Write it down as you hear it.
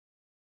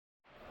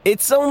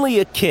It's only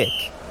a kick,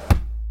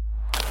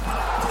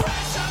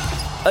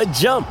 a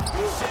jump,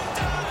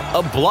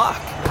 a block.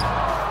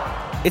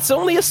 It's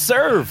only a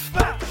serve.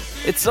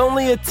 It's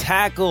only a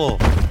tackle,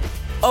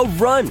 a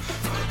run.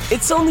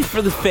 It's only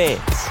for the fans.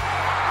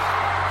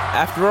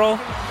 After all,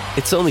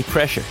 it's only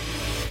pressure.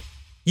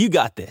 You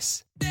got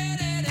this.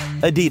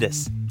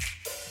 Adidas.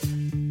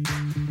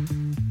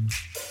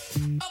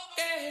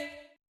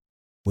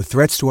 With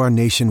threats to our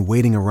nation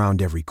waiting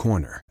around every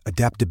corner,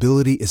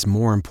 adaptability is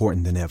more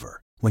important than ever.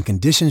 When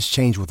conditions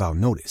change without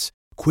notice,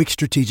 quick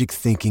strategic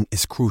thinking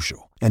is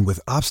crucial. And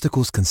with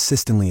obstacles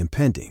consistently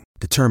impending,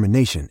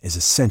 determination is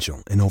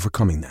essential in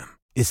overcoming them.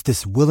 It's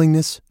this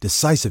willingness,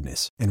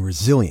 decisiveness, and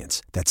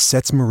resilience that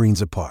sets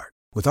Marines apart.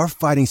 With our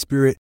fighting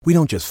spirit, we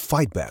don't just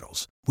fight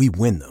battles, we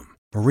win them.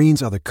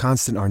 Marines are the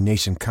constant our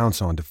nation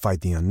counts on to fight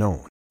the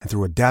unknown. And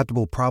through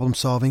adaptable problem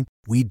solving,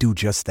 we do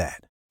just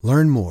that.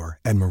 Learn more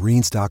at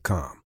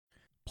marines.com.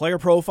 Player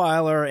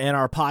Profiler and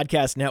our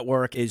podcast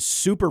network is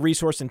super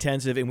resource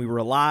intensive, and we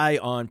rely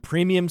on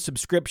premium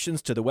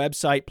subscriptions to the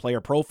website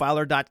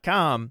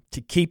playerprofiler.com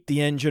to keep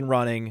the engine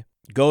running.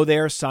 Go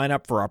there, sign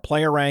up for our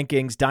player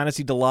rankings,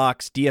 Dynasty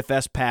Deluxe,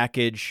 DFS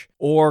package,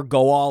 or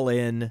go all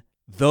in.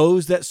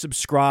 Those that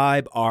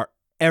subscribe are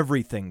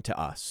everything to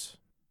us.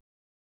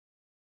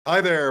 Hi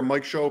there,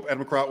 Mike Shope,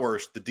 Adam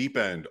Krautwurst, The Deep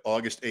End,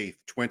 August 8th,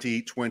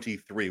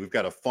 2023. We've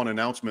got a fun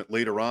announcement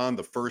later on.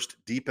 The first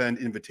Deep End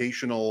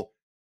Invitational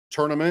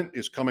tournament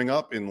is coming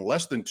up in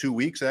less than 2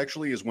 weeks,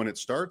 actually, is when it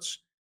starts.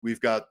 We've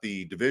got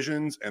the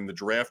divisions and the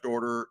draft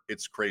order.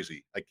 It's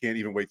crazy. I can't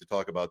even wait to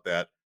talk about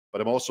that.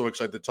 But I'm also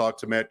excited to talk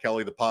to Matt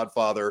Kelley, the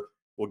Podfather.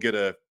 We'll get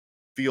a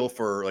feel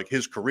for like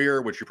his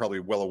career, which you're probably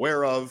well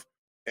aware of,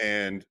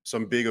 and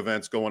some big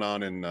events going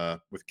on in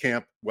with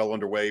camp well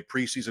underway,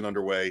 preseason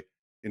underway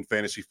in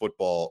fantasy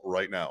football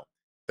right now.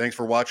 Thanks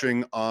for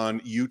watching on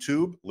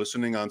YouTube,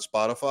 listening on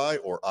Spotify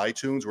or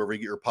iTunes, wherever you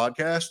get your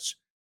podcasts.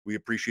 We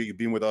appreciate you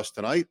being with us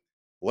tonight.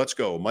 Let's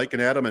go. Mike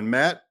and Adam and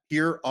Matt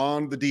here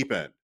on The Deep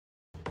End.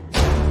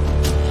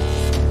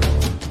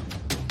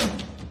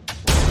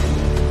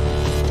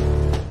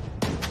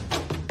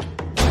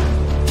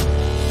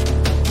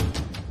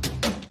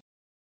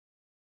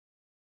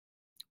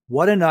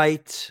 What a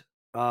night.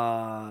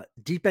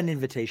 Deep End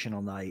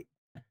Invitational night.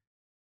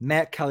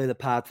 Matt Kelley, the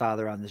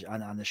Podfather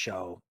on the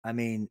show. I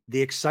mean,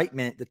 the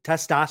excitement, the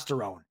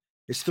testosterone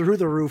is through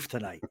the roof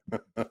tonight.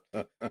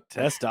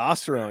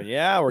 Testosterone.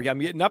 Yeah, I'm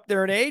getting up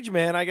there in age,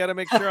 man. I got to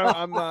make sure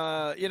I'm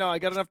I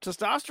got enough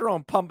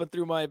testosterone pumping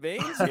through my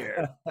veins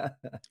here.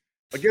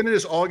 Again, it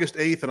is August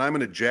 8th and I'm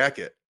in a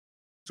jacket.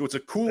 So it's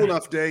a cool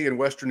enough day in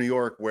Western New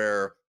York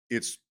where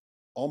it's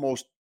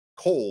almost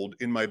cold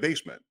in my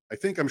basement.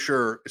 I'm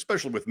sure,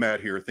 especially with Matt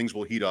here, things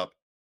will heat up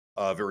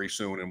very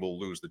soon and we'll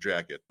lose the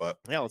jacket. But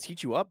yeah, let's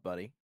heat you up,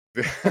 buddy.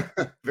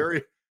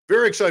 Very,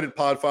 very excited,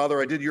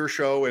 Podfather. I did your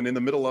show and in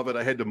the middle of it,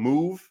 I had to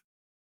move.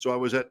 So I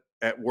was at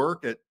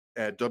work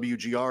at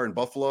WGR in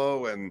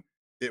Buffalo, and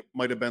it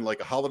might have been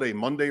like a holiday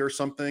Monday or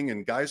something.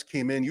 And guys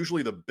came in.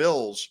 Usually the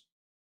Bills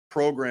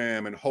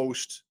program and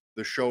host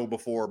the show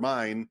before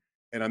mine.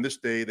 And on this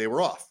day, they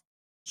were off.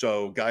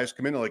 So guys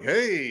come in and like,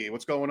 hey,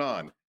 what's going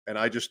on? And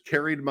I just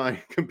carried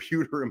my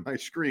computer and my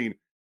screen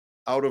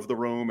out of the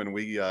room, and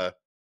we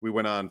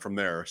went on from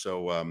there.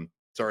 So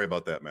sorry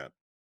about that, man.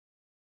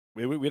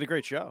 We had a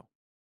great show.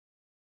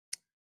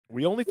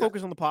 We only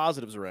focus on the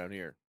positives around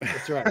here.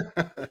 That's right.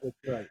 That's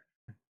right.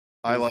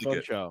 I like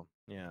it. Show.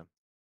 Yeah.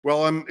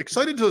 Well, I'm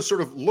excited to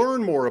sort of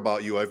learn more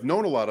about you. I've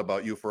known a lot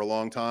about you for a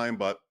long time,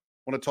 but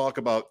I want to talk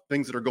about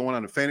things that are going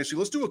on in fantasy.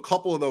 Let's do a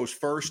couple of those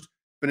first.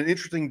 Been an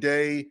interesting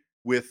day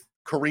with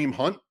Kareem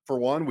Hunt, for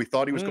one. We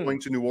thought he was going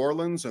to New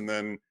Orleans, and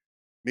then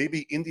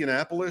maybe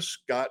Indianapolis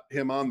got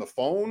him on the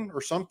phone or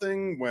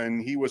something when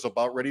he was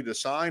about ready to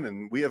sign,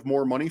 and we have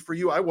more money for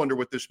you. I wonder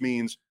what this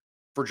means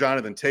for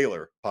Jonathan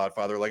Taylor,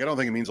 Podfather. Like, I don't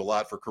think it means a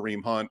lot for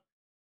Kareem Hunt,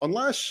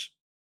 unless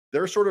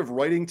they're sort of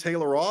writing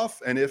Taylor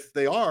off. And if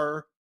they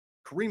are,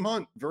 Kareem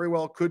Hunt very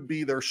well could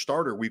be their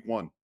starter week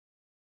 1.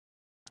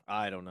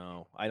 I don't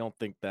know. I don't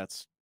think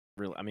that's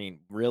really, I mean,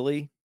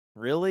 really?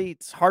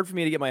 It's hard for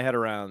me to get my head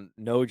around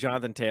no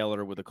Jonathan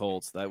Taylor with the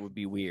Colts. That would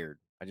be weird.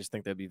 I just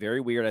think that'd be very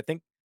weird. I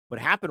think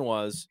what happened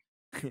was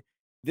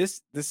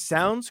this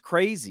sounds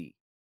crazy,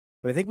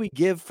 but I think we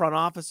give front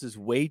offices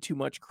way too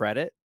much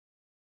credit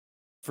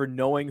for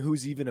knowing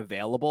who's even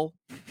available.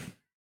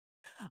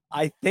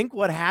 I think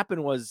what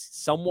happened was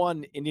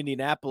someone in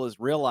Indianapolis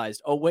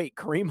realized, oh, wait,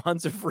 Kareem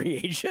Hunt's a free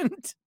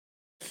agent.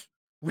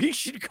 We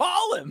should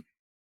call him.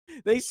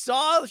 They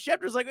saw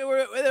Schefter's like,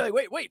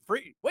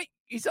 wait,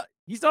 he's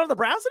not on the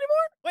Browns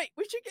anymore? Wait,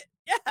 we should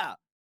yeah.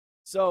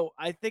 So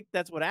I think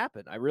that's what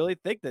happened. I really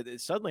think that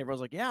suddenly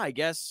everyone's like, yeah, I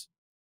guess,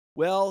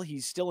 well,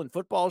 he's still in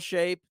football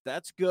shape.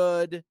 That's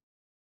good.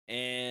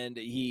 And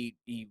he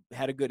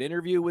had a good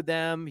interview with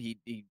them. He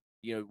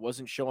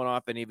wasn't showing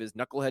off any of his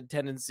knucklehead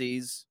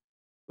tendencies.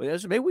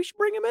 But maybe we should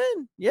bring him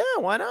in. Yeah,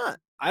 why not?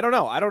 I don't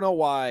know. I don't know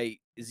why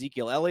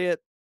Ezekiel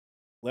Elliott,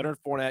 Leonard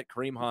Fournette,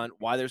 Kareem Hunt,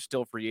 why they're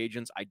still free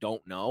agents. I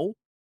don't know.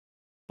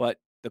 But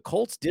the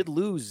Colts did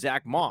lose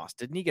Zach Moss.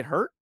 Didn't he get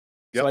hurt?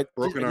 Yep, So it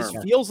broken just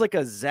arm. feels like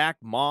a Zach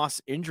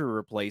Moss injury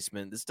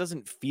replacement. This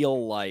doesn't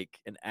feel like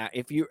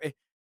if you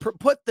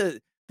put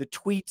the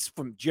tweets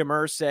from Jim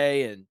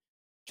Irsay and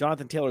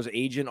Jonathan Taylor's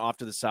agent off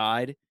to the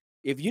side.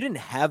 If you didn't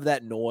have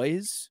that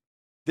noise,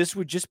 this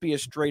would just be a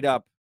straight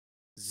up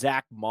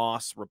Zach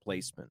Moss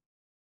replacement.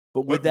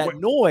 But with that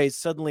noise,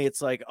 suddenly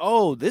it's like,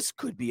 oh, this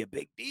could be a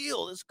big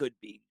deal. This could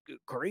be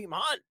Kareem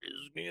Hunt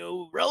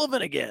is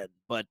relevant again.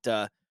 But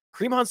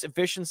Kareem Hunt's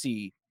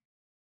efficiency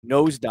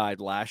nosedived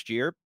last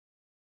year,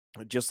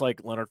 just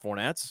like Leonard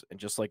Fournette's and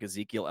just like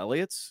Ezekiel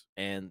Elliott's,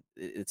 and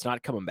it's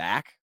not coming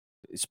back.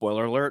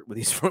 Spoiler alert with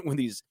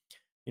these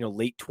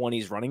late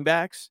 20s running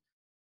backs.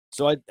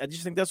 So I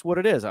just think that's what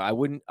it is.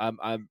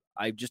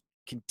 I just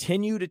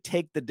continue to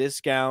take the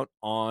discount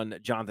on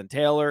Jonathan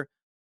Taylor.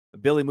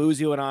 Billy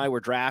Muzio and I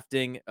were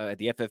drafting at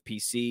the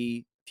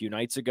FFPC a few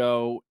nights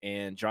ago,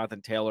 and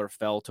Jonathan Taylor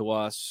fell to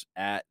us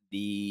at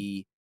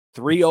the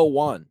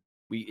 301.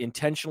 We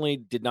intentionally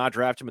did not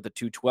draft him at the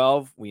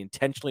 212. We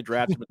intentionally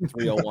drafted him at the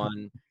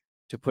 301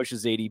 to push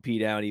his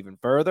ADP down even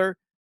further.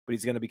 But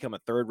he's going to become a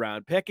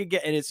third-round pick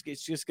again, and it's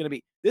just going to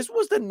be – this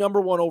was the number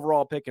one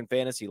overall pick in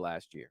fantasy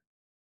last year.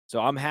 So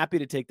I'm happy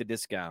to take the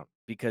discount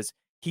because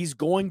he's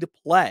going to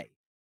play.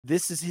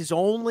 This is his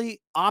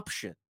only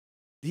option.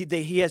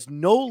 He has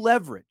no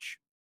leverage.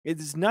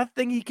 There's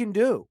nothing he can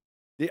do.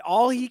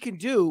 All he can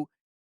do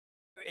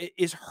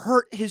is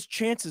hurt his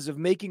chances of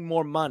making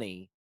more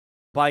money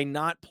by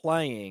not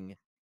playing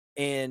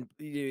and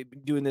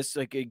doing this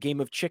like a game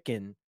of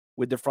chicken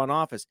with the front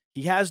office.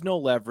 He has no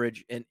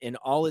leverage, and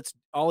all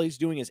he's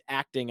doing is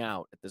acting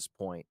out at this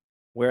point.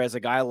 Whereas a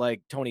guy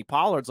like Tony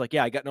Pollard's like,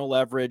 yeah, I got no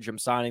leverage. I'm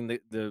signing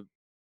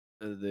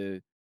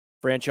the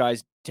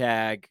franchise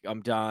tag.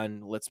 I'm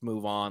done. Let's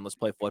move on. Let's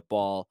play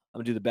football. I'm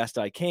gonna do the best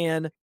I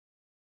can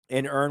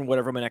and earn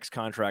whatever my next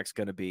contract's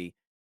gonna be.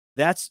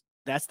 That's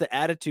the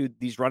attitude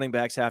these running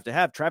backs have to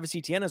have. Travis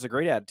Etienne has a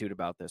great attitude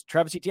about this.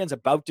 Travis Etienne's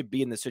about to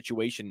be in the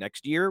situation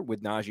next year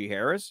with Najee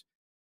Harris.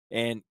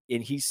 And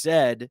he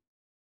said,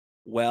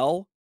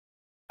 well,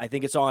 I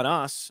think it's on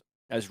us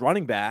as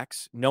running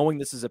backs, knowing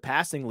this is a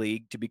passing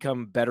league, to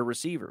become better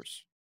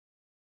receivers.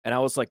 And I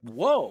was like,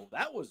 whoa,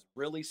 that was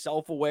really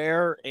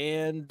self-aware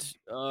and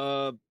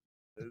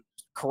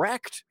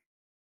correct.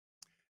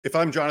 If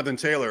I'm Jonathan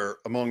Taylor,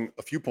 among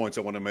a few points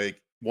I want to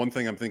make, one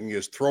thing I'm thinking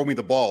is throw me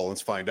the ball.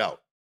 Let's find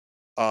out.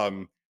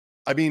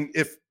 I mean,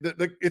 if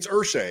it's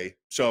Irsay,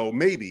 so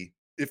maybe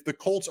if the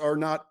Colts are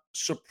not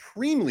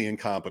supremely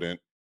incompetent,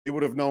 they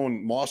would have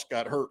known Moss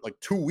got hurt like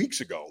 2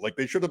 weeks ago. Like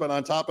they should have been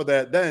on top of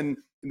that then,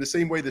 in the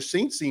same way the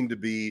Saints seem to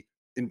be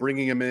in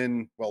bringing him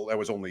in. Well, that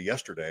was only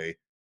yesterday.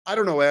 I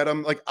don't know,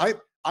 Adam. Like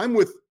I'm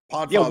with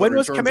Podfather. Yeah, when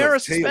was Kamara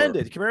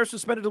suspended? Kamara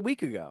suspended a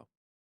week ago.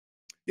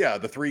 Yeah,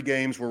 the 3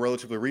 games were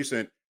relatively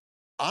recent.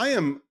 I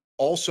am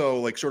also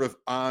like sort of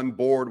on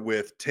board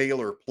with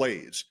Taylor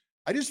plays.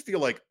 I just feel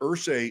like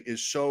Irsay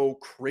is so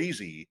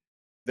crazy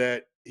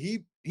that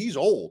he's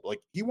old.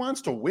 Like he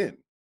wants to win.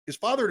 His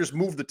father just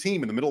moved the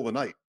team in the middle of the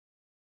night,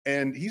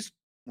 and he's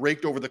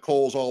raked over the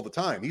coals all the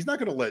time. He's not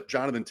going to let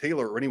Jonathan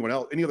Taylor or anyone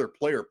else, any other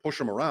player, push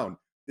him around.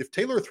 If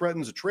Taylor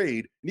threatens a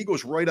trade and he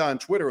goes right on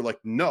Twitter like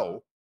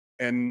no,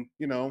 and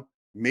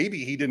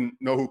maybe he didn't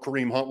know who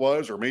Kareem Hunt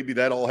was, or maybe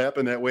that all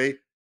happened that way.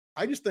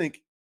 I just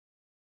think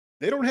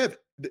they don't have.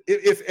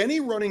 If any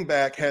running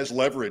back has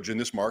leverage in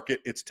this market,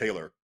 it's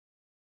Taylor.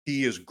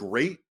 He is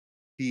great.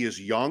 He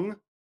is young.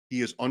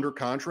 He is under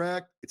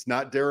contract. It's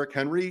not Derrick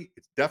Henry.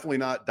 It's definitely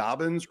not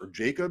Dobbins or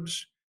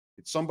Jacobs.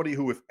 It's somebody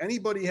who, if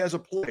anybody has a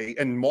play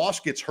and Moss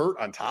gets hurt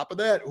on top of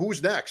that,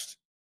 who's next?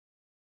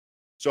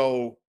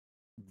 So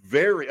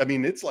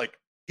it's like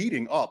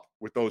heating up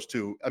with those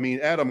two. I mean,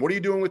 Adam, what are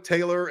you doing with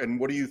Taylor, and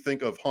what do you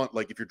think of Hunt,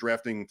 like if you're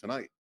drafting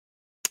tonight?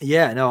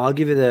 Yeah, no, I'll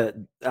give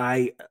you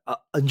I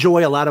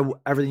enjoy a lot of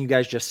everything you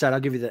guys just said. I'll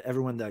give you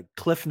everyone the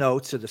cliff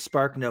notes or the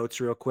spark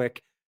notes real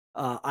quick.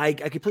 I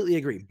completely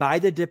agree. Buy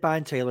the dip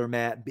on Taylor,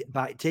 Matt.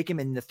 Take him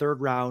in the 3rd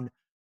round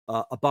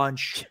a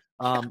bunch.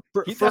 That's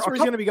where he's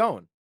going to be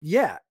going.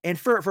 Yeah, and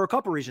for a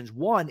couple reasons.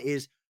 One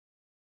is,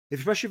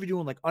 especially if you're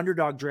doing like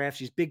underdog drafts,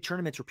 these big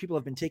tournaments where people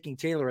have been taking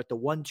Taylor at the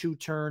 1-2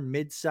 turn,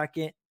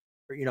 mid-second,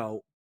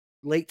 or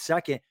late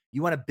second,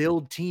 you want to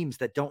build teams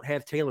that don't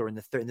have Taylor in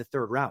the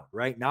 3rd round,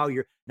 right? Now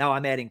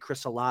I'm adding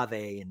Chris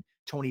Olave and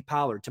Tony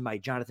Pollard to my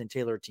Jonathan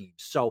Taylor team.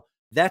 So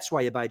that's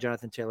why you buy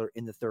Jonathan Taylor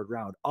in the 3rd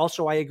round.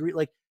 Also, I agree.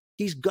 Like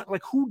he's got,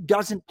 like, who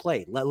doesn't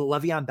play?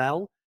 Le'Veon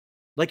Bell?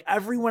 Like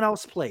everyone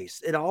else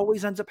plays. It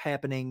always ends up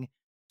happening.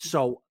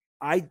 So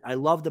I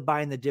love the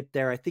buy in the dip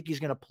there. I think he's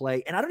going to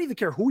play, and I don't even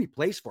care who he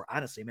plays for.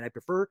 Honestly, I mean, I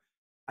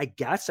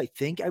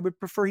think I would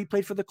prefer he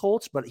played for the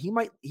Colts, but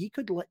he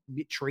could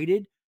get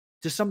traded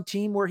to some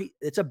team where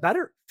it's a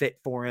better fit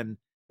for him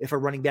if a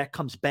running back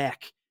comes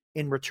back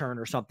in return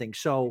or something.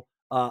 So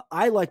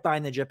I like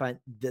buying the dip on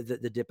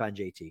the dip on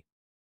JT.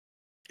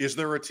 Is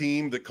there a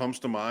team that comes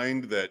to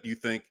mind that you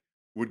think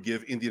would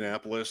give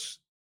Indianapolis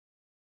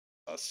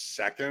a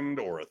 2nd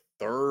or a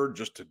 3rd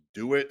just to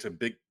do it,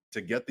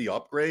 to get the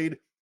upgrade?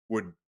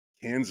 Would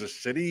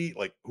Kansas City.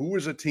 Like, who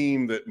is a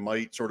team that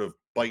might sort of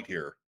bite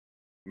here,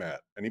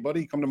 Matt?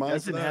 Anybody come to mind for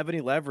Doesn't that? have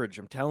any leverage.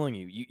 I'm telling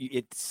you.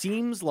 It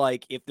seems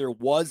like if there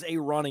was a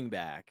running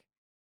back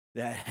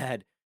that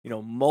had,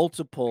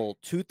 multiple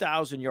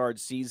 2,000-yard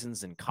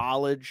seasons in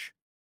college,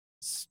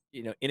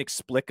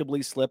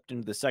 inexplicably slipped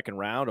into the second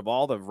round, of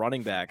all the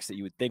running backs that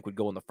you would think would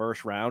go in the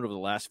first round over the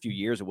last few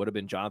years, it would have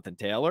been Jonathan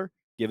Taylor,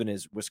 given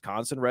his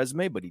Wisconsin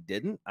resume, but he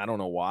didn't. I don't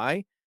know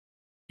why.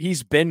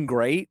 He's been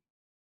great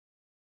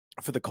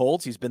for the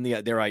Colts. He's been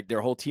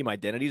their whole team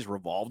identities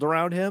revolved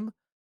around him.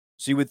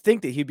 So you would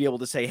think that he'd be able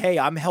to say, "Hey,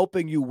 I'm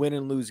helping you win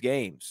and lose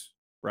games,"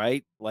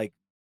 right? Like,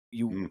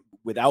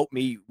 without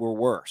me, we're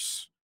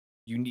worse.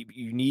 You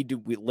need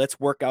to let's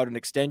work out an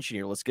extension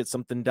here. Let's get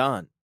something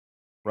done,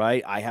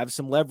 right? I have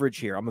some leverage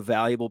here. I'm a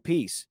valuable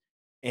piece.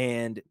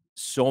 And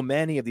so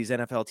many of these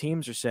NFL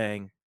teams are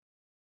saying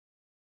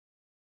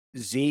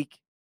Zeke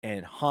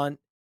and Hunt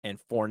and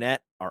Fournette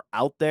are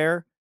out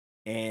there,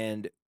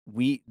 and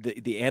the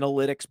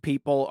analytics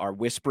people are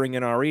whispering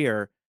in our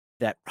ear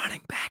that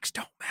running backs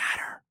don't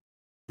matter.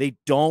 They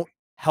don't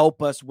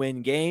help us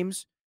win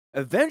games.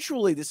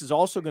 Eventually, this is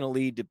also going to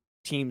lead to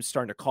teams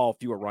starting to call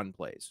fewer run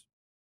plays.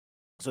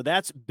 So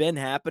that's been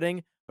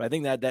happening, but I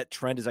think that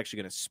trend is actually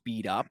going to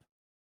speed up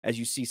as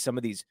you see some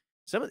of these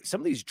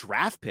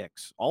draft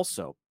picks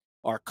also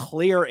are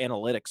clear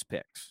analytics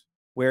picks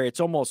where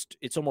it's almost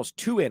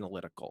too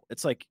analytical.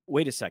 It's like,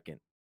 wait a second,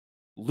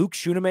 Luke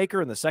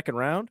Schoonemaker in the second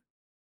round?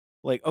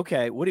 Like,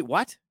 okay,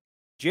 what?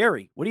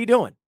 Jerry, what are you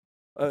doing?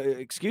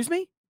 Excuse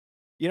me?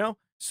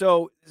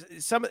 So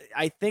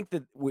I think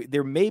that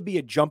there may be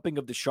a jumping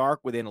of the shark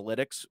with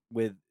analytics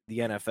with the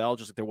NFL,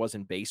 just like there was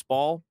in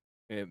baseball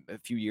a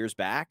few years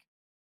back,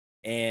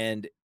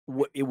 and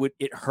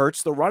it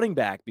hurts the running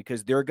back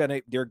because they're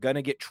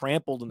gonna get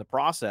trampled in the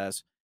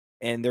process,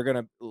 and they're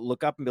gonna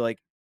look up and be like,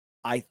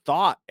 I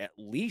thought at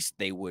least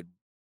they would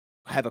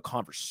have a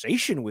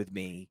conversation with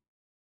me,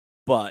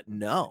 but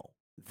no,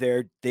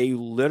 they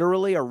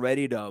literally are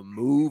ready to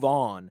move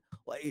on.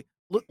 Like,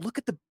 look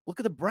at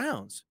the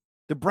Browns.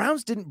 The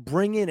Browns didn't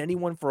bring in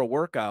anyone for a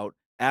workout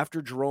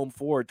after Jerome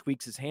Ford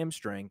tweaks his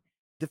hamstring.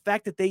 The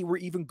fact that they were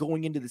even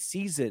going into the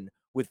season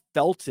with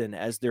Felton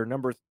as their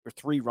number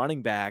 3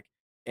 running back,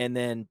 and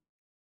then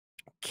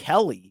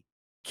Kelley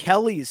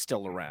is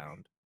still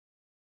around,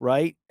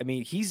 right? I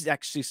mean, he's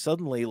actually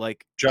suddenly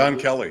like John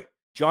Kelley.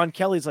 John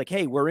Kelly's like,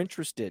 hey, we're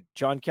interested.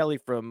 John Kelley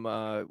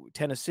from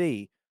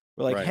Tennessee.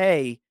 We're like, Right.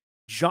 hey,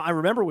 John. I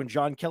remember when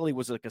John Kelley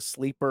was like a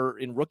sleeper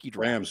in rookie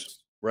drafts.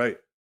 Rams. Right.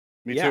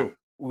 Me Yeah, too.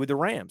 with the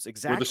Rams.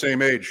 Exactly. We're the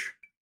same age.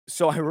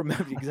 So I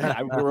remember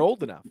exactly. We're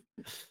old enough.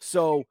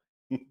 So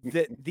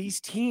these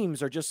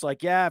teams are just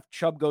like, yeah, if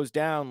Chubb goes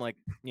down, like,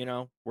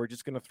 we're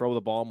just gonna throw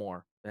the ball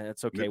more. And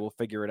it's okay. We'll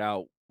figure it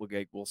out.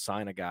 We'll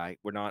sign a guy.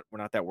 We're not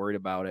that worried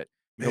about it.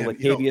 Man,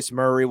 Latavius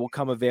Murray will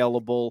come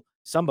available.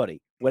 Somebody,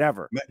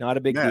 whatever. Not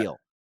a big deal.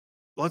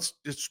 Let's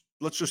just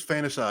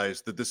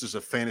fantasize that this is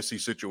a fantasy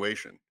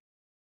situation.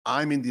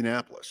 I'm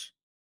Indianapolis.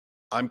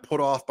 I'm put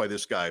off by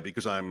this guy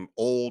because I'm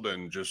old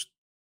and just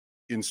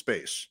in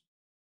space.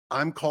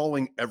 I'm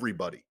calling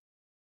everybody,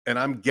 and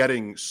I'm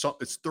getting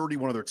it's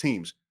 31 other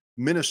teams.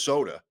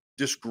 Minnesota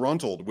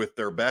disgruntled with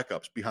their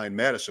backups behind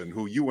Madison,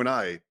 who you and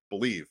I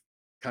believe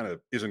kind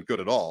of isn't good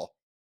at all.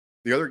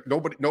 The other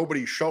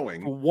nobody's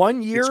showing.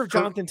 1 year of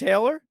Jonathan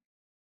Taylor?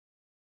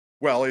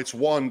 Well, it's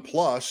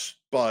 1+,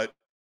 but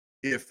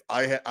if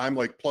I'm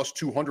like plus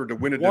 200 to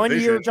win a 1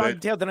 division, year of Jonathan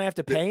Taylor, then I have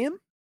to pay him?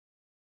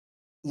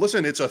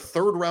 Listen, it's a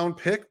 3rd round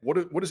pick. What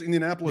is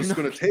Indianapolis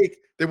going to take?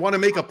 They want to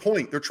make a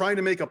point. They're trying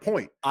to make a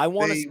point. I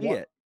want to see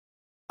it.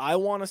 I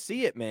want to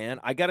see it, man.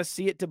 I got to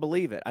see it to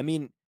believe it. I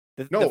mean,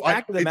 the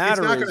fact of the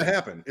matter it's not is, going to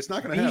happen. It's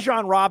not going to happen.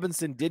 Bijan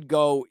Robinson did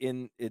go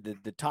in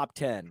the top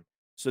 10.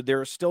 So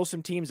there are still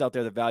some teams out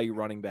there that value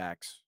running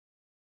backs.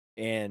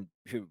 And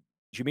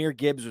Jahmyr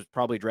Gibbs was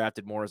probably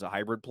drafted more as a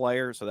hybrid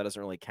player, so that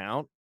doesn't really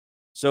count.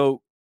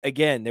 So,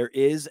 again, there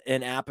is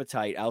an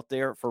appetite out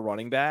there for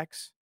running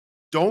backs.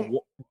 Don't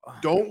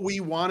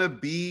we want to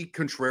be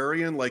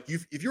contrarian? Like,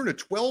 if you're in a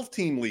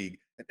 12-team league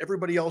and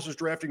everybody else is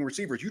drafting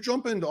receivers, you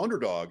jump into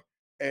underdog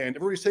and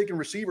everybody's taking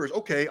receivers.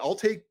 Okay, I'll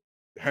take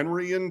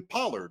Henry and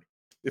Pollard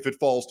if it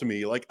falls to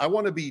me. Like, I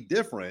want to be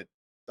different.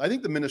 I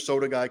think the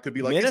Minnesota guy could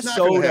be like,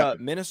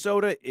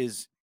 Minnesota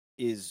is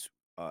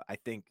I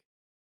think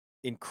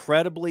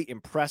incredibly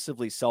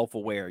impressively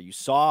self-aware. You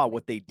saw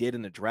what they did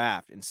in the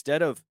draft.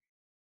 Instead of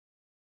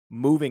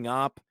moving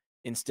up,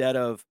 instead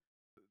of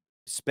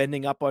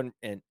spending up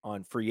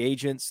on free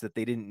agents that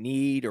they didn't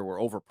need or were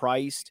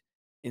overpriced,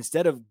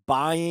 instead of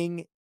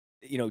buying,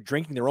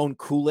 drinking their own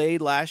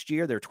Kool-Aid last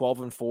year, they're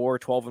 12-4,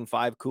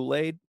 12-5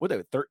 Kool-Aid. What were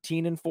they,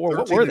 13-4?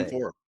 What were they?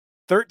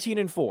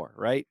 13-4,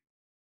 right?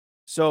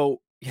 So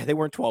yeah, they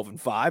weren't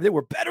 12-5. They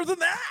were better than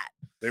that.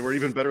 They were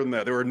even better than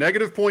that. They were a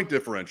negative point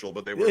differential,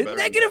 but they were better.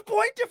 Negative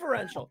point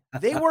differential.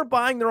 They were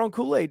buying their own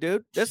Kool-Aid,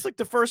 dude. That's like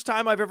the first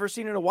time I've ever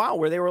seen in a while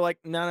where they were like,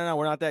 no,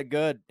 we're not that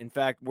good. In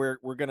fact, we're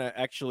gonna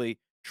actually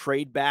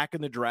trade back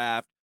in the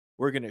draft.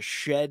 We're gonna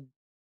shed,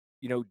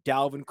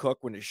 Dalvin Cook.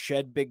 We're gonna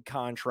shed big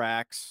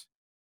contracts.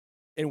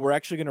 and we're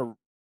actually going to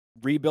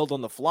rebuild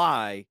on the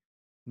fly,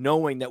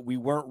 knowing that we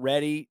weren't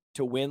ready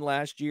to win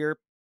last year.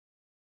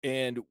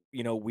 And,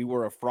 we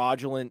were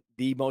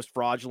the most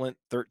fraudulent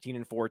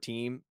 13-4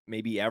 team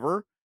maybe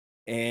ever.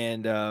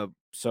 And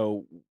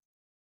so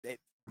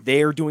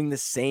they're doing the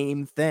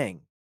same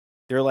thing.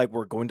 They're like,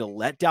 we're going to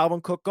let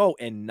Dalvin Cook go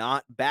and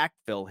not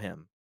backfill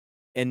him.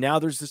 And now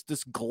there's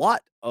this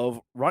glut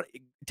of run.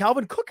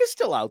 Dalvin Cook is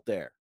still out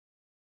there.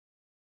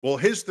 Well,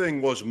 his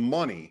thing was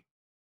money.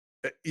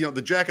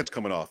 The jacket's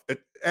coming off.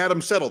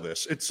 Adam, settle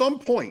this. At some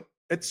point,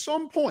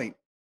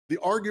 the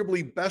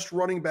arguably best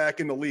running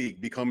back in the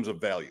league becomes of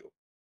value.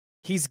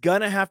 He's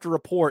going to have to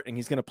report, and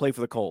he's going to play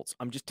for the Colts.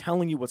 I'm just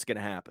telling you what's going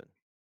to happen.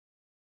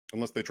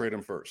 Unless they trade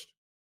him first.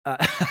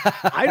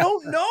 I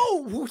don't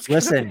know who's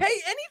going to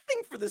pay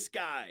anything for this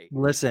guy.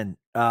 Listen,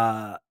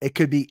 it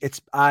could be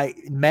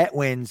Matt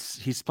wins.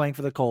 He's playing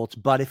for the Colts,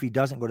 but if he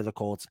doesn't go to the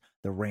Colts,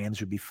 the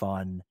Rams would be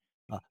fun.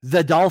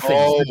 The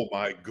Dolphins. Oh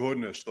my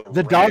goodness,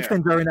 the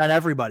Dolphins are in on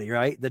everybody,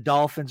 right? The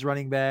Dolphins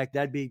running back.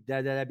 That'd be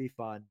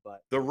fun.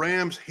 But the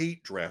Rams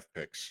hate draft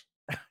picks.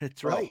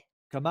 That's right.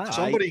 Come on.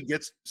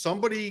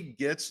 Somebody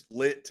gets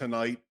lit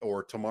tonight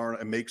or tomorrow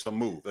and makes a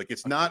move. Like,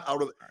 it's not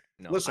out of the.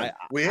 No, listen,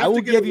 I will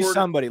give you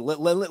somebody.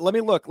 Let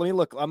me look.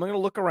 I'm going to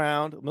look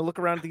around. I'm going to look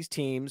around at these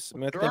teams.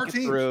 I'm going to think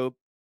it through.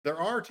 There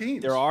are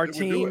teams. There are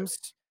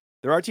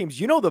teams.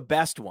 You know the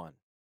best one.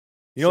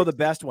 The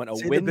best one. A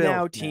win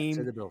now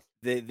team.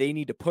 They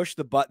need to push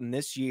the button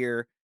this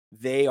year.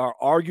 They are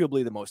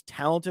arguably the most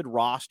talented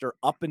roster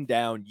up and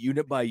down,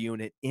 unit by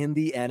unit in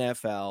the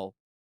NFL.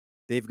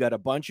 They've got a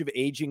bunch of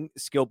aging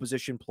skill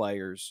position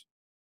players.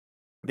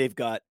 They've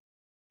got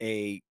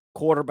a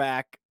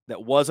quarterback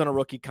that was on a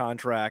rookie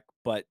contract,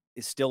 but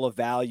is still a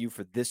value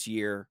for this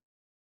year.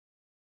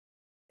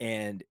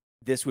 And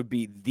this would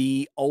be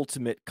the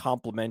ultimate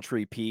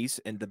complementary piece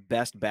and the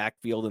best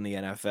backfield in the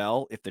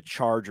NFL if the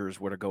Chargers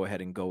were to go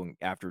ahead and go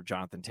after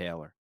Jonathan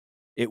Taylor.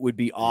 It would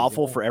be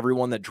awful for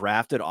everyone that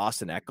drafted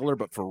Austin Eckler,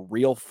 but for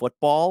real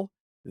football,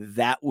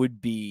 that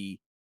would be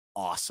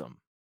awesome.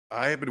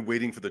 I have been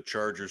waiting for the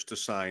Chargers to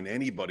sign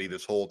anybody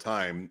this whole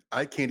time.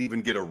 I can't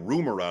even get a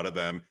rumor out of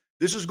them.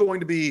 This is going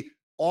to be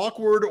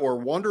awkward or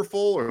wonderful,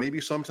 or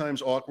maybe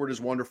sometimes awkward is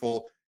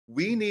wonderful.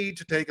 We need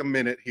to take a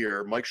minute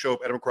here, Mike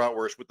Shope, Adam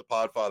Krautwurst with the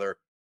Podfather,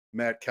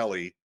 Matt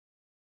Kelley,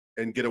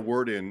 and get a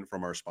word in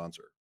from our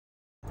sponsor.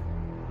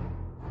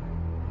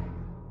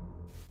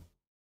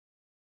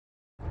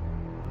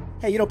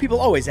 Hey, people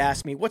always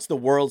ask me, what's the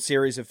World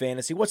Series of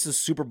Fantasy? What's the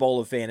Super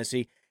Bowl of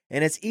Fantasy?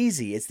 And it's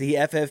easy. It's the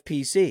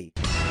FFPC.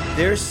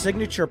 Their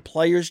signature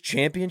Players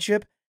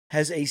Championship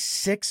has a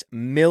 $6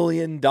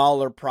 million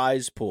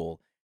prize pool,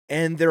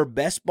 and their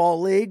best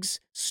ball leagues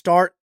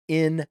start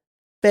in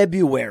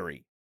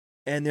February.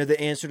 And they're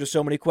the answer to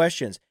so many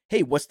questions.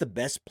 Hey, what's the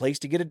best place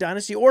to get a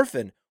Dynasty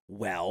Orphan?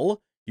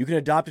 Well, you can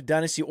adopt a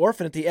Dynasty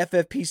Orphan at the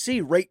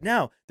FFPC right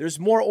now. There's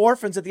more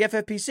orphans at the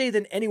FFPC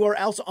than anywhere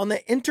else on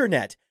the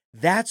internet.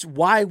 That's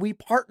why we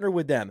partner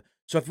with them.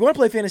 So if you want to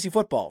play fantasy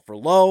football for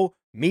low,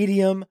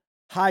 medium,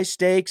 high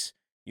stakes,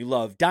 you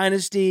love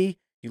Dynasty,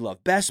 you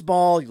love best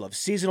ball, you love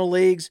seasonal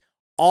leagues,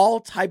 all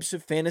types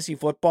of fantasy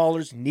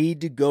footballers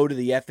need to go to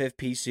the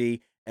FFPC.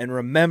 And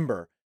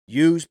remember,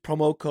 use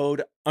promo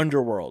code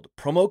Underworld.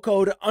 Promo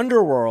code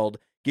Underworld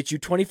gets you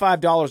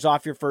 $25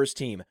 off your first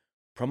team.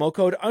 Promo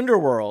code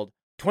Underworld,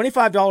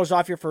 $25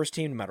 off your first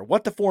team, no matter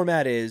what the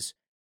format is,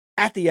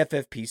 at the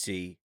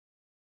FFPC.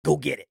 Go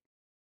get it.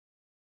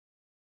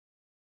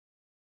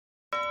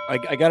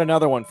 I got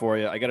another one for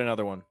you.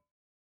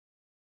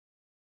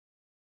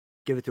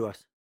 Give it to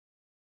us.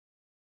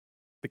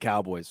 The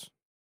Cowboys.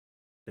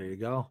 There you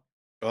go.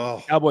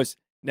 Oh, Cowboys.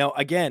 Now,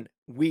 again,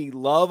 we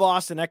love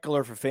Austin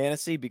Eckler for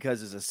fantasy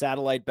because it's a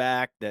satellite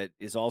back that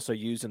is also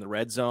used in the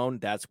red zone.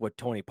 That's what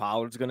Tony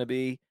Pollard's going to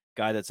be.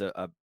 Guy that's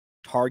a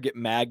target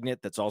magnet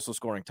that's also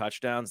scoring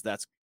touchdowns.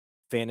 That's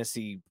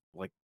fantasy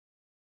like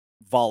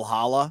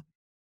Valhalla.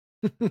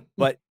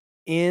 But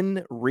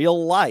in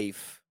real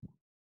life,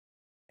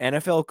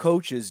 NFL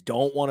coaches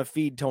don't want to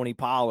feed Tony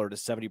Pollard a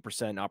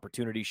 70%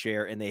 opportunity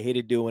share, and they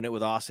hated doing it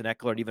with Austin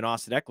Eckler, and even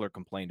Austin Eckler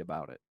complained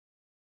about it.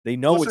 They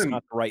know it's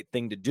not the right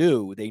thing to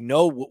do. They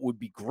know what would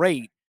be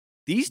great.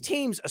 These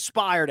teams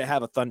aspire to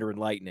have a Thunder and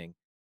Lightning.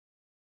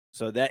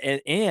 So that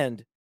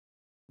and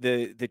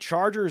the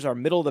Chargers are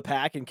middle of the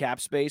pack in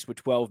cap space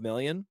with $12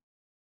 million.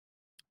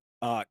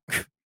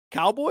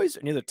 Cowboys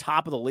are near the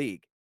top of the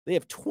league. They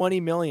have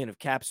 $20 million of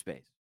cap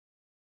space.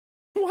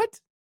 What?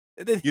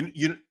 They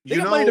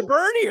got money to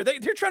burn here.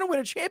 They're trying to win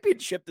a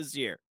championship this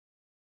year.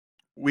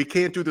 We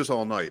can't do this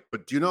all night,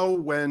 but do you know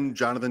when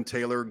Jonathan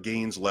Taylor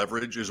gains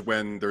leverage is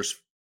when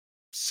there's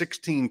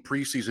 16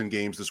 preseason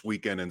games this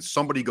weekend and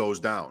somebody goes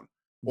down,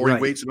 or he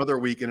waits another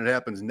week and it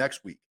happens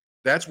next week.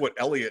 That's what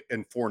Elliott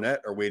and Fournette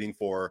are waiting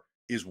for,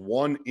 is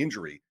one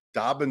injury.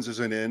 Dobbins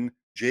isn't in,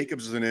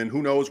 Jacobs isn't in.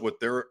 Who knows what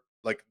their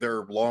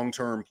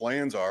long-term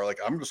plans are? Like,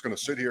 I'm just going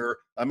to sit here.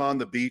 I'm on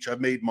the beach.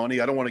 I've made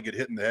money. I don't want to get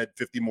hit in the head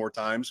 50 more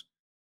times.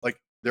 Like,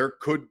 there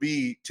could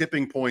be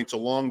tipping points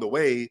along the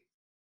way.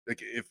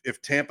 Like,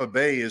 if Tampa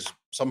Bay is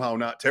somehow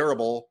not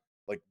terrible,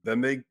 like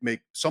then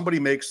somebody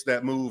makes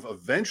that move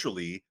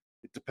eventually.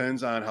 It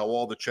depends on how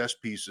all the chess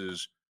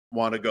pieces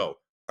want to go.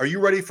 Are you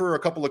ready for a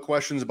couple of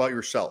questions about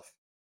yourself?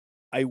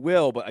 I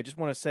will, but I just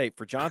want to say,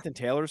 for Jonathan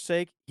Taylor's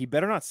sake, he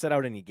better not set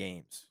out any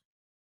games,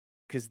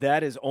 because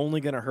that is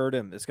only going to hurt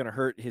him. It's going to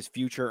hurt his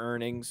future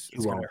earnings.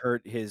 It's going to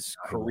hurt his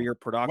career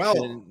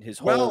production, his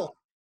whole,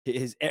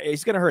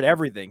 it's going to hurt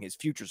everything, his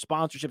future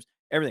sponsorships,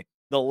 everything.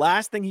 The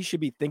last thing he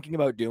should be thinking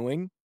about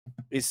doing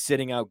is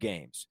sitting out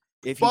games.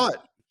 If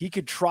he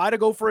could try to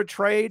go for a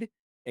trade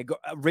and go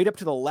right up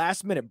to the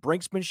last minute,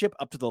 brinksmanship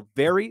up to the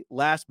very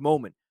last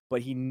moment,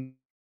 but he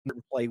never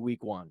play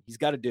week 1. He's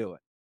got to do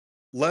it.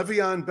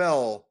 Le'Veon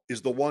Bell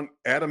is the one.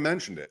 Adam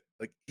mentioned it.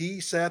 Like, he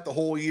sat the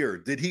whole year.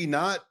 Did he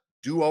not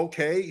do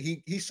okay?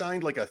 He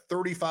signed like a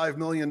 $35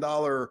 million.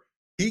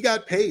 He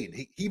got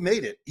paid. He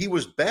made it. He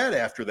was bad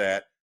after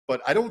that,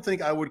 but I don't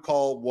think I would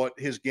call what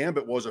his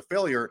gambit was a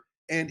failure.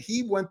 And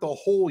he went the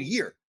whole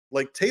year.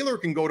 Like, Taylor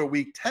can go to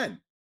week 10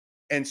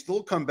 and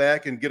still come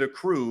back and get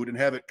accrued and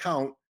have it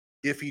count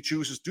if he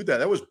chooses to do that.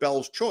 That was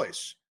Bell's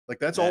choice. Like,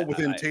 that's all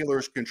within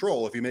Taylor's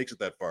control if he makes it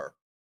that far.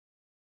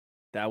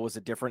 That was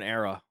a different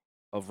era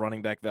of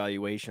running back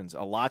valuations.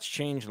 A lot's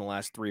changed in the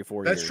last 3 or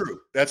 4 years. That's true.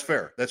 That's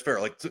fair. That's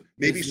fair. Like,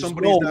 maybe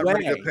somebody's not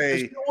ready to pay.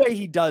 There's no way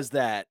he does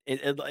that.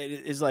 It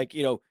is like,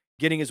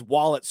 getting his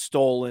wallet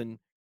stolen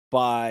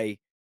by,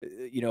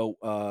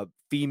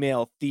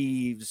 female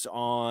thieves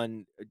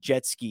on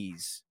jet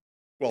skis.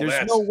 Well,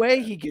 there's no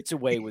way he gets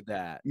away with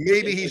that.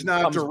 Maybe he's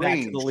not deranged.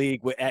 Back to the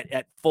league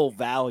at full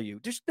value.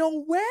 There's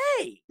no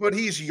way. But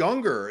he's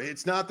younger.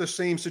 It's not the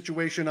same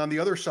situation on the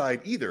other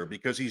side either,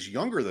 because he's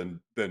younger than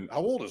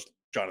how old is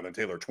Jonathan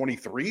Taylor?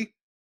 23?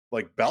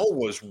 Like, Bell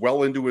was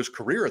well into his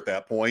career at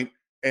that point,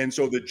 and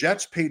so the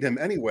Jets paid him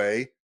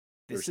anyway.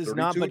 He's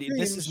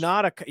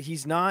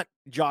not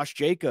Josh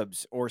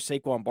Jacobs or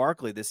Saquon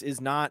Barkley. This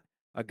is not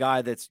a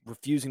guy that's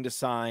refusing to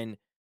sign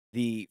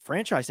the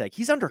franchise tag.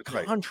 He's under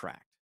contract.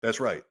 Right. That's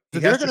right.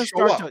 So they're going to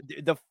start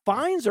the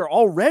fines are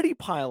already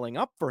piling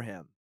up for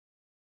him.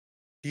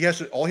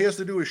 All he has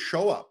to do is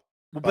show up.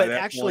 But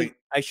actually,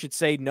 I should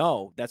say,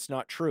 no, that's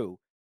not true.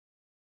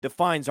 The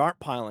fines aren't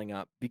piling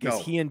up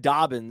because he and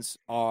Dobbins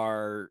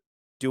are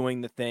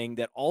doing the thing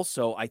that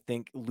also, I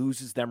think,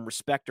 loses them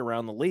respect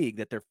around the league,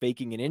 that they're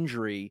faking an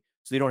injury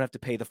so they don't have to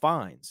pay the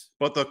fines.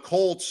 But the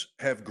Colts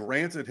have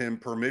granted him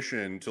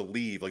permission to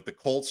leave. Like, the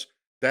Colts,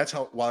 that's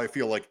why I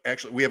feel like,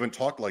 actually, we haven't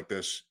talked like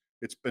this.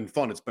 It's been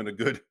fun. It's been a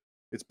good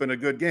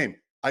game.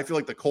 I feel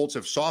like the Colts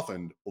have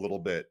softened a little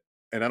bit,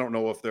 and I don't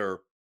know if they're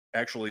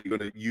actually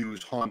going to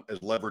use Hunt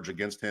as leverage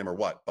against him or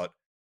what, but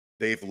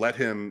they've let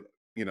him,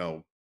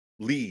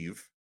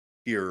 leave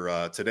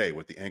here today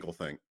with the ankle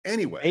thing.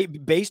 Anyway,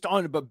 based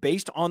on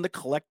the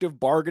collective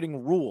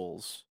bargaining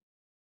rules,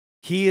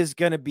 he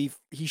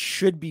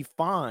should be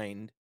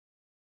fined,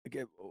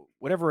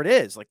 whatever it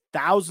is, like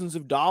thousands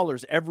of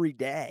dollars every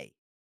day.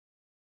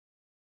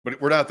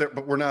 But we're not there.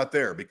 But we're not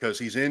there because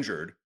he's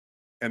injured,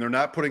 and they're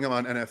not putting him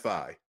on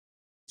NFI.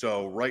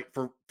 So, right,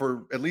 for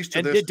at least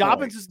to this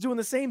Dobbins point, is doing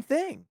the same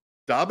thing.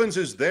 Dobbins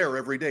is there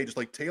every day, just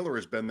like Taylor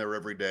has been there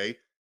every day.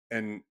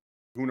 And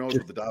who knows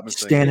what the Dobbins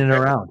thing is. Standing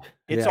around.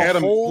 It's a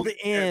hold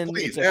in.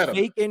 It's a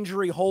fake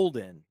injury hold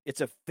in.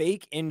 It's a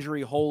fake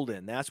injury hold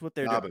in. That's what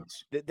they're doing.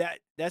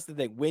 That's the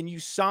thing. When you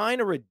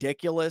sign a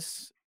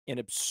ridiculous and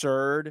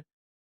absurd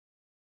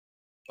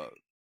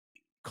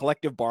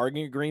collective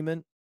bargaining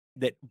agreement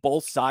that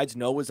both sides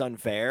know is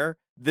unfair,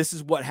 this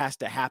is what has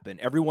to happen.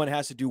 Everyone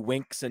has to do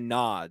winks and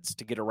nods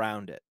to get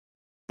around it.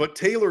 But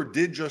Taylor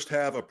did just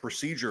have a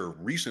procedure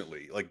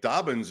recently. Like,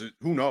 Dobbins,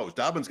 who knows?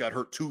 Dobbins got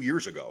hurt 2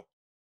 years ago.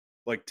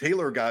 Like,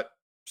 Taylor got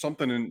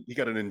something, and he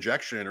got an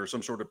injection or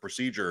some sort of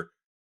procedure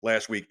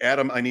last week.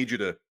 Adam, I need you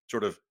to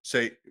sort of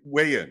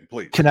weigh in,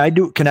 please. Can I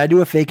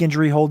do a fake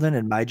injury hold-in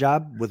in my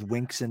job with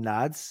winks and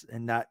nods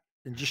and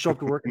just show up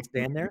to work and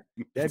stand there?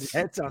 That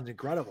sounds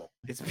incredible.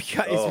 It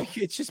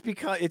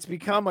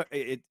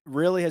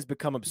really has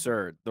become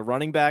absurd. The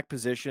running back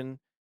position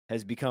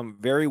has become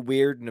very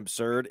weird and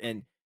absurd.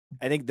 And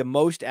I think the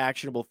most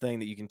actionable thing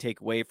that you can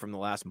take away from the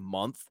last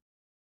month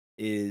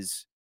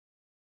is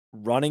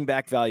running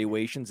back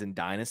valuations in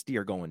Dynasty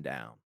are going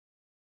down,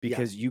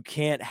 because you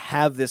can't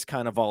have this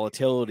kind of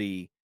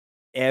volatility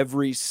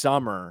every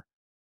summer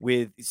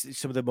with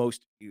some of the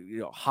most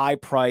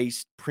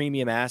high-priced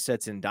premium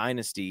assets in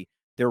Dynasty.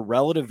 Their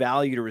relative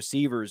value to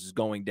receivers is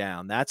going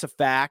down. That's a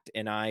fact,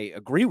 and I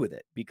agree with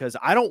it, because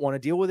I don't want to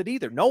deal with it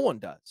either. No one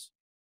does.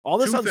 All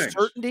this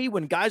uncertainty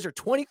when guys are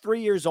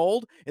 23 years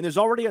old and there's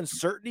already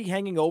uncertainty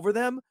hanging over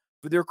them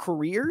for their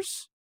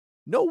careers.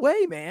 No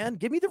way, man.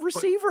 Give me the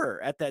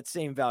receiver at that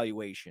same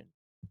valuation.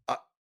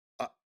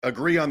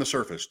 Agree on the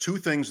surface. Two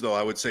things, though,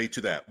 I would say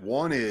to that.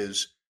 One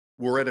is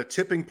we're at a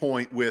tipping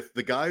point with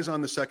the guys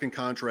on the second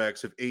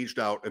contracts have aged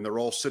out, and they're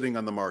all sitting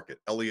on the market.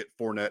 Elliott,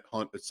 Fournette,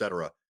 Hunt,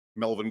 etc.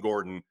 Melvin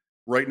Gordon.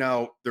 Right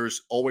now,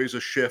 there's always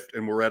a shift,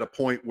 and we're at a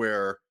point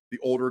where the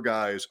older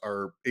guys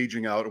are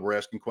aging out, and we're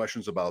asking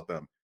questions about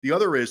them. The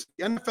other is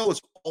the NFL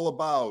is all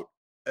about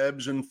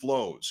ebbs and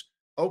flows.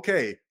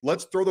 okay,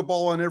 let's throw the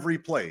ball on every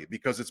play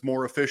because it's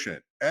more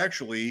efficient.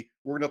 Actually,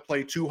 we're going to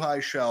play too high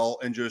shell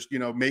and just,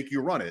 make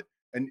you run it.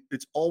 And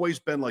it's always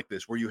been like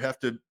this where you have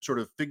to sort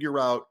of figure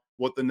out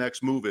what the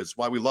next move is,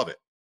 why we love it.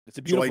 It's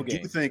a So I beautiful do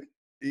game. think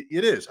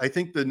it is. I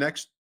think the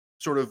next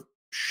sort of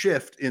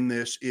shift in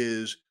this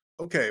is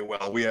okay,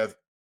 well, we have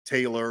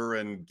Taylor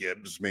and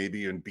Gibbs,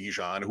 maybe, and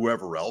Bijan,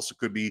 whoever else. It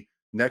could be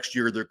next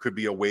year, there could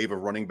be a wave of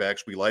running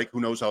backs we like.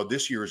 Who knows how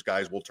this year's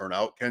guys will turn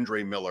out?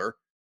 Kendre Miller,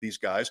 these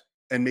guys.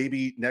 And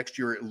maybe next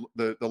year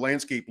the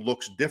landscape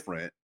looks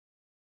different.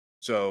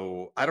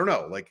 So I don't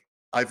know. Like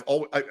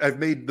I've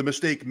made the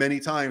mistake many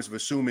times of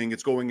assuming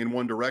it's going in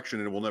one direction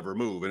and it will never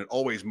move, and it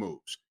always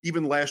moves.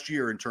 Even last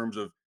year, in terms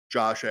of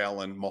Josh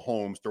Allen,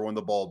 Mahomes throwing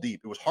the ball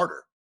deep, it was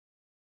harder.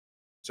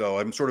 So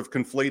I'm sort of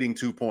conflating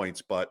 2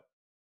 points, but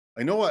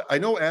I know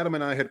Adam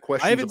and I had I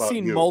questions haven't about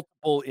seen you.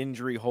 multiple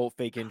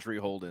fake injury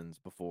hold-ins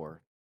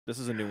before. This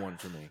is a new one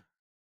for me.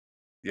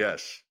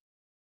 Yes,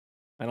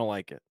 I don't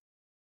like it.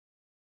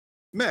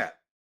 Matt.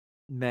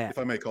 Matt. If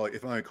I may call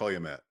you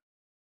Matt.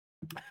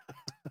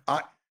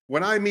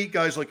 When I meet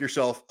guys like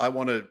yourself, I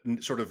want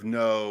to sort of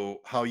know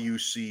how you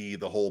see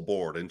the whole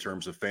board in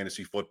terms of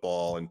fantasy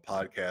football and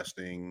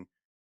podcasting.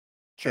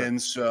 Sure.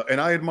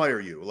 And I admire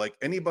you. Like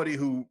anybody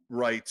who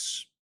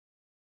writes,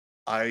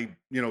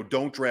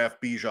 don't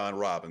draft Bijan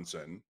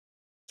Robinson,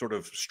 sort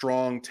of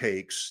strong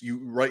takes.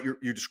 You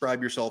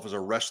describe yourself as a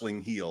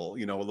wrestling heel,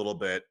 a little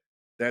bit.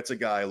 That's a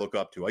guy I look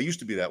up to. I used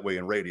to be that way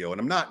in radio,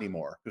 and I'm not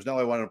anymore because now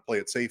I want to play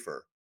it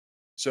safer.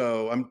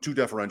 So I'm too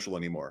deferential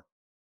anymore.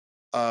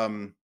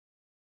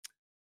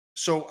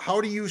 So how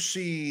do you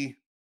see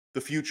the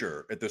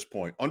future at this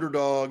point?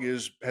 Underdog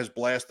has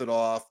blasted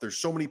off. There's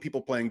so many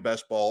people playing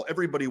best ball.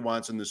 Everybody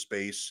wants in this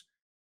space.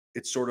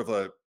 It's sort of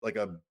a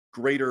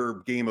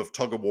greater game of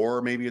tug of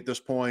war maybe at this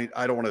point.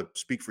 I don't want to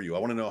speak for you. I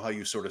want to know how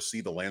you sort of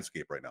see the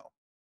landscape right now.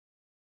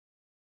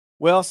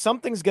 Well,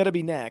 something's got to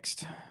be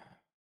next.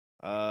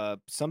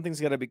 Something's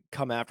got to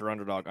come after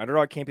Underdog.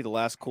 Underdog can't be the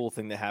last cool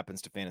thing that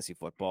happens to fantasy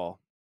football.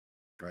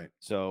 Right.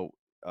 So,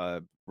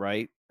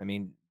 right. I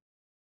mean,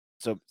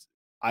 so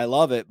I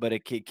love it, but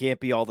it can't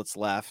be all that's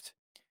left.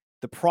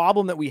 The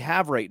problem that we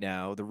have right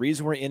now, the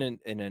reason we're in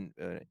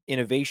an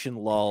innovation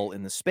lull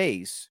in the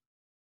space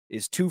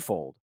is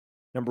twofold.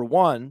 Number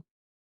one,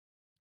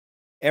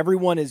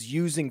 everyone is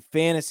using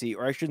fantasy,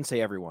 or I shouldn't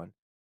say everyone.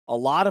 A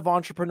lot of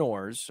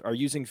entrepreneurs are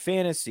using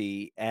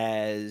fantasy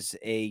as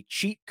a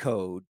cheat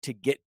code to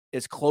get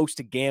as close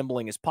to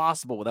gambling as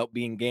possible without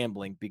being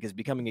gambling, because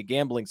becoming a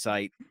gambling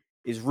site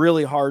is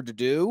really hard to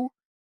do.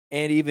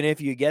 And even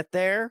if you get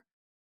there,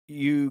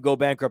 you go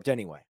bankrupt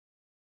anyway.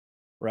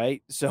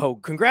 Right? So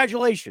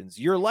congratulations,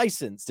 you're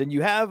licensed and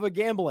you have a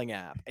gambling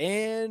app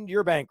and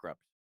you're bankrupt,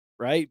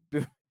 right?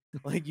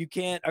 Like you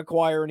can't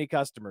acquire any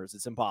customers.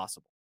 It's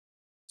impossible.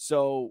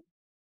 So,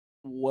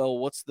 well,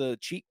 what's the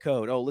cheat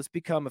code? Oh, let's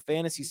become a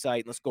fantasy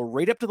site and let's go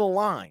right up to the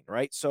line,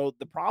 right? So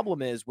the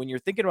problem is when you're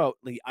thinking about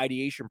the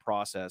ideation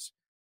process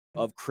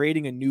of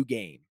creating a new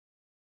game,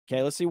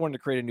 okay, let's say you wanted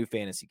to create a new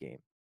fantasy game.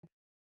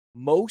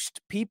 Most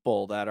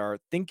people that are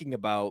thinking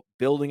about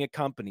building a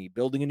company,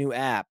 building a new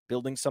app,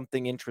 building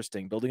something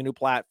interesting, building a new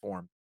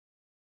platform,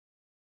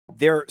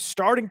 their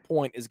starting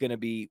point is going to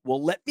be,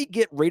 well, let me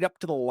get right up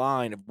to the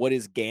line of what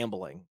is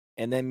gambling.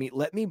 And then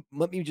let me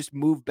just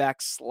move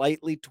back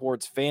slightly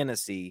towards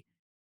fantasy.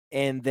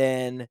 And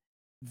then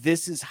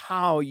this is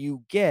how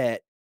you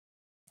get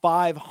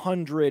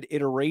 500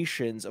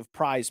 iterations of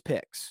prize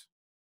picks.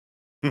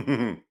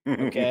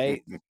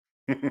 Okay.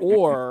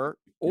 or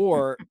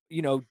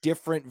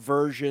different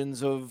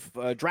versions of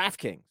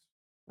DraftKings,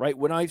 right?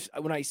 When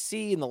I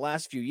see in the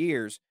last few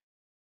years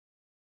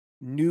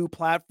new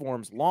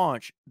platforms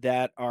launch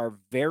that are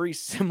very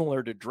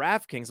similar to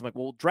DraftKings, I'm like,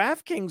 well,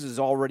 DraftKings is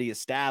already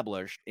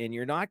established, and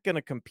you're not going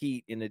to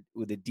compete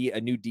with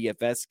a new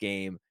DFS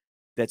game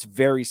that's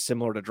very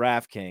similar to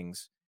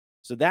DraftKings,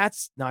 so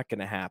that's not going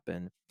to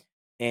happen.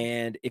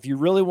 And if you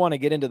really want to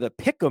get into the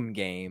pick'em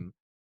game,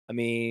 I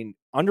mean,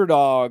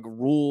 Underdog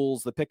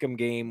rules the pick'em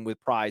game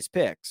with prize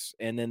picks,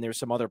 and then there's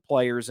some other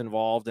players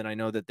involved, and I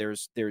know that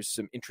there's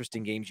some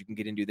interesting games you can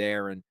get into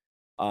there, and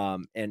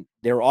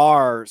there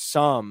are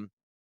some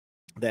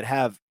that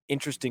have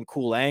interesting,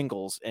 cool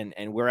angles, and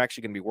we're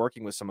actually going to be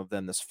working with some of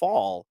them this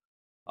fall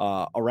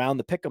around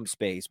the pick'em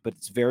space. But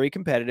it's very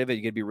competitive, and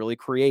you're going to be really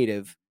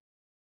creative.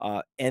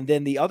 And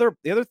then the other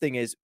thing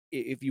is,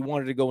 if you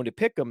wanted to go into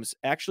pick'ems,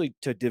 actually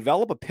to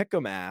develop a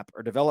pick'em app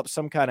or develop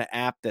some kind of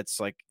app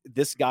that's like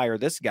this guy or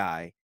this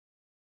guy,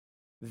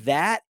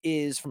 that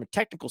is, from a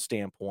technical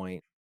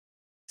standpoint,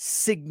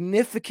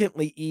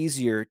 significantly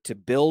easier to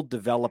build,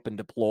 develop, and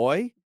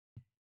deploy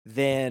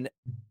than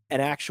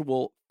an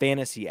actual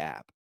fantasy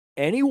app.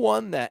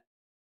 Anyone that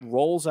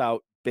rolls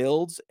out,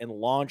 builds, and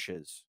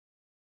launches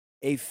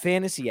a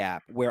fantasy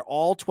app where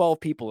all 12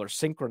 people are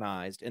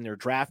synchronized and they're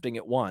drafting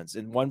at once,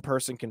 and one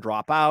person can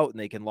drop out and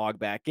they can log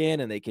back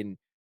in and they can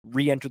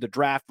re-enter the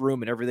draft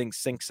room and everything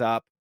syncs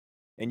up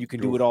and you can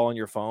do it all on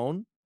your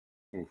phone.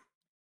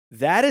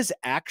 That is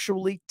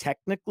actually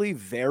technically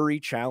very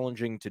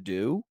challenging to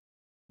do.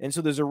 And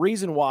so there's a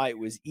reason why it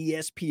was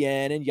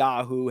ESPN and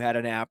Yahoo had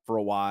an app for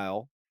a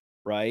while,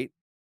 right?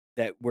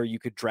 That where you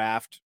could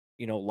draft,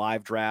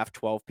 live draft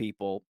 12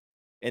 people.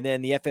 And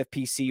then the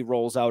FFPC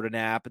rolls out an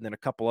app, and then a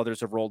couple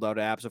others have rolled out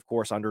apps. Of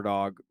course,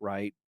 Underdog,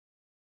 right?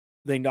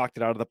 They knocked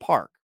it out of the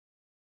park.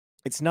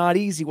 It's not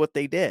easy what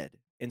they did.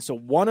 And so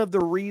one of the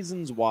two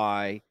reasons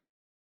why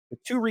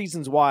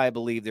I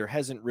believe there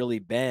hasn't really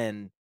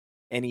been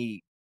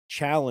any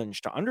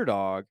challenge to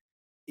Underdog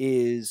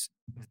is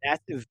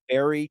that's a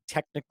very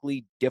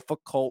technically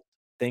difficult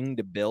thing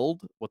to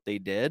build, what they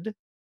did,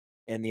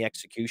 and the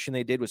execution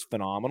they did was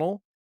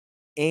phenomenal.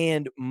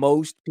 And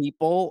most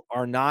people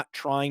are not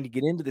trying to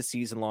get into the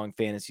season-long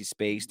fantasy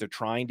space. They're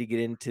trying to get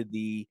into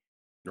the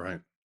Right.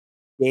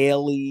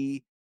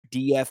 daily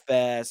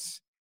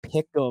DFS,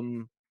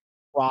 pick'em,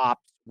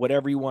 props,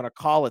 whatever you wanna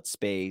call it,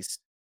 space.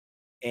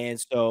 And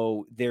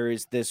so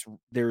there's this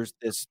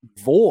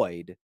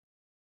void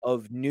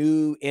of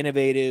new,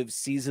 innovative,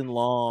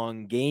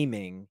 season-long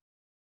gaming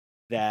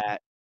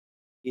that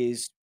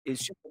is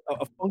just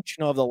a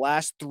function of the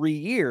last 3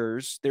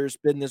 years. There's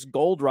been this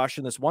gold rush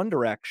in this one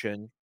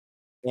direction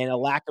and a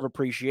lack of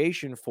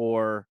appreciation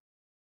for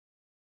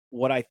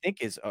what I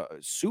think is a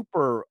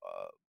super,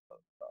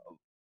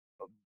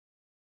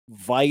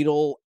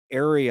 vital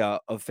area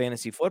of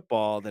fantasy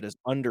football that is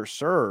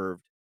underserved,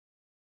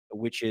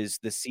 which is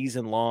the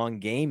season-long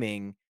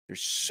gaming.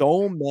 There's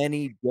so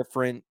many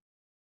different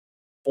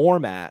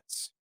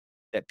formats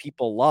that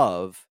people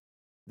love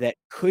that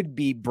could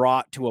be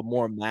brought to a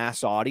more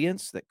mass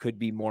audience, that could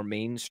be more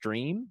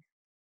mainstream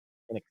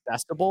and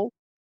accessible,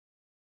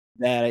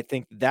 that I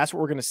think that's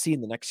what we're gonna see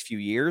in the next few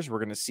years. We're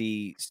gonna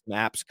see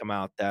snaps come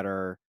out that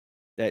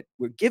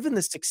we're given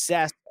the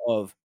success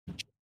of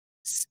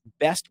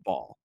best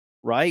ball,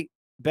 right?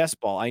 Best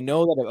ball. I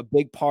know that a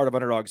big part of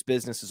Underdog's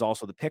business is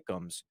also the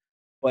pick'ems,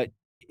 but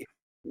I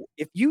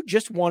if you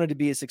just wanted to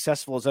be as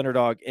successful as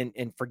Underdog and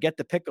forget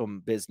the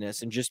pick'em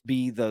business and just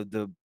be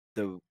the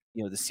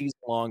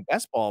season-long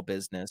best ball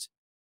business,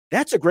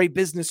 that's a great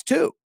business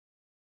too,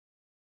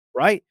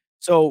 right?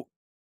 So,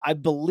 I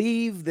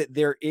believe that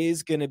there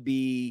is gonna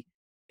be,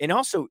 and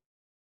also,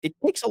 it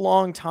takes a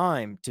long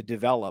time to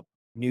develop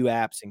new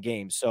apps and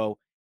games. So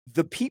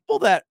the people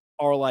that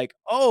are like,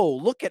 "Oh,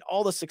 look at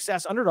all the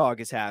success Underdog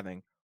is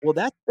having." Well,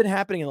 that's been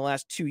happening in the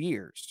last 2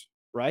 years,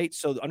 right?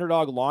 So the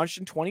Underdog launched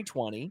in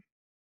 2020,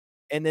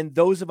 and then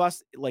those of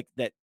us like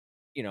that,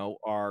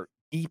 are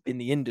deep in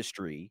the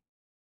industry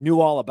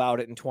knew all about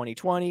it in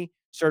 2020,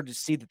 started to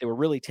see that they were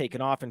really taking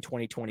off in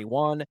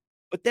 2021.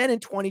 But then in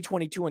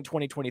 2022 and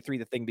 2023,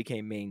 the thing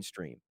became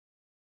mainstream.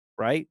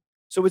 Right?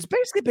 So it's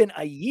basically been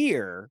a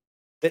year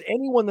that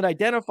anyone that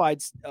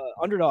identified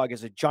Underdog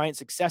as a giant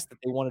success that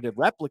they wanted to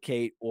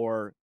replicate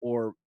or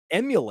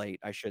emulate,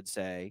 I should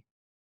say,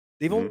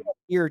 they've only Mhm. got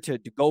a year to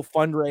go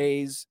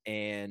fundraise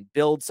and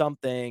build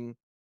something.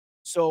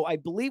 So I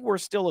believe we're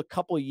still a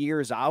couple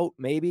years out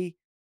maybe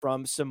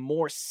from some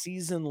more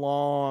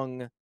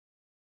season-long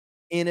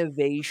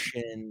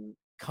innovation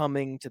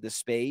coming to the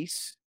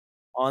space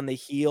on the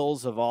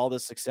heels of all the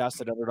success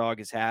that Underdog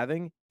is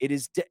having. It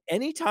is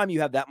anytime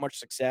you have that much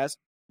success,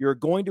 you're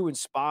going to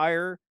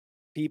inspire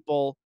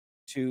people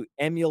to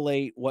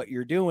emulate what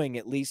you're doing,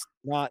 at least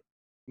not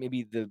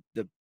maybe the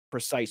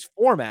precise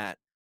format,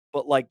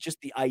 but like just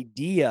the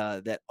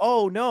idea that,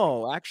 oh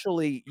no,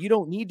 actually you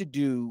don't need to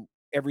do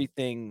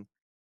everything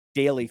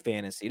daily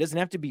fantasy. It doesn't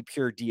have to be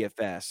pure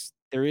DFS.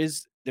 There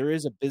is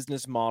a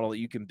business model that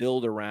you can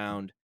build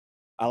around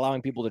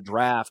allowing people to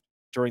draft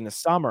during the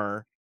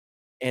summer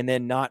and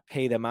then not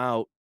pay them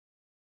out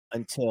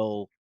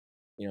until,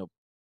 you know,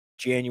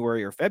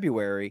 January or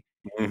February.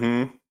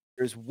 Mhm.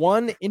 There's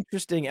one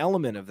interesting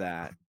element of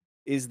that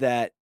is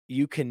that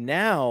you can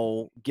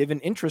now, given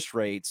interest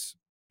rates,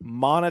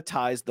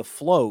 monetize the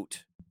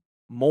float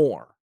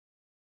more,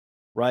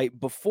 right?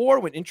 Before,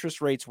 when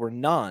interest rates were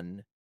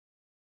none,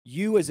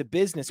 you as a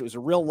business, it was a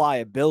real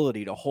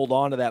liability to hold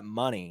on to that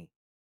money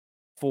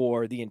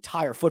for the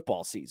entire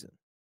football season.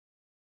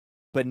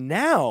 But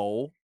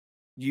now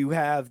you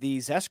have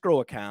these escrow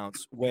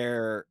accounts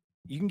where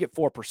you can get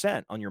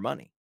 4% on your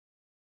money.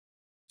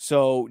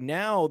 So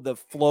now the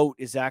float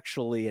is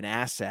actually an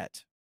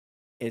asset.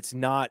 It's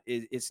not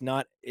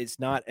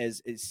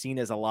as it's seen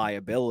as a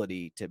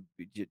liability to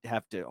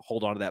have to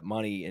hold on to that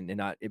money and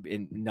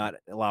not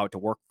allow it to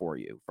work for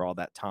you for all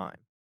that time.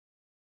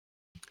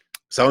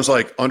 Sounds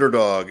like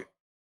Underdog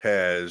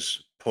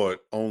has put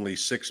only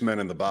 6 men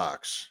in the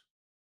box,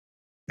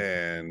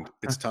 and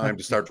it's time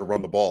to start to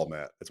run the ball,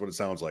 Matt. That's what it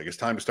sounds like. It's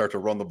time to start to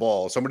run the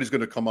ball. Somebody's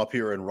gonna come up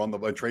here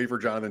and trade for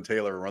Jonathan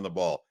Taylor and run the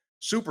ball.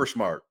 Super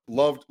smart.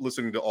 Loved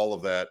listening to all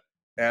of that.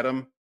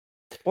 Adam?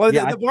 Well,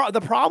 Yeah,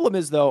 the problem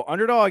is, though,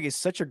 Underdog is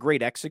such a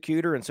great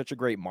executor and such a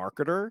great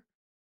marketer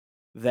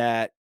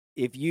that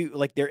if you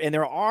like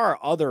there are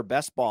other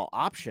best ball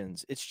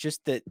options. It's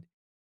just that,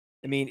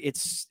 I mean,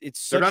 it's They're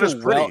such not a as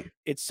pretty.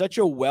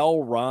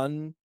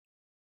 well-run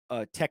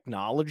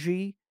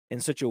technology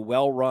and such a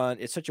well-run,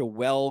 it's such a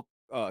well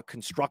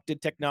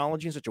constructed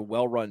technology and such a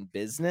well-run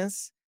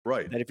business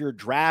Right. That if you're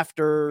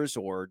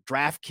drafters or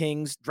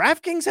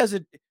DraftKings has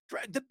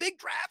the big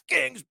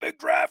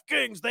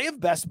DraftKings, they have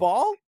best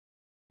ball.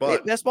 They have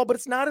But best ball, but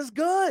it's not as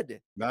good.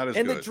 not as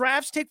And the good.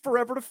 drafts take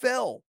forever to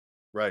fill.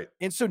 Right.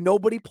 And so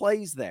nobody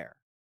plays there.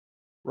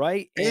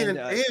 Right.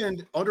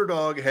 And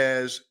Underdog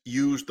has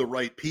used the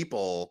right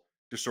people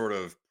to sort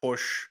of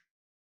push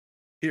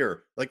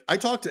here. Like I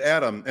talked to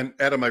Adam, and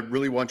Adam, I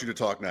really want you to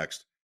talk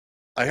next.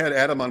 I had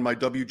Adam on my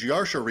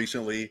WGR show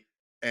recently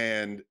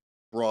and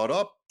brought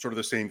up sort of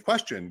the same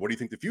question. What do you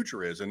think the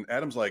future is? And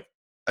Adam's like,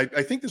 I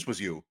think this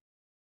was you.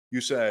 You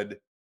said,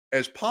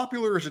 as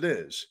popular as it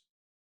is,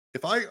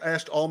 if I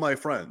asked all my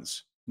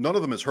friends, none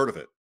of them has heard of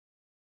it.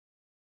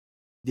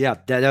 Yeah,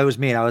 that was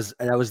me. That was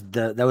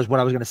what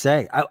I was gonna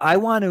say. I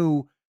want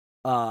to.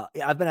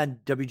 I've been on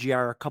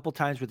WGR a couple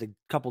times with a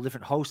couple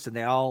different hosts, and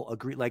they all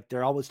agree. Like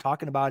they're always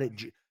talking about it.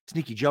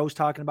 Sneaky Joe's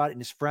talking about it,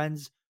 and his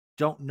friends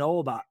don't know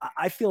about.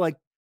 I feel like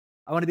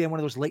I want to be on one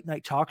of those late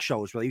night talk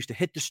shows where they used to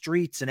hit the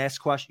streets and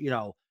ask questions.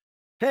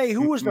 Hey,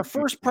 who was the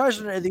first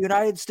president of the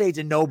United States?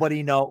 And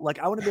nobody know. Like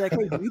I want to be like,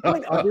 hey, do you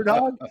play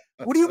Underdog?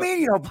 What do you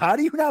mean? How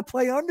do you not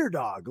play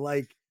Underdog?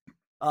 Like.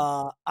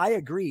 I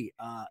agree.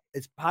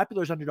 As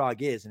popular as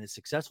Underdog is and as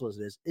successful as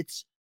it is,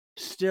 it's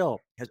still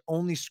has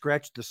only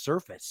scratched the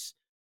surface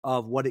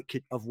of what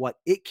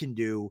it can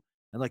do.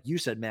 And like you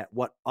said, Matt,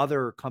 what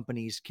other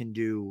companies can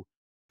do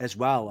as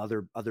well,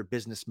 other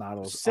business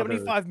models.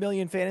 75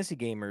 million fantasy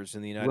gamers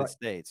in the United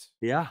States.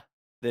 Yeah.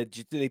 That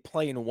they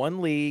play in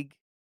one league.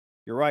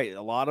 You're right.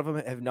 A lot of them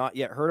have not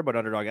yet heard about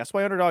Underdog. That's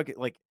why Underdog,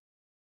 like,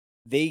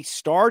 they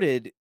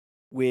started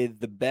with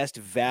the best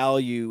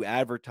value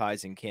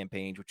advertising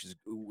campaigns, which is,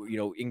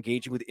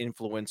 engaging with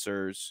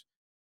influencers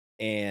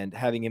and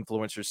having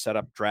influencers set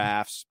up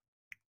drafts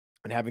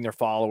and having their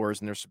followers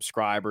and their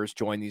subscribers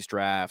join these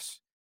drafts.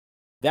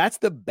 That's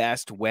the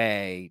best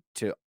way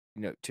to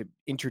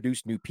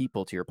introduce new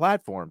people to your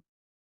platform.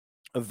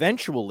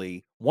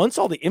 Eventually, once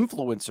all the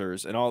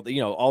influencers and all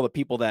the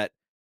people that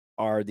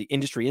are the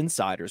industry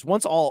insiders,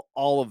 once all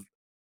of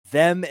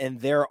them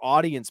and their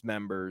audience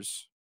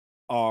members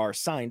are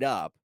signed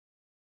up,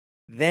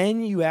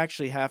 then you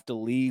actually have to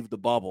leave the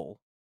bubble,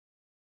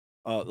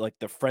 like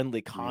the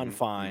friendly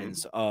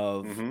confines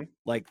of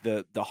like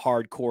the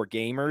hardcore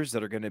gamers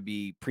that are going to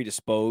be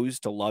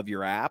predisposed to love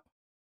your app.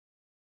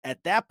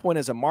 At that point,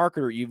 as a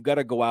marketer, you've got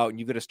to go out and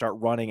you've got to start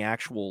running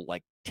actual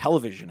like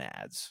television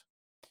ads.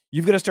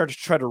 You've got to start to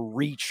try to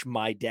reach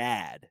my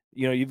dad.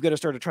 You've got to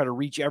start to try to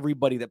reach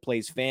everybody that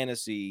plays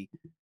fantasy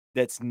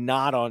that's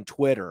not on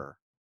Twitter,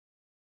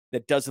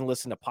 that doesn't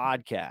listen to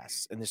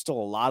podcasts. And there's still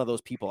a lot of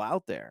those people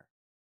out there.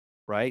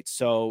 Right.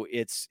 So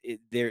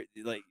they're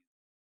like,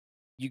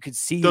 you could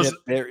see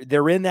that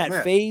they're in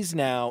that phase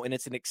now, and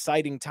it's an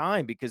exciting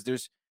time because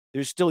there's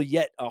still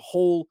yet a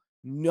whole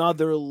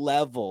nother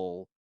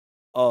level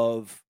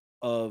of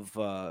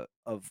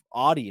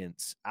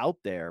audience out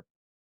there.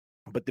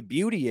 But the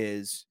beauty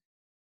is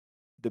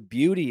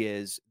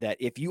that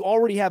if you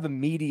already have a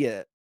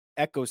media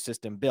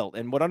ecosystem built,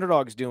 and what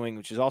Underdog's doing,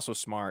 which is also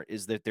smart,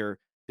 is that they're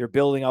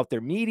building out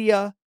their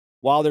media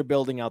while they're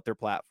building out their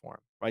platform,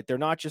 right? They're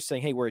not just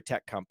saying, hey, we're a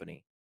tech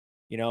company,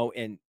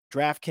 and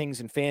DraftKings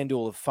and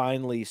FanDuel have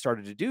finally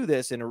started to do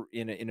this in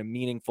a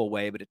meaningful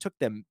way, but it took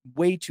them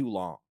way too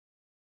long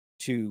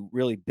to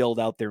really build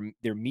out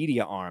their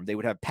media arm. They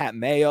would have Pat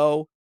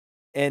Mayo,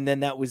 and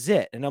then that was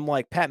it. And I'm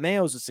like, Pat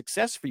Mayo's a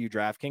success for you,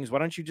 DraftKings.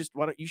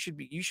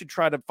 You should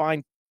try to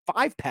find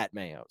 5 Pat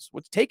Mayos.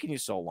 What's taking you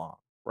so long,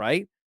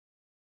 right?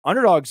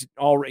 Underdog's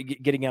already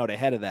getting out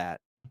ahead of that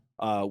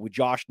with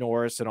Josh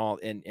Norris and all,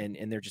 and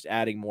they're just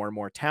adding more and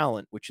more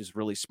talent, which is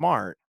really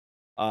smart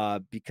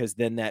because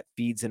then that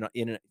feeds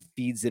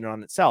in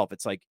on itself.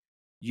 It's like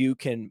you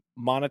can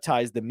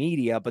monetize the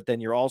media, but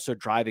then you're also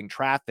driving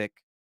traffic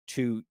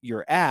to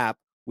your app,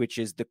 which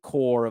is the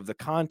core of the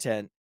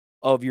content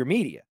of your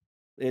media.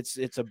 It's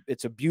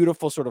a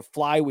beautiful sort of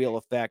flywheel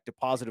effect, a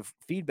positive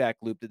feedback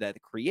loop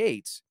that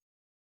creates.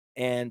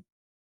 And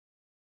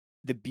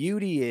the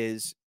beauty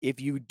is,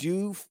 if you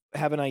do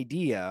have an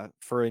idea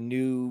for a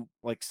new,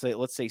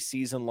 let's say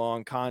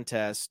season-long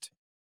contest,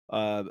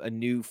 a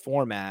new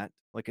format,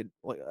 like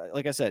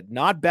I said,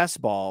 not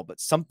best ball, but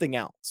something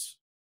else,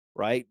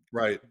 right?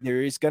 Right.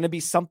 There is going to be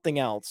something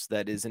else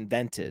that is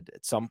invented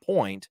at some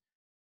point.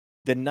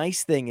 The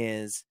nice thing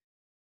is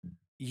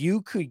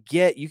you can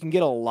get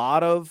a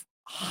lot of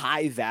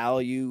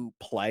high-value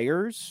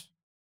players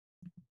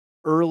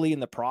early in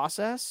the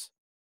process,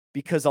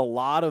 because a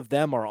lot of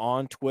them are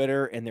on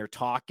Twitter and they're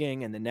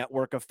talking and the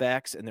network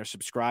effects, and they're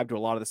subscribed to a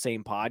lot of the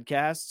same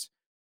podcasts.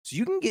 So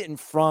you can get in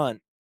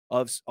front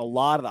of a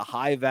lot of the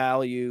high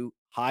value,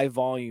 high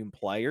volume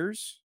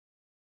players,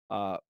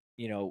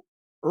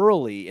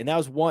 early. And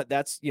that's one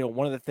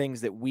of the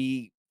things that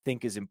we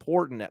think is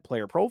important at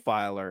Player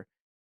Profiler,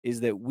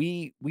 is that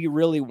we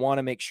really want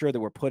to make sure that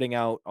we're putting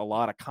out a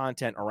lot of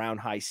content around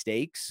high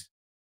stakes,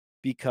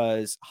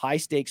 because high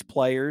stakes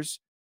players,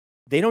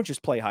 they don't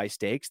just play high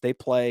stakes. They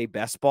play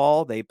best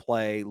ball. They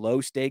play low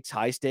stakes,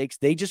 high stakes.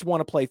 They just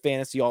want to play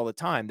fantasy all the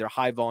time. They're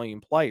high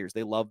volume players.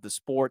 They love the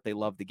sport. They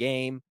love the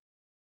game,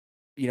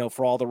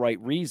 for all the right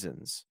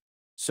reasons.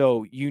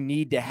 So you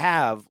need to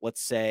have,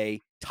 let's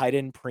say, tight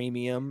end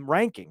premium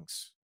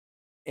rankings,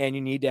 and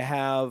you need to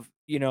have,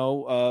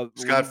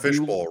 Scott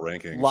Fishbowl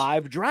rankings,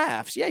 live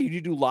drafts. Yeah, you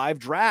need to do live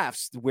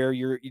drafts where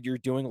you're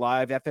doing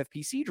live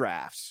FFPC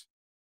drafts.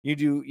 You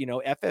do,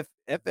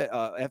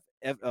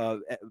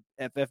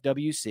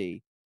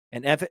 FFWC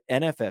and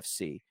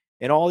NFFC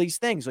and all these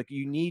things. Like,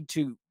 you need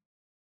to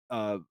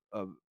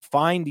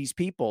find these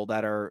people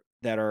that are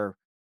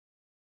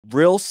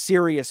real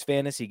serious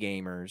fantasy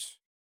gamers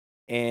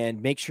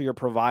and make sure you're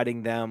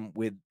providing them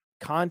with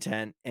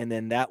content. And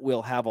then that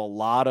will have a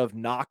lot of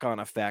knock-on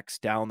effects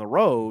down the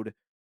road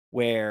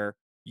where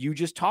you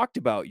just talked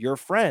about your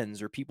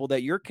friends or people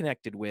that you're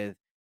connected with.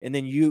 And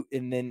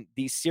then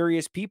these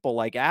serious people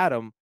like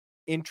Adam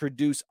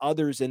introduce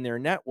others in their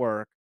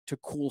network to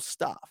cool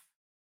stuff.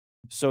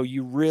 So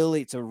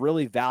it's a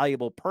really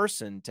valuable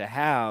person to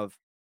have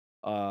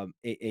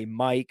a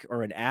Mike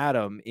or an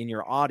Adam in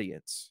your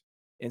audience.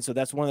 And so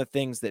that's one of the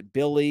things that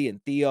Billy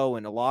and Theo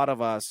and a lot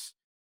of us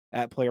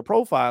at Player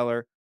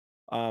Profiler,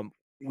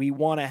 we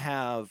want to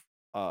have.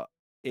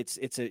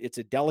 It's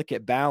a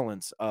delicate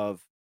balance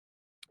of,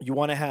 you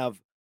want to have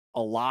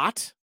a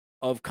lot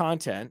of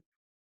content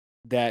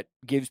that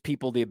gives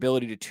people the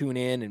ability to tune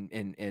in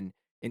and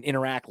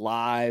interact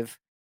live,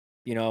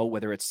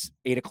 whether it's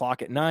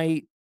 8:00 at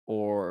night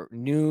or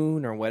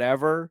noon or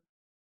whatever,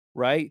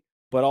 right?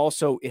 But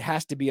also it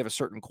has to be of a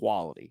certain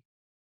quality,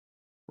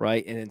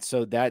 right? And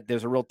so that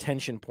there's a real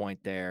tension point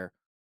there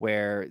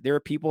where there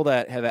are people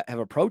that have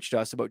approached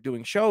us about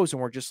doing shows,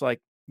 and we're just like,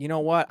 you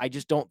know what? I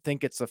just don't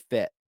think it's a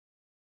fit.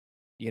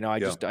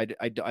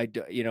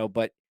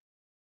 But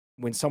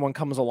when someone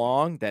comes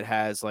along that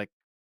has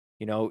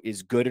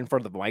is good in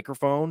front of the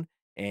microphone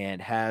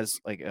and has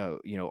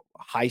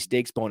high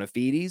stakes bona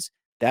fides,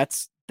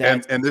 that's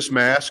and this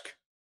mask.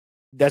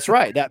 That's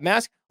right. That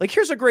mask. Like,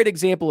 here's a great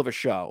example of a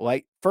show,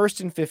 like First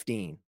and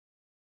 15.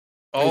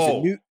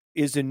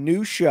 Is a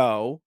new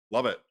show.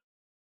 Love it.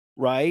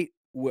 Right.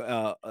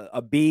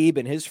 Abib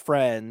and his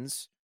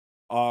friends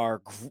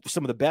are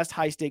some of the best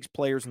high stakes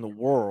players in the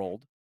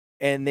world,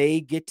 and they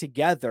get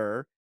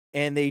together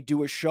and they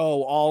do a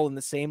show all in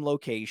the same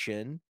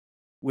location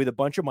with a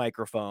bunch of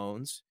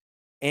microphones,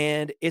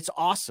 and it's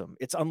awesome.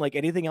 It's unlike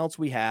anything else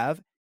we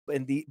have.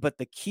 But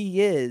the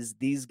key is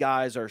these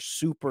guys are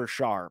super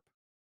sharp.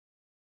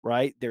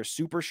 Right? They're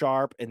super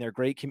sharp, and they're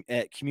great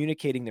at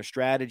communicating their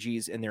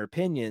strategies and their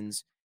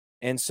opinions.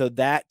 And so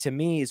that, to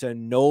me, is a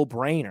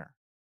no-brainer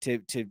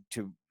to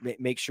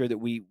make sure that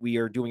we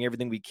are doing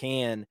everything we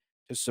can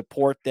to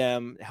support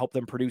them, help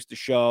them produce the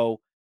show.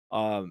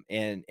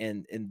 And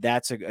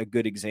that's a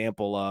good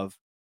example of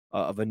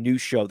a new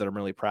show that I'm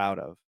really proud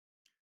of.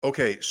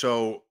 Okay.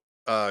 So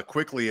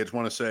quickly, I just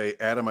want to say,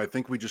 Adam, I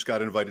think we just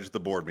got invited to the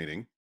board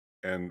meeting,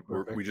 and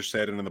we just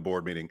sat in the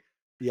board meeting.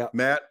 Yeah.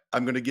 Matt,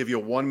 I'm going to give you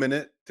 1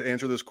 minute to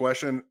answer this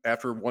question.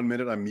 After 1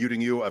 minute, I'm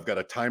muting you. I've got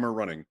a timer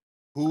running.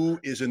 Who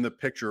is in the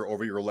picture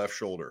over your left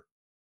shoulder?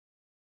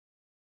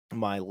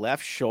 My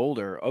left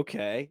shoulder.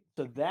 Okay.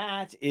 So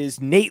that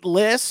is Nate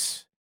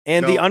Liss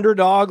and the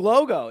Underdog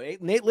logo.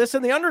 Nate Liss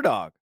and the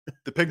Underdog.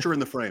 The picture in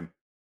the frame.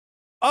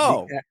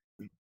 Oh.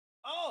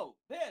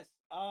 This.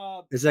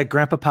 Is that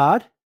Grandpa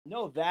Pod?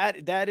 No, that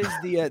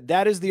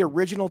is the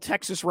original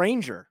Texas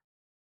Ranger.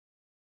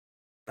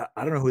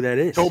 I don't know who that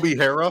is. Toby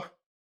Hara?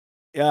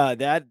 Yeah,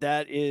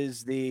 that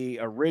is the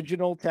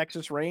original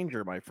Texas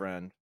Ranger, my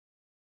friend.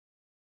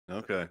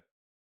 Okay.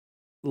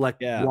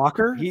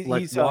 Walker?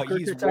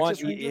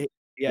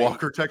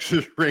 Walker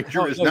Texas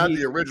Ranger is not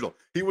the original.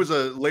 He was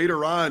a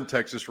later on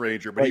Texas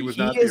Ranger, but he was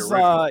not the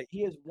original.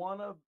 He is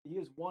one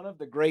of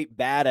the great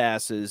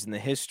badasses in the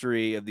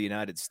history of the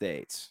United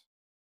States.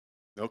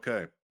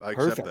 Okay, I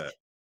accept that.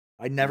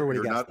 I never would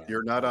have guessed that.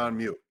 You're not on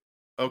mute.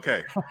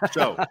 Okay,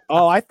 so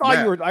I thought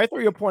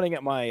you were pointing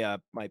at my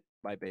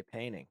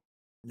painting.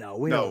 No,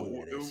 we know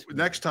who that is.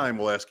 Next time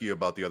we'll ask you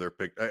about the other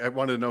pick. I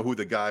wanted to know who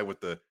the guy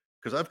with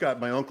because I've got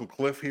my Uncle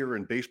Cliff here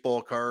and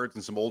baseball cards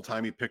and some old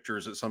timey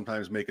pictures that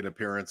sometimes make an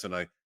appearance, and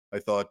I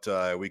thought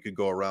we could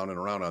go around and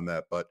around on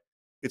that, but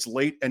it's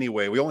late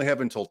anyway. We only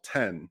have until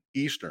 10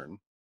 Eastern.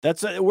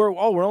 We're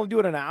only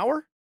doing an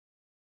hour.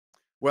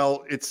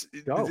 Well, it's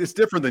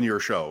different than your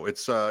show.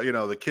 It's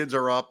the kids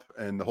are up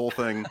and the whole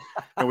thing,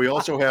 and we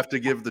also have to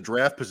give the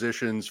draft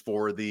positions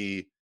for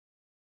the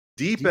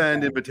Deep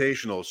End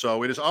Invitational.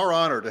 So it is our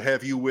honor to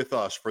have you with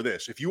us for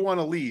this. If you want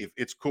to leave,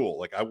 it's cool.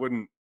 Like, I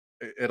wouldn't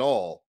at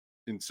all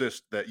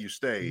insist that you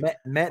stay.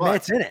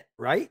 Matt's in it,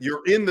 right?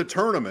 You're in the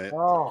tournament.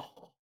 Oh.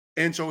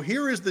 And so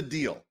here is the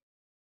deal.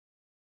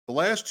 The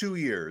last 2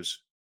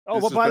 years. Oh,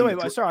 well, by the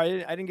way,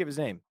 sorry, I didn't give his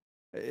name.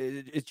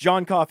 It's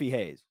John Coffey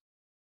Hayes.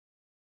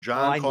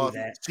 John Coffey,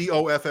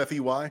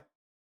 Coffey.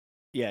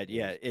 Yeah.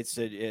 It's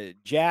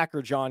Jack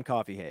or John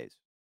Coffey Hayes.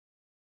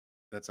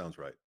 That sounds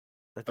right.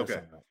 That does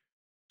sound right.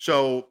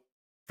 So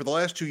for the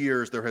last 2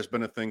 years, there has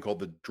been a thing called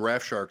the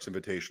Draft Sharks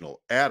Invitational.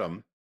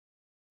 Adam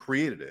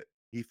created it.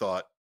 He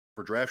thought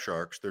for Draft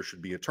Sharks, there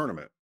should be a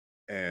tournament.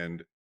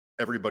 And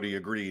everybody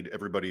agreed.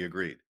 Everybody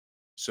agreed.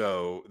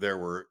 So there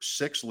were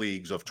 6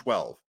 leagues of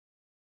 12.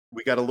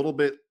 We were a little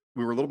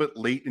bit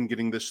late in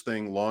getting this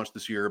thing launched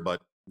this year,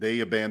 but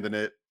they abandoned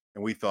it.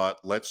 And we thought,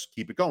 let's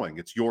keep it going.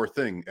 It's your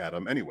thing,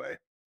 Adam, anyway.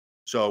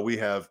 So we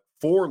have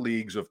 4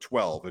 leagues of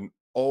 12. And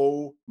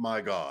oh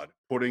my God,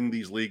 putting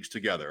these leagues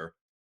together,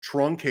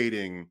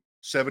 truncating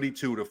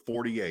 72 to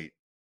 48,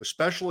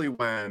 especially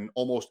when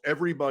almost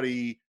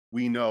everybody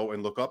we know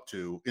and look up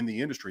to in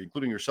the industry,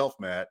 including yourself,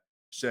 Matt,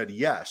 said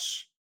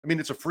yes. I mean,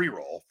 it's a free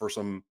roll for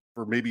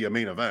maybe a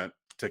main event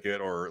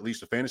ticket or at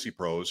least a Fantasy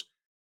Pros.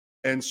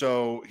 And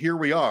so here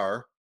we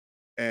are,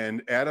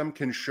 and Adam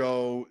can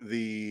show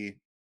the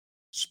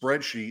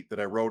spreadsheet that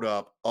I wrote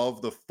up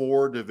of the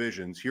 4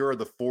 divisions. Here are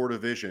the 4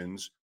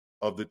 divisions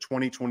of the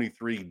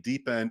 2023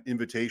 Deep End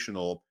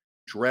Invitational.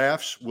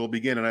 Drafts will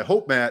begin, and I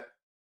hope, Matt,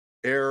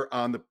 air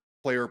on the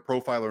Player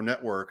Profiler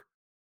Network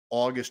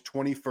August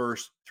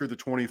 21st through the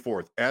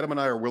 24th. Adam and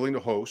I are willing to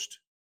host,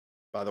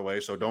 by the way,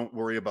 so don't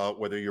worry about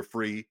whether you're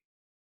free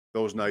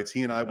those nights.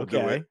 He and I will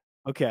do it.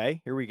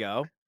 Okay, here we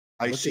go.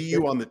 I see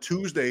you on the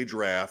Tuesday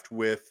draft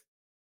with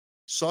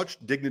such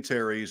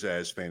dignitaries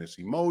as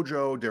Fantasy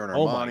Mojo, Darren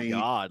Oh my Armani,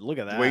 God, look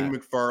at that. Dwayne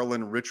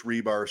McFarland, Rich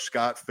Rebar,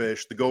 Scott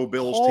Fish, the Go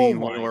Bills Oh team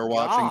my who are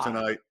watching God.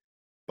 tonight,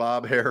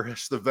 Bob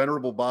Harris, the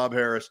venerable Bob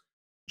Harris,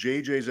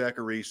 JJ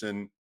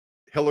Zacharyson,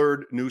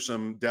 Hillard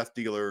Newsom, Death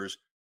Dealers.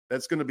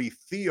 That's going to be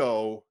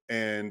Theo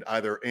and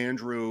either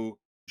Andrew,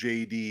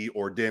 JD,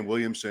 or Dan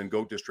Williamson,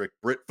 Goat District,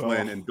 Britt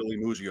Flynn, and Billy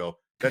Muzio.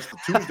 That's the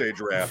Tuesday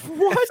draft.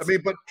 What? I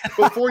mean, but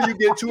before you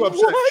get too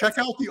upset, What? check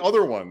out the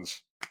other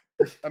ones.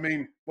 I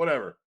mean,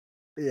 whatever.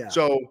 Yeah.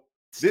 So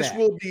this Stat.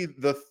 will be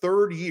the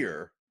 3rd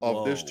year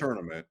of this Whoa.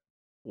 tournament.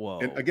 Whoa.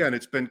 And again,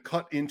 it's been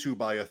cut into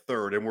by a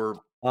third, and we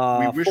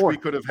wish fourth, we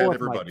could have had fourth,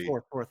 everybody.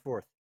 Mike,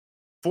 fourth.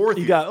 Fourth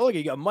you year. got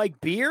you got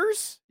Mike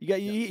Beers.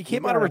 You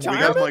came out of got him.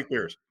 retirement. We have Mike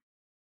Beers.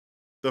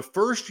 The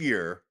first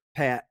year,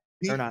 Pat.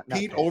 Pete, Or not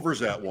Pete Pat.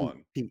 Overzet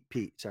won.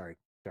 Pete. Sorry,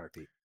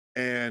 Pete.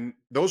 And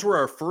those were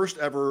our first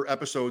ever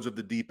episodes of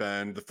the Deep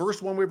End. The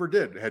first one we ever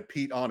did had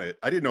Pete on it.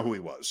 I didn't know who he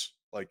was.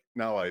 Like,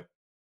 now I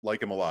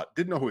like him a lot.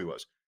 Didn't know who he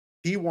was.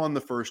 He won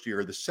the first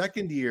year. The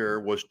second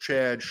year was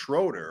Chad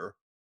Schroeder.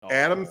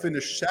 Adam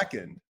finished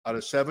second out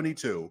of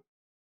 72.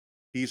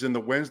 He's in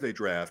the Wednesday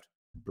draft.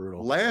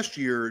 Brutal. Last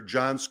year,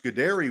 John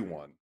Scuderi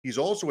won. He's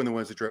also in the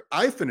Wednesday draft.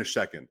 I finished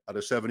second out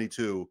of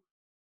 72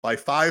 by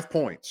 5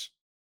 points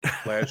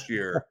last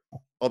year.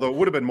 Although it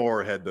would have been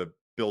more had the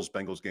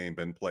Bills-Bengals game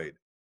been played.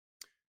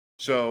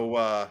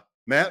 So,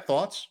 Matt,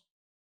 thoughts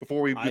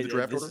before we do the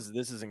draft order?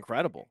 This is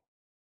incredible.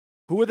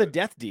 Who are the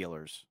Death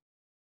Dealers?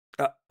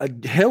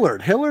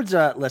 Hillard. Hillard's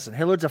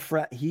a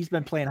friend. He's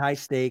been playing high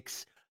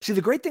stakes. See,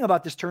 the great thing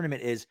about this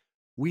tournament is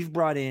we've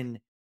brought in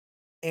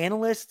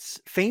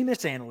analysts,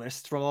 famous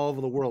analysts from all over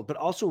the world, but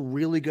also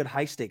really good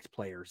high stakes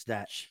players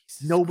that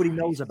nobody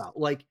knows about.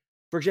 Like,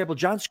 for example,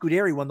 John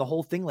Scuderi won the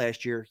whole thing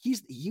last year.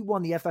 He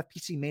won the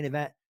FFPC main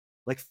event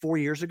like 4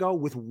 years ago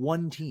with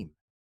one team.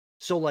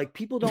 So like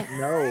people don't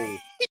know.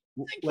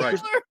 Right.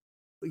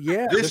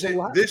 Yeah. This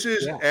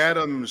is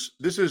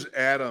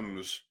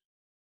Adam's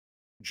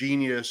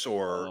genius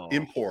or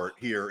import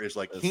here is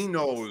like he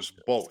knows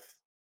both.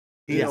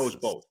 He knows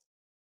both.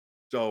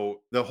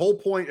 So the whole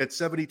point at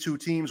 72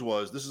 teams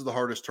was this is the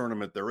hardest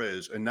tournament there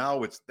is, and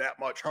now it's that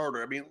much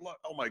harder. I mean, look,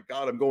 oh my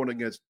God, I'm going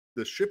against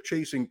the ship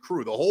chasing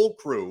crew, the whole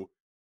crew,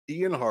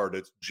 Ian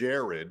Harditz,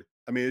 Jared.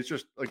 I mean, it's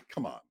just like,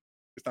 come on,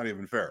 it's not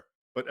even fair.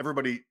 But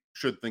everybody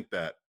should think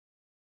that.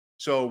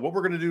 So what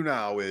we're going to do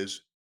now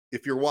is,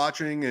 if you're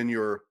watching and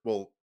you're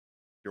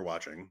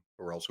watching,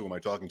 or else who am I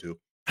talking to?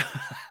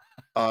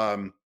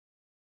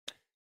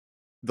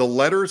 The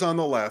letters on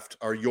the left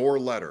are your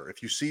letter.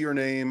 If you see your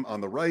name on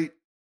the right,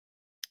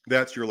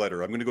 that's your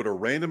letter. I'm going to go to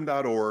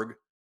random.org.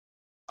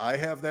 I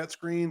have that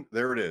screen.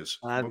 There it is.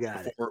 I've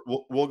got it.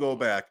 We'll go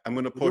back. I'm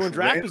going to push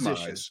draft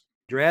randomize.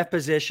 Draft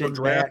position.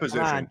 Draft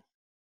position.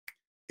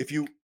 If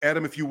you,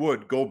 Adam, if you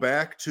would go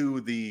back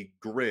to the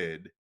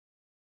grid,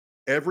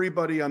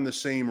 everybody on the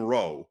same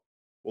row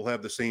will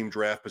have the same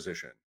draft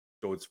position.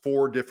 So it's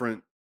 4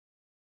 different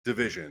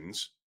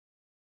divisions.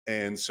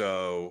 And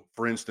so,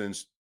 for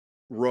instance,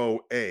 row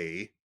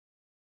A,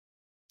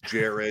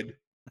 Jared,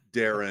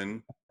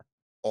 Darren,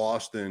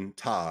 Austin,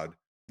 Todd,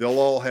 they'll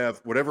all have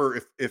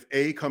whatever. If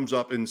A comes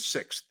up in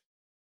 6th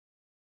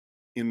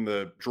in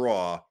the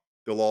draw,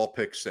 they'll all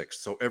pick 6th.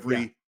 So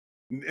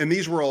and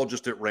these were all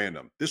just at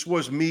random. This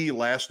was me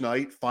last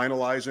night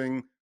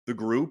finalizing the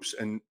groups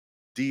and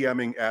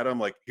DMing Adam,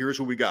 like, here's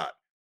who we got.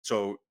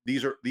 So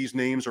these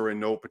names are in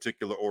no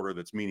particular order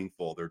that's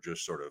meaningful. They're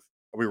just sort of,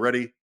 are we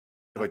ready?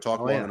 Have I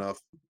talked long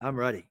enough? I'm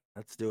ready.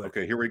 Let's do it.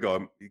 Okay, here we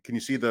go. Can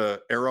you see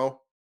the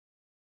arrow?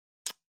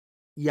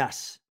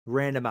 Yes.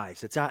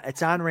 Randomize. It's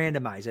on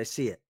randomize. I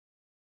see it.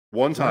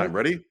 One time.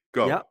 Ready?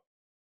 Go. Yep.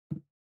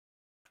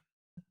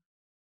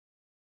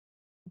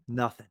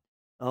 Nothing.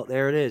 Oh,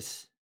 there it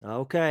is.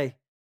 Okay.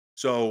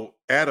 So,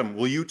 Adam,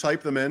 will you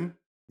type them in?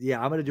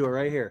 Yeah, I'm gonna do it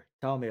right here.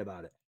 Tell me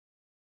about it.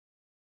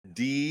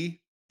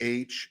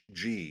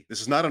 DHG.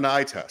 This is not an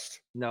eye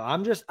test. No,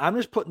 I'm just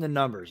putting the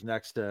numbers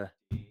next to.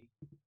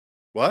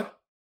 What?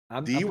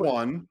 I'm putting,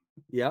 D1,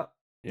 yep.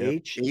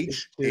 Yep.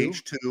 H2.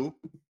 H2.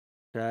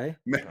 Okay.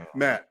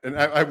 Matt, and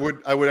I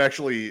would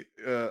actually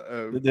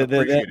appreciate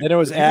Then it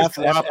was if you just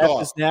F. F, dropped F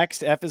off. is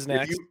next. F is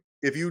next.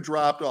 If you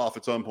dropped off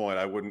at some point,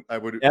 I would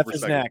F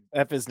is respect it. next.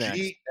 F is next.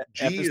 G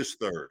F is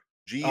third.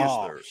 G is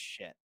Oh third.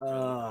 shit.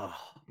 Oh.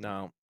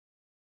 No.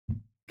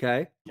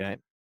 Okay. Okay.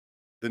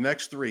 The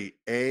next three: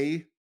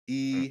 A,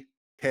 E,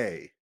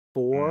 K.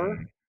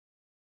 4,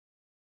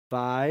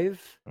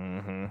 5,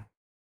 Mm-hmm.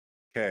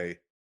 K.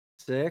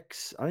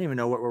 6. I don't even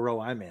know what row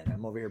I'm in.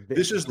 I'm over here.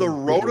 This is the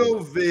doing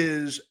visual.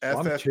 RotoViz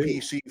I'm two.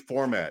 FFPC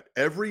format.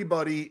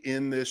 Everybody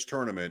in this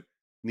tournament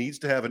needs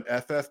to have an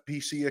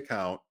FFPC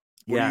account.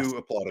 What Yes. are you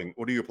applauding?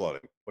 What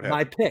My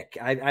happened? pick.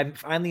 I'm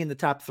finally in the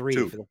top 3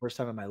 Two. for the first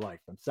time in my life.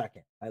 I'm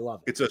second. I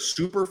love it. It's a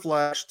super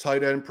flash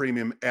tight end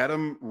premium.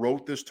 Adam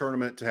wrote this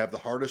tournament to have the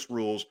hardest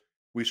rules.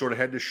 We sort of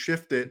had to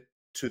shift it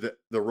to the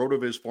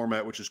RotoViz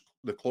format, which is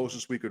the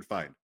closest we could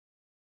find.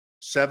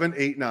 7,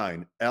 8,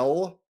 9.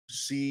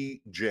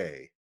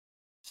 LCJ.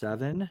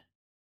 7,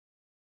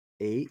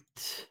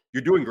 8,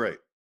 You're doing great.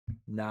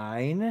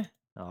 9.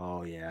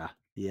 Oh yeah.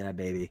 Yeah,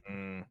 baby.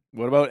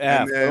 What about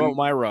F? What then- about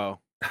my row?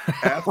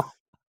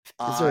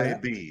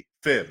 FIB.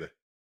 Fib.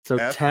 So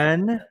F-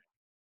 10,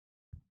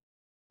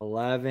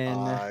 11,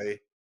 IB.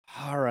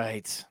 All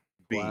right.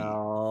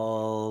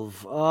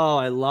 12. Oh,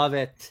 I love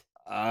it.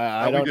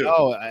 I we don't do?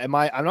 know. I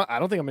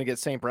don't think I'm gonna get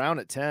St. Brown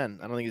at 10.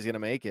 I don't think he's gonna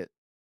make it.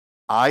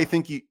 I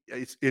think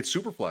it's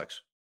super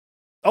flex.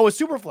 Oh, it's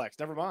super flex.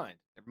 Never mind.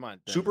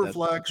 Super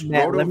flex,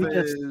 Matt, let me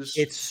RotoViz.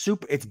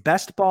 it's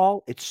best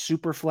ball, it's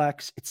super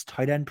flex, it's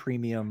tight end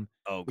premium.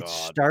 Oh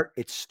It's god.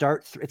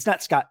 it's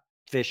not Scott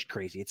Fish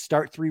crazy. It's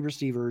start 3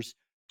 receivers,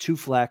 2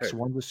 flex, Hey,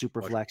 1 with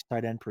super watch. flex,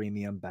 tight end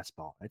premium, best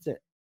ball. That's it.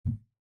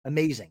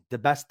 Amazing. The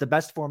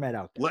best format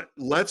out there.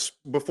 Let's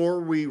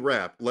before we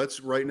wrap, let's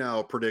right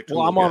now predict.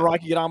 Well, I'm on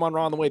Rocky. I'm on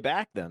Raw on the way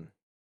back then.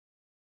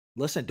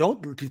 Listen,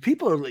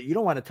 you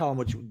don't want to tell them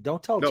what you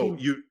don't tell. No,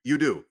 team. you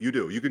do.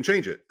 You can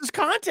change it. This is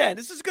content.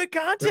 This is good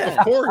content.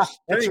 Of course.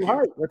 That's Thank you.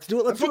 right. Let's do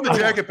it. Let's Put do the it.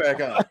 jacket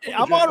back on.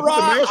 I'm on Put Raw.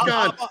 the mask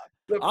on.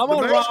 I'm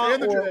on mask Raw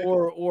and the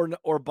jacket.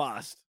 or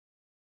bust.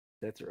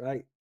 That's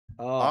right.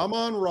 Oh, I'm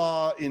on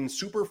Raw in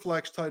super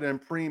flex tight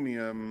end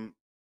premium.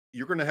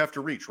 You're going to have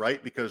to reach,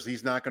 right? Because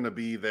he's not going to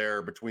be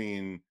there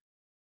between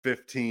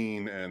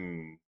 15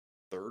 and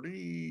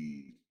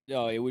 30.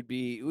 No, it would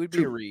be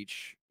a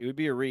reach. It would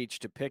be a reach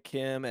to pick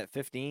him at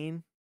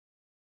 15.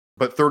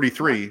 But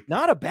 33.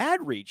 Not a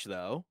bad reach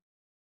though.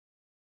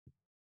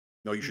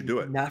 No, you should do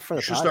it. Not for You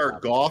the should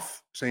start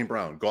Goff, St.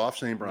 Brown. Goff,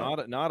 St.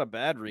 Brown. Not a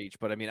bad reach,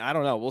 but I mean, I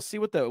don't know. We'll see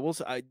what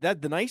the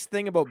the nice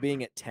thing about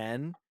being at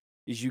 10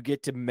 is you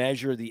get to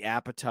measure the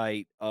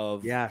appetite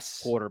of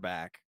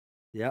quarterback.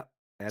 Yep,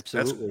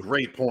 absolutely. That's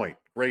great point.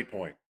 Great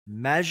point.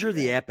 Measure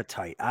the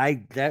appetite.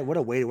 What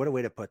a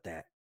way to put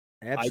that.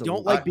 Absolutely. I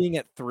don't like being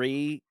at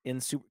 3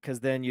 in super because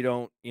then you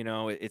don't,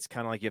 it's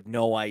kind of like you have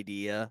no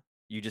idea.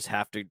 You just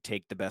have to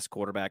take the best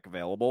quarterback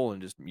available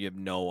and you have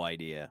no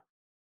idea.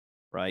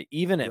 Right.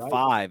 Even at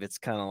 5, it's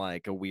kind of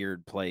like a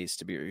weird place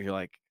to be. You're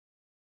like,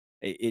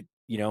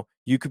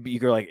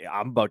 you're like,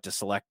 I'm about to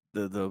select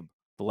the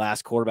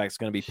last quarterback that's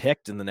going to be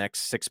picked in the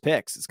next 6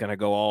 picks. It's going to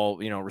go all,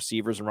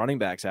 receivers and running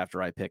backs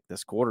after I pick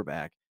this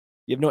quarterback.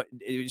 You have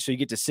so you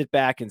get to sit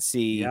back and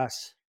see.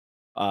 Yes.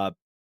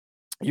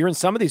 You're in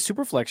some of these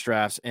super flex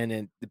drafts and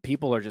then the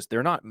people are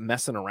they're not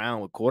messing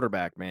around with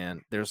quarterback,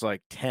 man. There's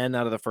like 10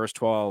 out of the first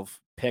 12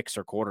 picks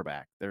are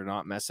quarterback. They're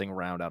not messing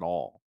around at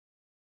all.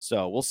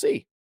 So we'll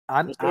see.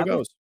 I'm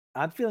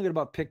feeling good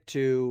about pick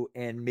 2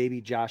 and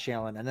maybe Josh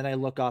Allen. And then I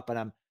look up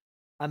and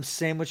I'm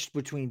sandwiched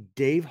between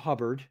Dave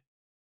Hubbard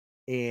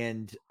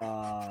and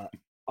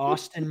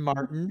Austin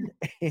Martin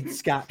and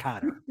Scott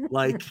Connor.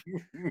 Like,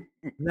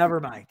 never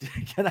mind.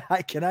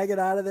 Can I get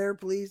out of there,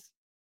 please?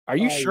 Are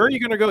you sure you're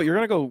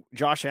gonna go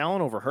Josh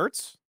Allen over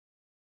Hurts?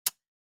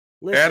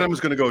 Listen, Adam's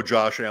gonna go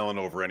Josh Allen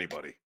over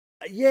anybody.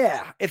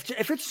 Yeah, if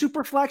it's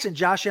super flex and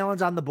Josh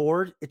Allen's on the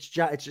board, it's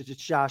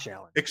Josh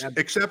Allen.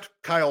 Except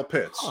Kyle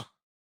Pitts.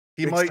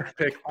 He might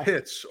pick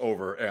Pitts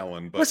over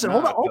Allen. But listen,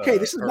 hold on. Okay,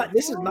 this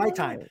is my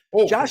time.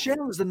 Oh, Josh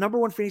Allen was the number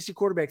 1 fantasy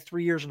quarterback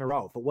 3 years in a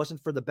row. If it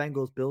wasn't for the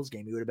Bengals Bills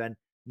game, he would have been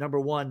number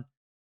 1.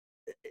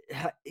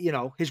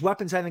 His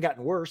weapons haven't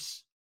gotten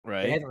worse.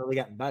 Right. They haven't really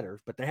gotten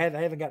better, but they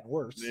haven't gotten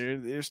worse.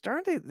 It's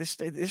starting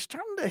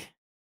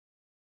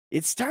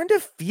to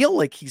feel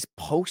like he's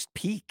post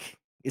peak,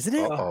 isn't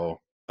it?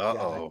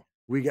 Uh-oh.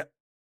 We got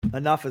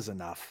enough is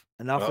enough.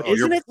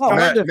 Isn't it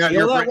Matt,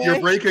 you're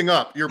breaking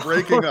up. You're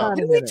breaking up.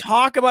 Didn't we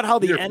talk about how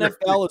the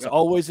NFL is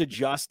always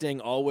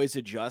adjusting,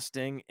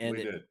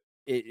 and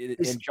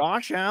and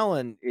Josh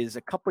Allen is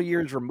a couple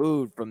years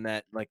removed from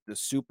that, like the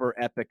super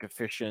epic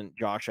efficient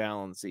Josh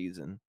Allen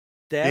season.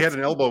 He had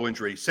an elbow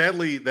injury.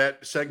 Sadly,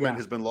 that segment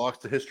has been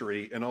lost to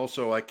history, and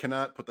also I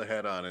cannot put the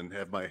hat on and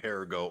have my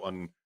hair go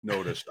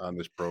unnoticed on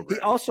this program.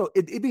 He also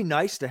it'd be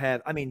nice to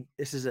have. I mean,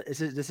 this is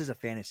a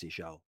fantasy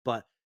show,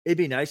 but it'd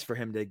be nice for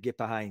him to get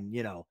behind,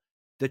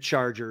 the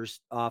Chargers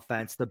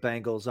offense, the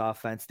Bengals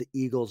offense, the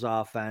Eagles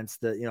offense.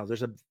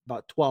 There's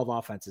about 12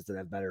 offenses that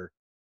have better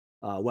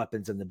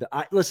weapons in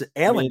the. Listen,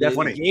 Allen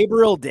definitely.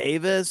 Gabriel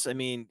Davis. I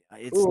mean,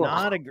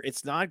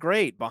 it's not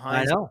great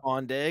behind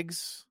Stephon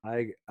Diggs.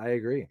 I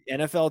agree.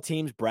 NFL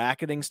teams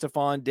bracketing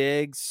Stephon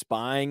Diggs,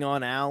 spying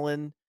on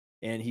Allen,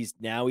 and he's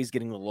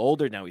getting a little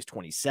older. Now he's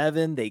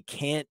 27. They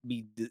can't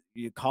be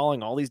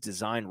calling all these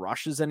design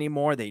rushes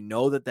anymore. They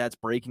know that that's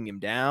breaking him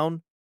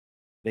down.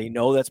 They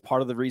know that's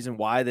part of the reason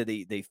why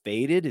they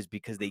faded is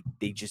because they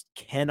just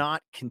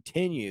cannot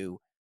continue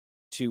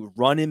to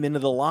run him into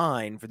the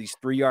line for these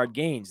 3-yard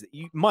gains.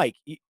 Mike,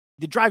 it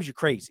drives you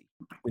crazy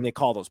when they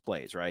call those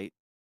plays, right?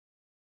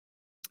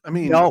 I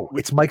mean, no,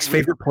 it's Mike's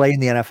favorite play in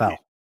the NFL.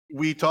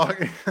 We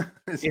talk.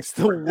 It's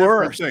the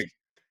worst thing.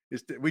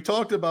 We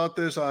talked about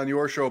this on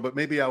your show, but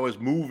maybe I was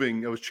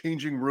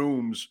changing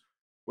rooms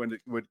when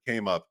it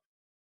came up.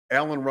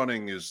 Allen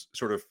running is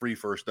sort of free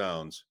first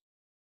downs.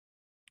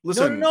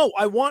 Listen, no.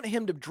 I want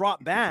him to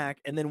drop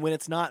back, and then when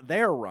it's not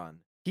there, run.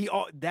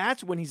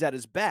 That's when he's at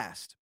his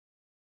best.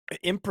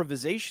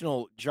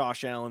 Improvisational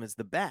Josh Allen is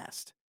the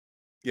best.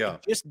 Yeah,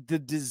 just the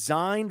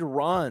designed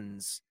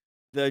runs,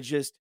 the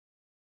just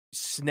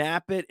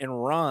snap it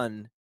and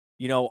run,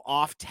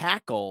 off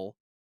tackle.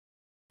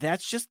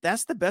 That's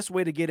the best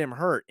way to get him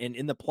hurt. And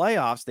in the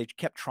playoffs, they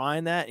kept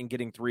trying that and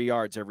getting 3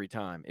 yards every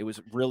time. It was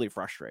really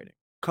frustrating.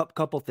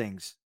 Couple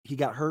things. He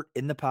got hurt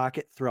in the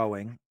pocket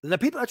throwing. The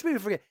people, let's maybe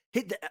forget.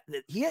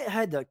 He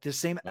had the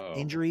same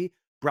injury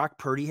Brock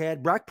Purdy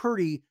had. Brock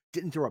Purdy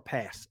didn't throw a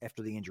pass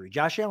after the injury.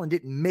 Josh Allen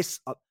didn't miss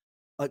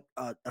a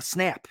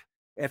snap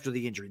after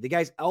the injury. The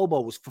guy's elbow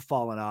was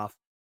falling off.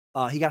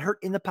 He got hurt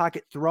in the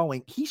pocket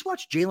throwing. He's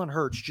watched Jalen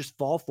Hurts just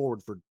fall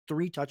forward for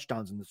 3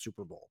 touchdowns in the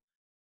Super Bowl.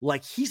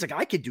 He's like,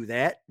 I could do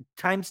that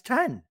times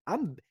 10.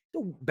 I'm a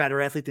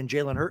better athlete than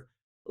Jalen Hurts.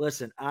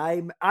 Listen,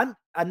 I'm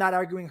not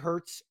arguing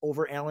Hurts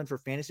over Allen for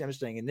fantasy. I'm just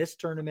saying in this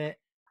tournament.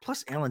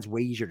 Plus, Allen's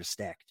way easier to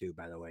stack too.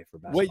 By the way, for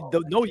best. Wait,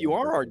 no, you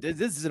are.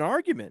 This is an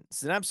argument.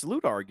 It's an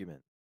absolute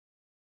argument.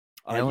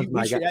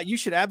 You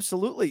should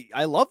absolutely.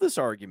 I love this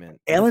argument.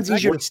 Allen's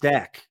easier to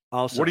stack.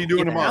 Also, what are you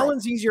doing tomorrow?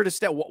 Allen's easier to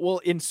stack. Well,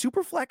 in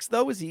Superflex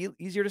though, is he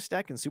easier to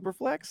stack in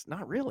Superflex?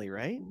 Not really,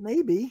 right?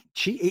 Maybe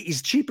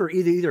he's cheaper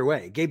either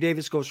way. Gabe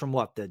Davis goes from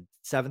the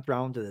 7th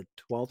round to the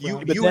 12th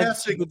round.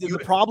 The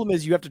problem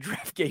is you have to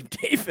draft Gabe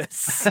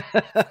Davis.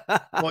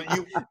 Well,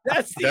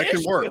 that's the that issue.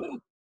 Can work.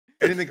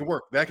 Anything can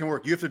work. That can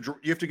work. You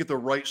have to get the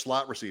right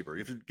slot receiver.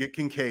 You have to get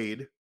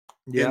Kincaid.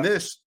 Yeah. In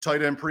this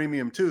tight end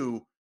premium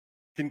too.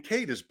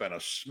 Kincaid has been a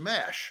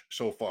smash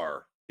so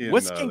far.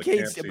 What's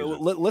Kincaid's?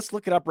 Let's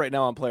look it up right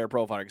now on Player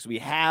Profiler because we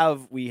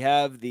have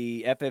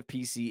the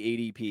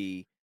FFPC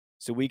ADP,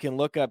 so we can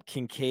look up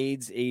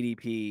Kincaid's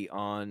ADP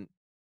on.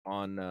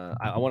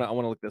 I want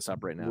to look this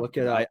up right now. Look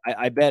it up.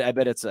 I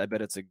bet it's a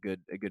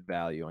good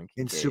value on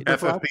Kincaid. In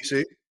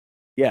FFPC.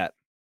 Yeah,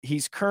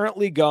 he's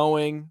currently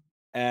going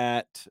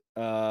at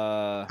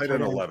tight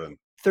end 11,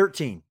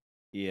 13.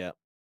 Yeah,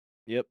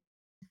 yep.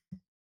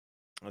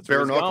 That's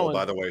Bare Knuckle,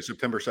 by the way,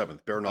 September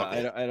 7th. Bare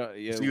Knuckle. I don't.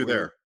 Yeah, see you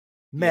there,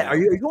 Matt. Are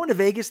you going to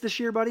Vegas this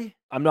year, buddy?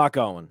 I'm not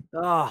going.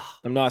 Oh,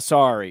 I'm not.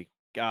 Sorry,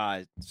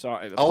 God.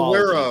 Sorry. I'll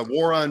wear a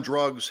War on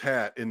Drugs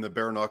hat in the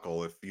Bare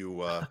Knuckle if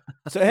you.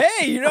 So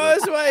hey,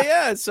 that's why.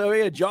 Yeah. So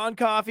yeah, John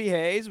Coffee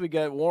Hayes. We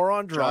got War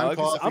on Drugs.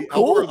 I'm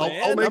cool,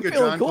 man. I'll make a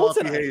John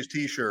Coffee Hayes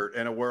T-shirt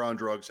and a War on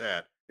Drugs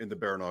hat in the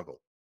Bare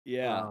Knuckle.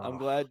 Yeah, I'm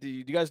glad. Do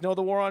you guys know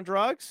the War on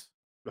Drugs?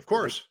 Of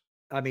course.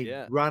 I mean,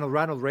 yeah.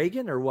 Ronald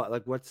Reagan or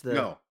what? What's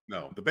the?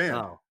 No, the band.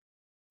 Oh,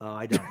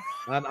 I don't.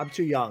 I'm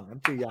too young.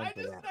 I'm too young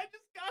for that.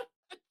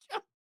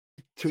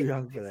 Too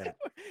young for that.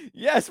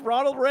 Yes,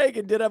 Ronald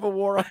Reagan did have a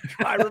war on.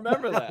 I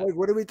remember that.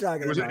 What are we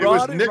talking about? It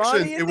was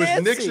Nixon. It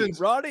was Nixon's.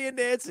 Ronnie and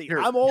Nancy. Here.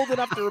 I'm old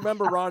enough to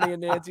remember Ronnie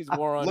and Nancy's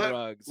war on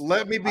drugs.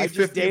 Let me be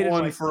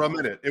 51 for a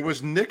minute. It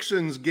was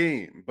Nixon's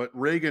game, but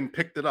Reagan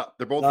picked it up.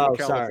 They're both from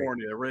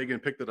California. Sorry. Reagan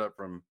picked it up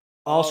from.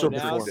 Also,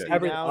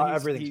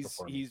 everything's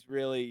he's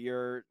really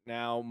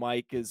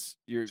Mike is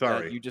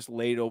sorry. You just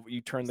laid over.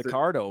 You turned the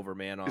card over,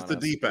 man. On it's the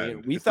deep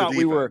end. We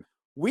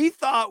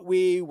thought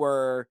we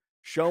were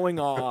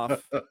showing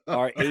off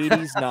our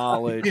 80s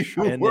knowledge,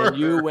 then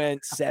you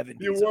went 70s.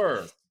 You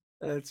were.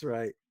 That's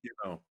right.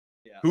 Yeah.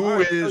 Who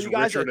is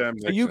Richard M.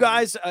 Nixon? So you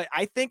guys,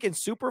 I think in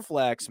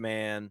Superflex,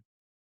 man,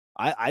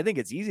 I think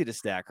it's easy to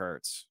stack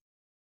Hurts.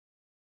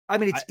 I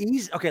mean, it's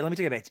easy. Okay, let me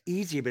take it back. It's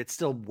easy, but it's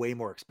still way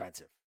more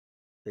expensive.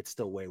 It's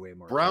still way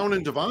more. Brown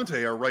and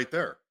Devontae are right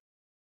there.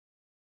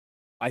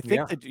 I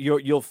think that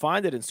you'll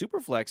find that in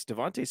Superflex,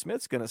 Devontae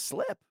Smith's going to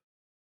slip.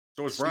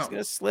 So is Brown. He's going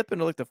to slip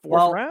into the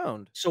 4th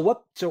round.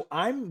 So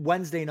I'm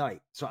Wednesday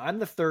night. So I'm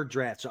the 3rd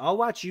draft. So I'll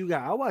watch you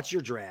guys. I'll watch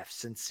your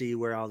drafts and see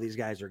where all these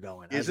guys are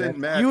going.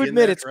 You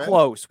admit it's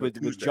close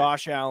with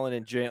Josh Allen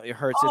and Jalen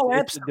Hurts.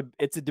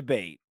 It's a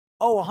debate.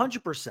 Oh,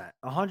 100%.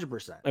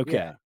 100%. Okay.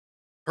 Yeah.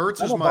 Hurts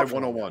I'm is a my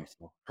Buffalo guy, 101.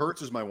 so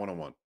Hurts is my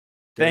 101.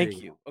 there Thank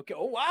you you. Okay.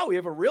 Oh, wow. We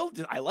have a real,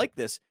 I like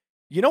this.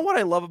 You know what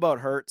I love about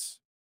Hurts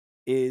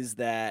is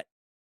that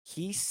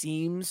he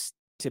seems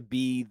to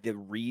be the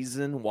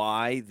reason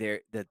why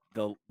that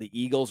the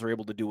Eagles are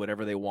able to do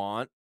whatever they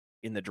want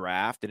in the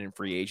draft and in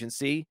free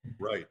agency,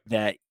 Right.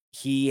 that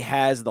he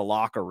has the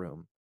locker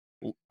room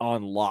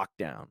on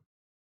lockdown,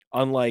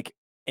 unlike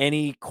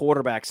any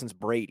quarterback since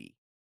Brady.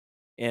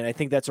 And I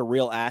think that's a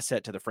real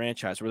asset to the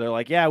franchise where they're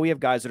like, yeah, we have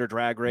guys that are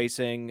drag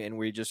racing and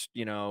we just,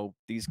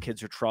 these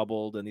kids are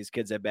troubled and these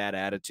kids have bad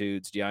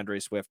attitudes.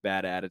 DeAndre Swift,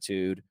 bad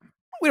attitude.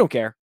 We don't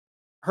care.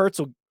 Hurts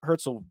will,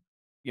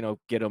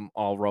 get them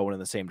all rowing in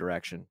the same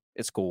direction.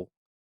 It's cool,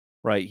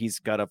 right? He's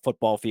got a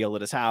football field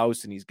at his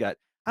house and he's got,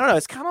 I don't know.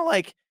 It's kind of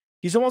like,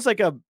 he's almost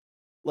like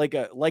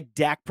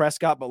Dak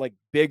Prescott, but like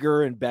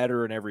bigger and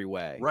better in every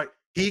way. Right.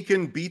 He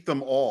can beat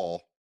them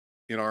all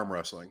in arm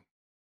wrestling.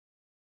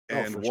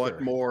 And for what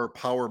sure. more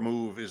power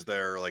move is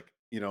there? Like,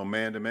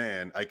 man to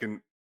man, I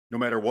can, no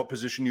matter what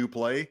position you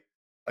play,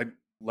 I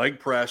leg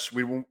press.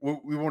 We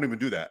won't even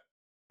do that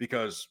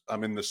because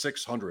I'm in the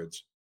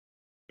 600s.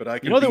 But I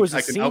can There was a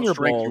I can Senior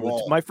outstrength you Bowl,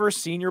 all. my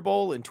first Senior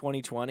Bowl in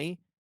 2020.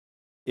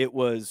 It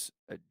was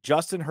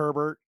Justin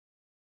Herbert,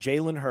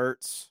 Jalen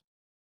Hurts,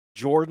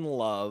 Jordan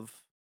Love.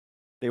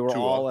 They were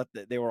Tua. all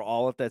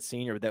at that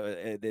senior.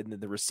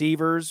 The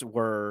receivers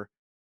were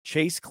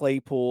Chase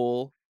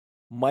Claypool,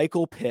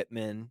 Michael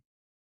Pittman.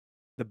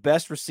 The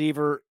best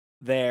receiver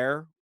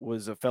there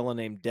was a fellow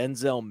named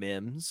Denzel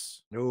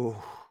Mims.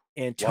 No.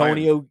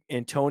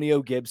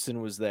 Antonio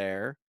Gibson was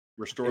there.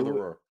 Restore the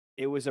roar.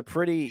 It was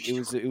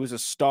a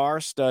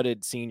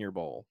star-studded Senior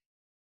Bowl.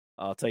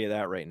 I'll tell you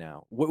that right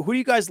now. Who do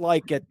you guys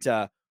like at?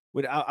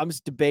 I'm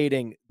just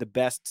debating the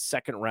best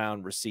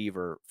second-round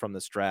receiver from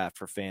this draft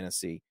for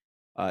fantasy.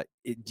 Do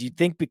you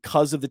think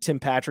because of the Tim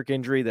Patrick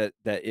injury that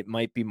it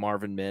might be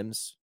Marvin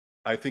Mims?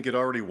 I think it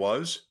already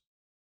was.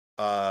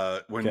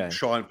 When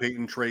Sean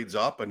Payton trades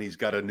up and he's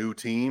got a new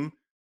team,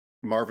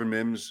 Marvin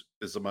Mims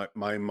is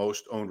my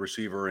most owned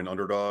receiver in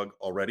Underdog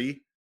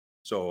already.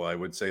 So I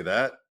would say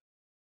that.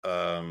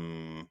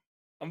 I'm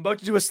about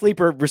to do a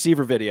sleeper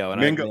receiver video,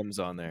 and I have Mims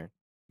on there.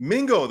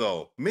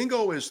 Mingo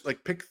is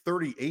like pick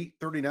 38,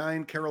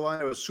 39.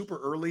 Carolina was super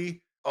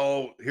early.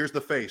 Oh, here's the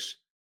face.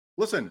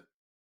 Listen,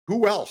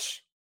 who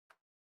else?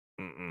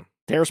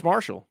 Terrace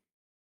Marshall.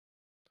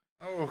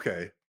 Oh,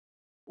 okay.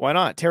 Why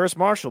not? Terrace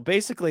Marshall.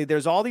 Basically,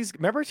 there's all these.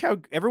 Remember how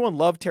everyone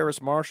loved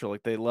Terrace Marshall?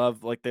 Like they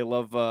love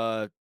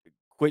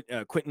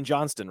Quentin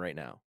Johnston right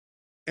now.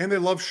 And they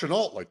love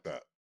Chenault like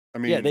that. I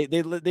mean, yeah,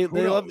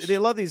 they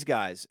love these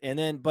guys. And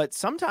then, but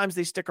sometimes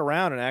they stick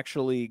around and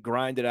actually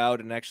grind it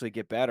out and actually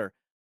get better.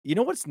 You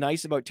know what's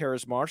nice about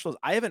Terrace Marshall is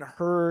I haven't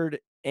heard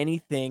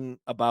anything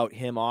about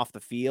him off the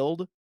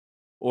field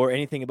or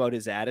anything about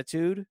his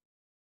attitude,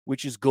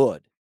 which is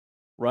good,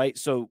 right?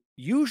 So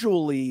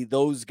usually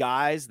those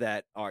guys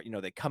that are,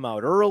 they come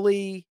out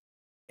early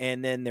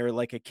and then they're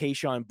like a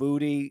Keyshawn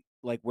Booty,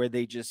 like where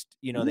they just,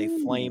 they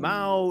flame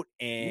out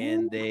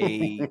and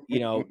they,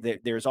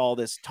 there's all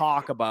this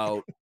talk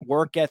about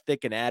work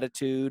ethic and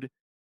attitude.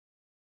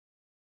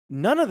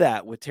 None of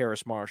that with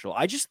Terrace Marshall.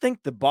 I just think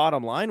the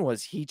bottom line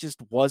was he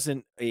just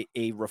wasn't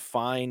a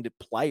refined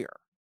player.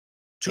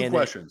 Two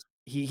questions.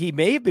 He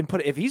may have been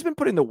if he's been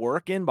putting the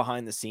work in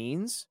behind the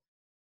scenes,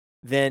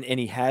 and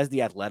he has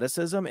the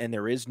athleticism and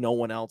there is no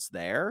one else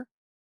there.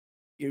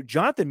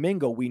 Jonathan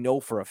Mingo, we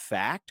know for a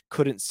fact,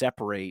 couldn't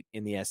separate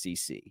in the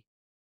SEC,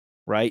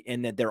 right?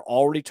 And that they're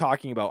already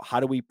talking about how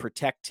do we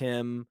protect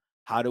him?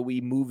 How do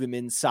we move him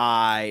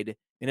inside?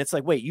 And it's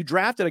like, wait, you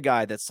drafted a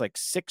guy that's like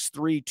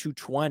 6'3",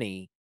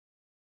 220,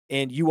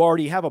 and you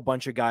already have a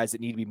bunch of guys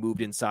that need to be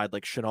moved inside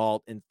like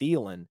Chenault and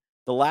Thielen.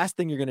 The last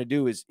thing you're going to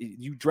do is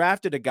you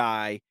drafted a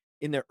guy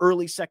in the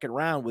early second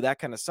round with that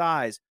kind of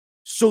size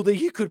so that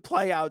he could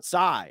play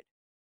outside.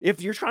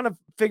 If you're trying to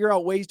figure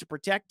out ways to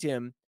protect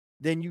him,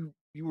 then you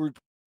were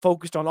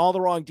focused on all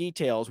the wrong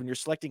details when you're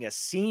selecting a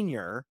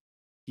senior.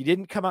 He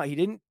didn't come out. He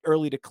didn't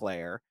early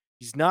declare.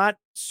 He's not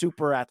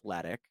super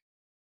athletic.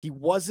 He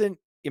wasn't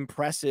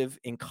impressive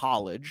in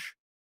college.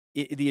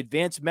 The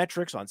advanced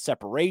metrics on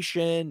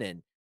separation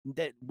and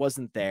that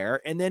wasn't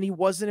there. And then he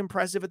wasn't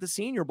impressive at the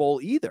Senior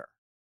Bowl either.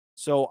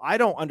 So I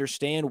don't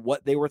understand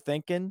what they were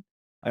thinking.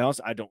 I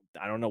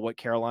don't know what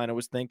Carolina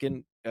was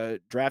thinking,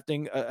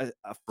 drafting a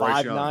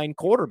 5'9"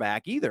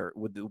 quarterback either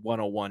with the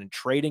 101 and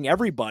trading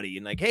everybody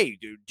and like, hey,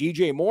 dude,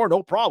 DJ Moore,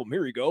 no problem.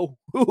 Here you go.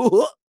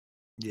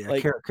 Yeah,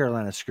 like,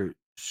 Carolina screwed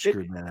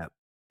that up.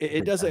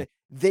 It doesn't.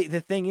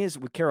 The thing is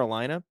with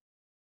Carolina,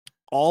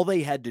 all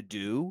they had to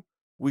do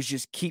was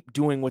just keep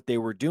doing what they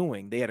were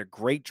doing. They had a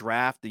great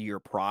draft the year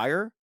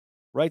prior,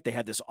 right? They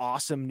had this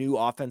awesome new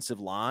offensive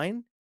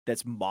line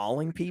that's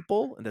mauling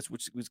people, and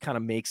which kind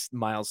of makes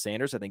Miles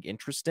Sanders, I think,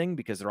 interesting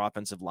because their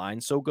offensive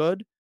line's so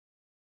good.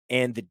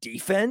 And the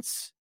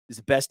defense is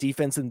the best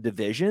defense in the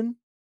division,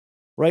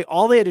 right?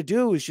 All they had to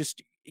do is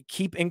just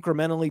keep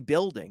incrementally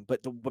building.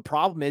 But the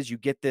problem is you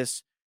get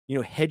this,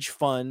 hedge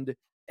fund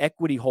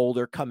equity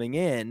holder coming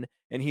in,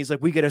 and he's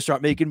like, "We got to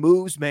start making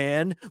moves,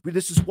 man. We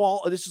got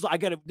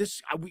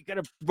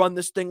to run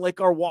this thing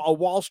like a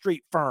Wall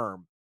Street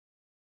firm."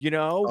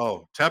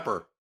 Oh,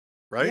 Tepper,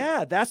 right?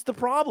 Yeah, that's the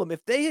problem.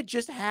 If they had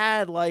just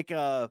had like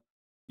an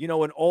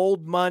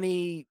old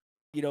money,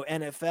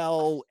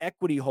 NFL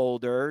equity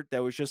holder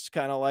that was just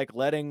kind of like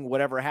letting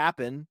whatever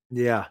happen,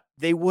 Yeah.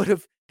 they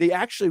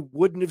actually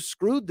wouldn't have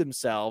screwed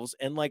themselves.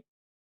 And like,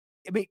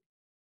 I mean,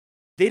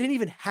 they didn't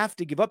even have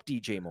to give up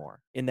DJ Moore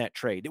in that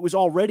trade. It was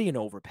already an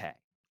overpay.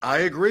 I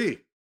agree.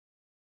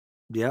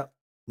 Yep.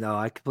 No,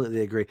 I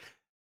completely agree.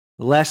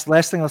 The last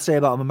thing I'll say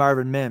about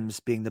Marvin Mims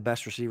being the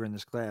best receiver in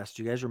this class.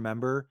 Do you guys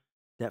remember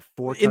that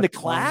In the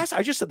class?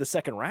 I just said the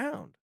second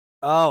round.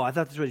 Oh, I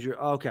thought this was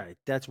okay.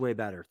 That's way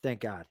better. Thank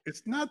God.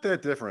 It's not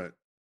that different.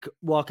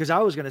 Well, because I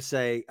was going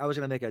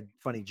to make a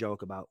funny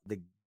joke about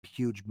the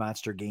huge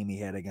monster game he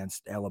had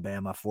against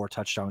Alabama, 4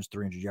 touchdowns,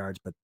 300 yards,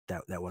 but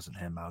that wasn't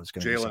him. I was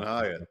going to Jalen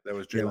Hyatt. That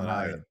was Jalen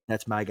Hyatt.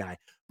 That's my guy.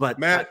 But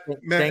Matt,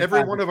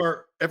 every one of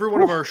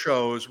our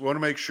shows, we want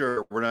to make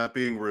sure we're not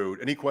being rude.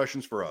 Any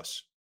questions for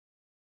us?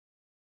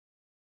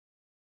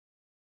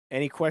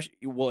 Any question?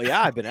 Well,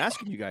 yeah, I've been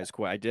asking you guys.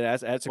 I did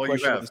ask a question.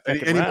 You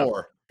have. Any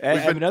more? I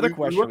have another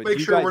question. We want to make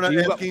sure we're not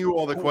asking you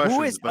all the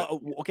questions.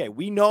 Okay,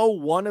 we know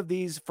one of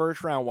these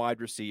first-round wide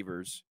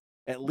receivers,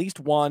 at least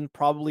one,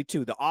 probably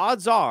two. The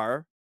odds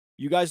are,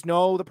 you guys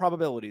know the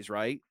probabilities,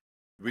 right?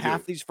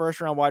 Half these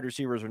first-round wide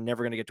receivers are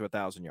never going to get to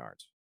 1,000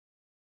 yards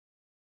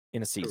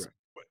in a season.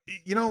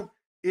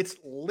 It's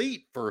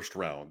late first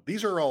round.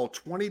 These are all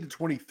 20 to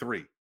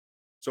 23.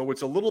 So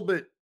it's a little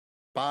bit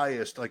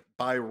biased, like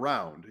by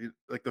round.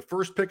 Like the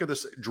first pick of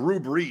this,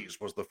 Drew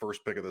Brees was the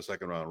first pick of the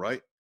second round,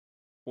 right?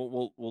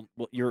 Well,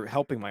 you're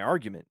helping my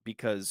argument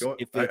because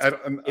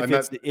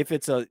if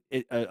it's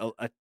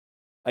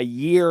a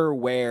year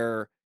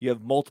where you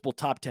have multiple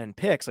top 10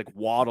 picks like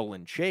Waddle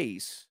and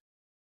Chase,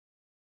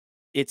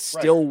 it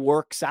still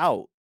works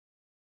out,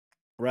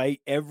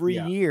 right? Every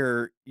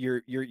year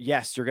you're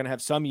going to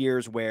have some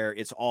years where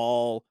it's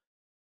all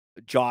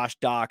Josh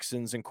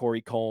Doxson's and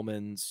Corey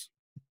Coleman's.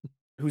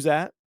 Who's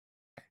that?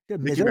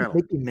 Mickey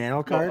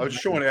Mantle card? I was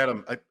showing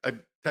Adam. I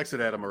texted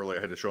Adam earlier.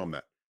 I had to show him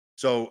that.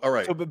 So, all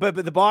right. So, but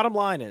the bottom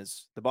line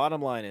is,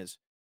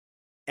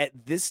 at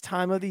this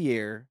time of the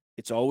year,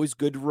 it's always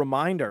good to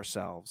remind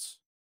ourselves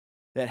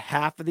that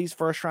half of these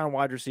first-round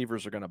wide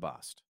receivers are going to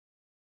bust,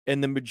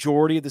 and the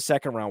majority of the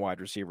second-round wide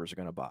receivers are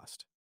going to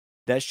bust.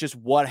 That's just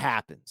what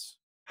happens.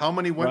 How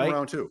many went in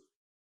round 2?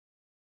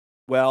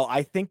 Well,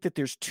 I think that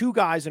there's 2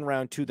 guys in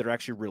round 2 that are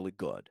actually really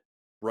good.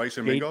 Rice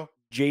and Mingo?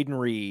 Jaden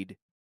Reed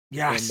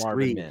and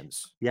Marvin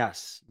Mims.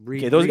 Yes.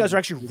 Okay, those guys are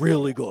actually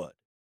really good,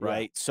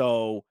 right? Yeah.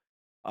 So,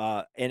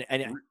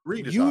 and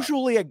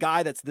usually a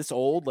guy that's this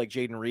old, like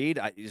Jaden Reed,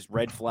 is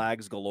red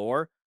flags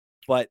galore,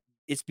 but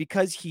it's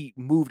because he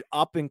moved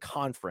up in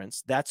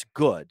conference. That's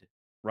good,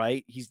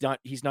 right? He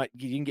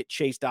didn't get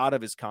chased out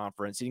of his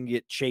conference. He didn't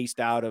get chased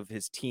out of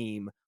his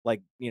team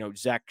like,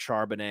 Zach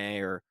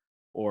Charbonnet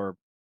or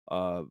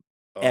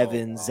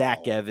Evans,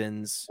 Zach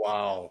Evans.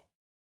 Wow.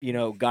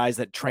 Guys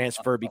that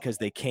transfer because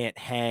they can't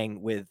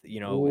hang with,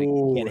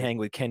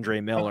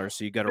 Kendre Miller.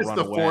 So you got to run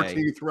away. It's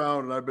the 14th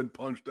round and I've been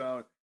punched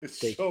out.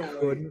 They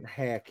couldn't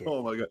hack it.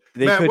 Oh my God.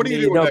 Matt, what do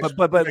you do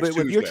but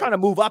if you're trying to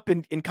move up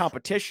in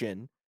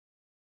competition,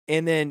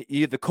 and then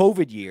you have the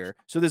COVID year,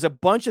 so there's a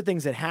bunch of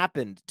things that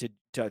happened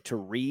to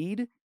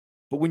Reed.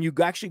 But when you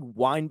actually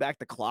wind back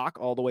the clock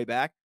all the way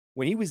back,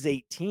 when he was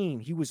 18,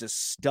 he was a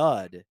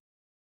stud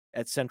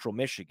at Central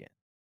Michigan.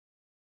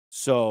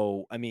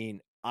 So, I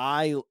mean,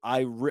 I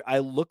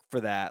look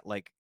for that.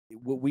 Like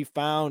what we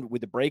found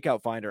with the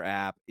Breakout Finder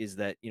app is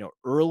that,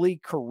 early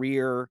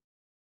career,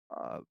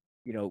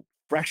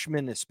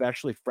 freshmen,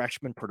 especially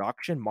freshman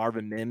production,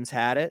 Marvin Mims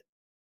had it.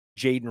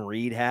 Jaden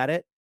Reed had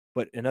it.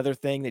 But another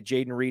thing that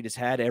Jaden Reed has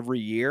had every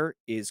year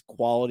is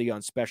quality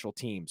on special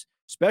teams.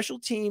 Special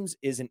teams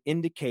is an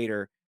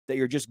indicator that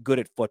you're just good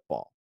at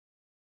football.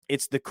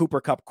 It's the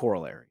Cooper Kupp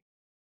corollary.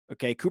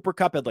 Okay, Cooper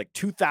Kupp had like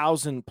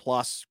 2,000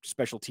 plus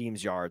special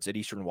teams yards at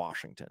Eastern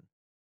Washington.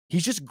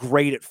 He's just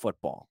great at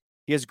football.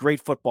 He has great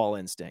football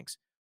instincts.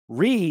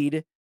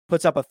 Reed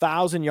puts up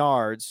 1,000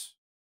 yards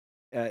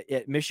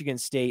at Michigan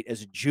State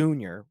as a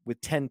junior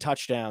with 10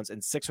 touchdowns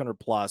and 600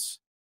 plus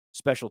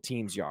special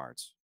teams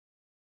yards,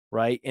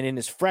 right? And in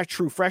his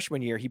true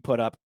freshman year, he put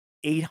up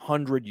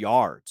 800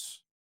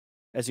 yards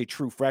as a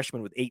true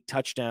freshman with 8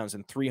 touchdowns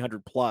and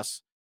 300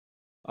 plus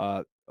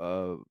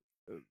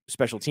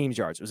special teams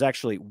yards. It was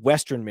actually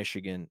Western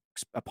Michigan.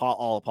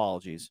 All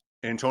apologies.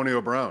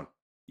 Antonio Brown.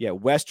 Yeah,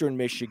 Western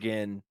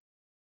Michigan,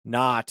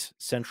 not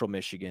Central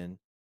Michigan.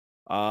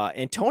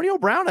 Antonio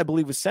Brown, I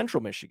believe, was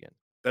Central Michigan.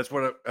 That's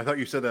what I thought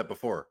you said that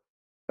before.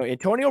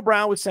 Antonio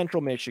Brown was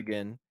Central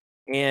Michigan,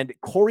 and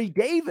Corey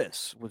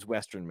Davis was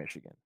Western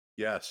Michigan.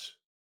 Yes.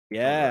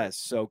 Yes. Right.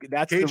 So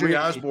that's KJ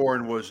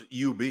Osborne was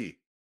UB,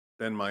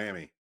 then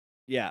Miami.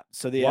 Yeah.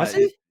 So was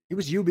he? He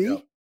was UB? Yeah.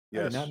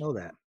 Yes. I did not know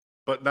that.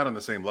 But not on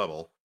the same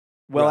level.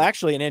 Well,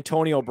 actually, and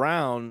Antonio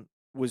Brown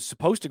was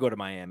supposed to go to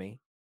Miami,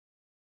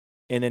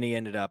 and then he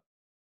ended up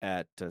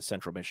at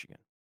Central Michigan.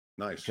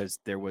 Nice. Because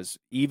there was,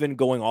 even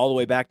going all the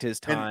way back to his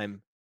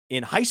time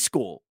in high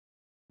school,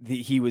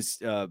 he was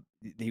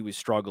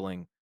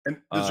struggling.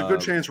 And there's a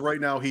good chance right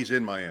now he's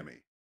in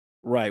Miami.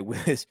 Right.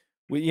 With his,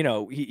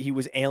 he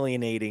was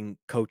alienating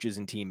coaches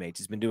and teammates.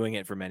 He's been doing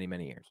it for many,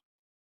 many years.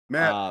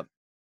 Matt.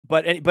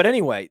 But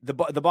anyway, the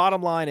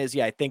bottom line is,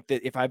 I think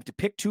that if I have to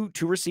pick two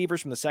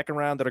receivers from the second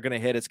round that are going to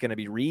hit, it's going to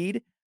be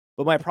Reed.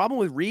 But my problem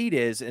with Reed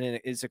is, and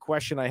it's a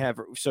question I have.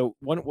 So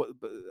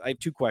I have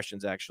two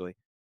questions actually.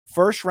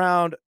 First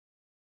round,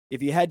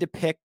 if you had to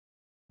pick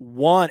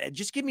one,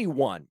 just give me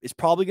one. It's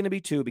probably going to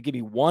be two, but give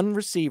me one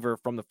receiver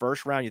from the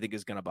first round you think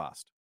is going to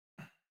bust.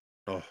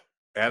 Oh,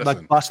 Addison.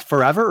 Like bust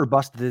forever or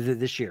bust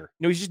this year?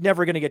 No, he's just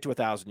never going to get to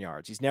 1,000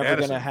 yards. He's never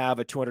going to have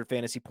a 200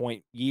 fantasy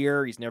point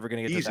year. He's never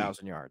going to get to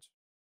 1,000 yards.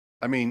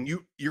 I mean,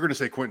 you're going to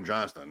say Quentin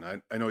Johnston.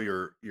 I know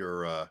your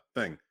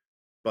thing,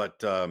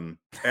 but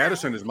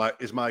Addison is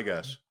my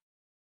guess.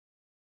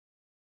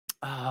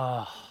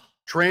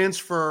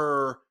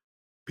 Transfer.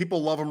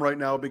 People love him right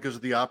now because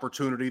of the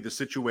opportunity, the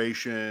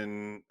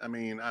situation. I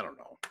mean, I don't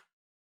know.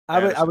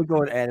 I would go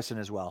with Addison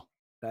as well.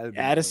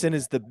 Addison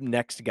is the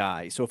next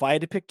guy. So if I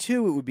had to pick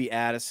two, it would be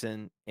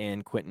Addison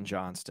and Quentin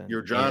Johnston.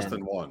 Your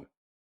Johnston won.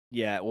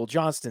 Yeah, well,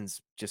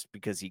 Johnston's just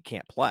because he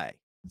can't play.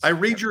 I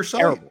read your site.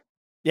 Terrible.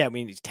 Yeah, I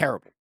mean, he's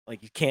terrible.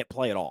 Like, he can't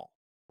play at all.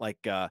 Like,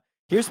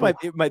 here's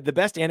the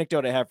best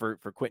anecdote I have for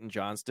Quentin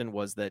Johnston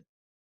was that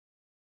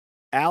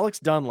Alex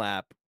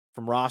Dunlap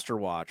from Roster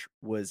Watch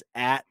was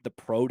at the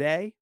pro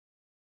day.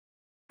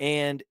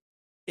 And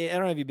I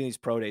don't know if you've been to these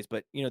pro days,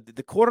 but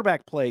the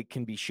quarterback play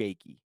can be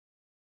shaky.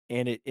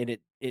 And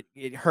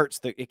it hurts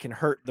it can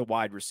hurt the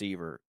wide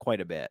receiver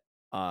quite a bit.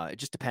 It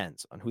just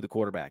depends on who the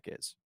quarterback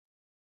is.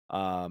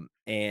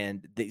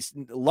 And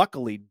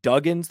luckily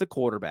Duggan's the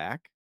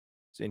quarterback.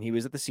 And he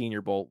was at the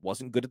Senior Bowl,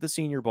 wasn't good at the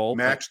Senior Bowl.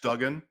 Max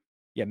Duggan.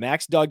 Yeah,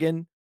 Max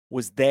Duggan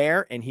was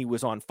there and he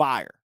was on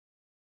fire.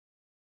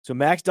 So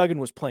Max Duggan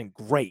was playing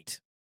great.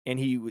 And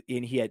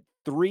he had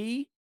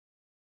 3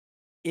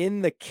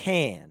 in the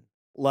can,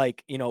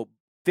 like,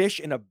 fish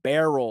in a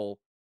barrel,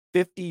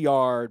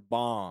 50-yard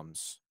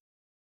bombs.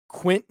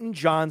 Quentin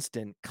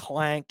Johnston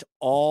clanked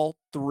all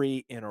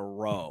 3 in a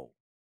row.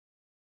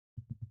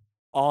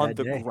 On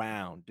the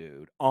ground,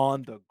 dude.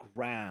 On the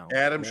ground.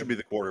 Adam should be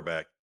the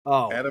quarterback.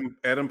 Oh,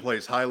 Adam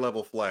plays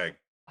high-level flag.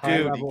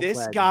 Dude,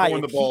 this guy,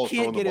 if he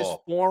can't get his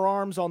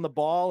forearms on the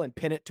ball and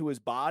pin it to his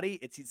body,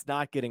 he's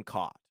not getting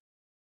caught.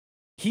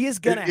 He is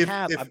going to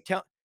have,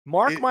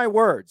 mark my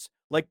words,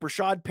 like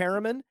Brashad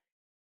Perriman,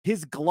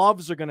 his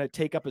gloves are going to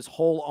take up his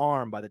whole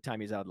arm by the time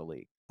he's out of the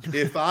league.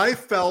 If I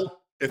felt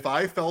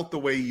the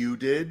way you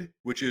did,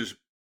 which is,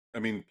 I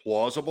mean,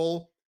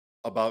 plausible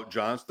about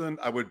Johnston,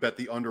 I would bet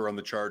the under on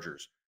the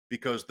Chargers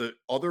because the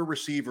other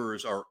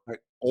receivers are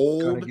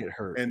old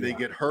and they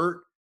get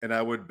hurt. And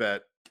I would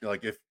bet,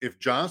 like, if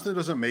Johnston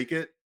doesn't make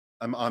it,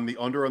 I'm on the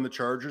under on the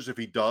Chargers. If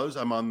he does,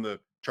 I'm on the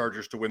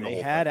Chargers to win the whole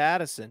thing. They had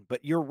Addison,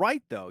 but you're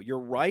right, though. You're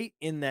right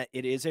in that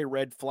it is a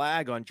red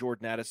flag on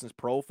Jordan Addison's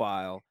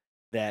profile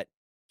that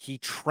he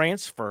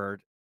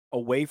transferred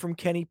away from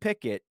Kenny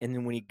Pickett. And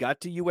then when he got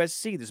to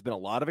USC, there's been a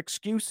lot of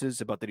excuses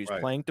about that he was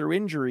playing through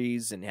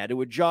injuries and had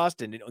to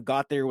adjust and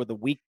got there with a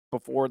week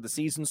before the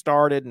season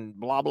started and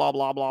blah, blah,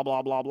 blah, blah,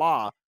 blah, blah,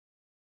 blah.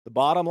 The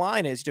bottom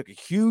line is he took a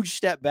huge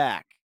step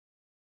back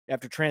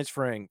after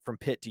transferring from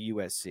Pitt to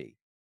USC.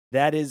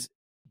 That is,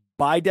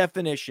 by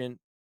definition,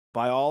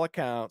 by all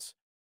accounts,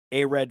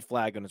 a red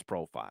flag on his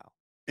profile.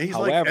 And he's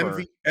like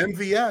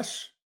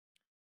MVS.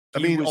 I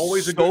mean,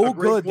 always a good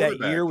that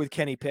year with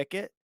Kenny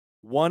Pickett.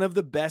 One of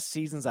the best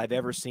seasons I've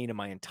ever seen in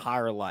my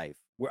entire life.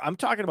 Where I'm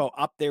talking about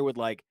up there with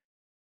like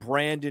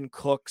Brandon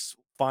Cook's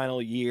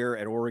final year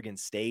at Oregon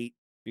State.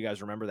 You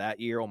guys remember that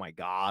year? Oh my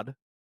God.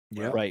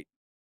 Yeah. Right.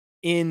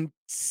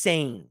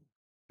 Insane.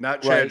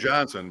 Not Chad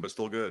Johnson, but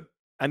still good.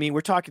 I mean,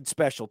 we're talking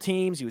special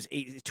teams. He was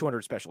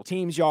 200 special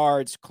teams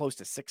yards, close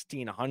to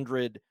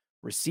 1,600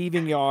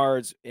 receiving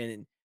yards,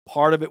 and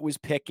part of it was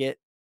Pickett.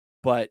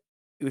 But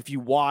if you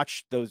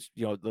watch those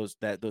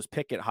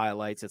Pickett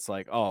highlights, it's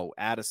like, oh,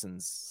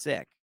 Addison's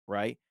sick,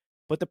 right?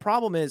 But the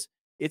problem is,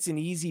 it's an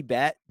easy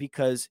bet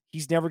because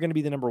he's never going to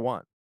be the number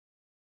one.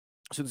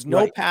 So there's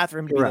no path for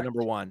him to be the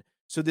number one.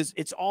 So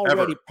it's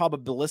already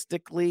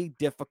probabilistically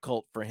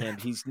difficult for him.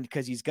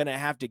 Because he's going to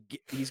have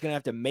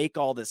to make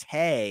all this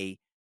hay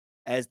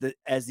as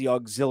the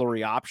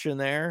auxiliary option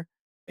there.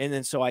 And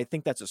then so I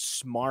think that's a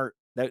smart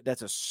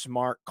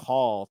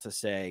call to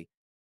say,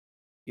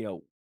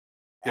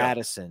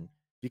 Addison,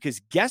 because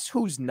guess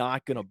who's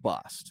not going to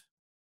bust?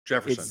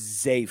 Jefferson. It's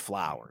Zay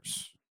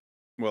Flowers.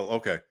 Well,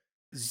 okay.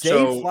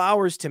 Zay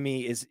Flowers to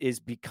me is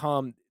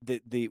become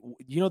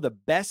the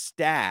best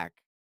stack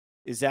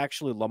is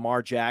actually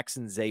Lamar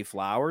Jackson, Zay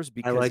Flowers,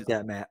 because I like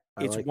that, Matt.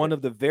 It's one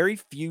of the very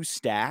few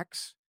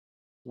stacks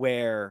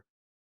where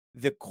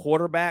the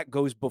quarterback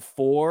goes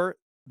before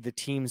the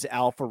team's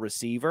alpha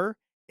receiver.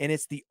 And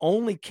it's the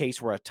only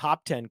case where a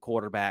top 10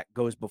 quarterback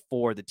goes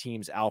before the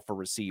team's alpha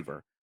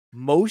receiver.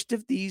 Most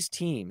of these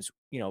teams,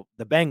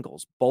 the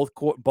Bengals,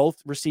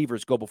 both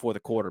receivers go before the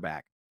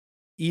quarterback.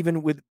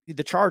 even with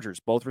the Chargers,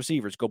 both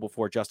receivers go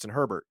before Justin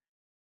Herbert.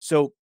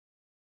 So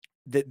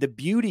the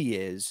beauty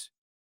is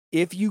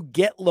if you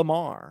get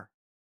Lamar,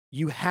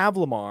 you have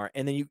Lamar,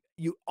 and then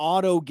you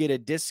auto get a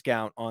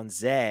discount on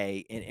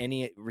Zay and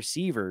any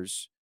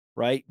receivers,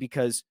 right?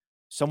 Because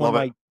someone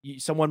Love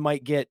it.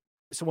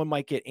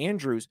 might get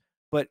Andrews,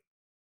 but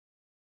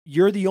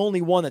you're the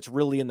only one that's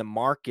really in the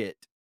market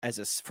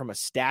from a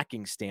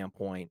stacking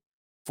standpoint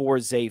for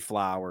Zay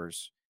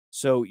Flowers.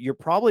 So you're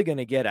probably going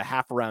to get a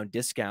half a round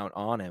discount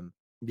on him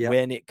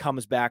when it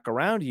comes back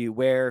around to you,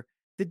 where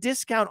the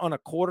discount on a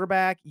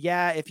quarterback,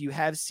 yeah, if you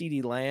have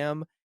CeeDee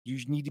Lamb, you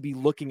need to be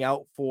looking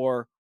out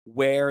for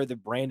where the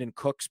Brandon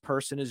Cooks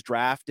person is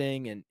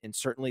drafting. And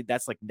certainly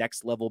that's like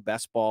next level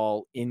best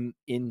ball in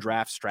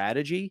draft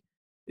strategy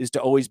is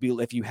to always be,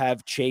 if you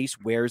have Chase,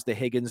 where's the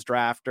Higgins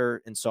drafter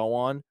and so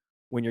on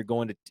when you're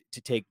going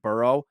to take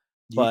Burrow.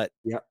 But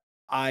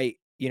I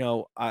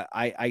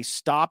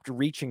stopped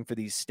reaching for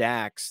these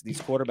stacks,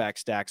 these quarterback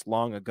stacks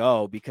long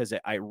ago, because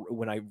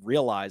when I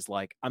realized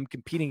like I'm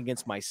competing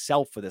against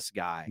myself for this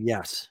guy.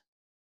 Yes.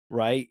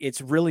 Right.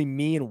 It's really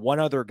me and one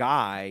other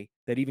guy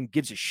that even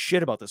gives a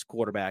shit about this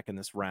quarterback in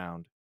this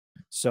round.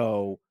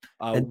 So,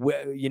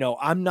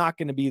 I'm not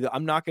going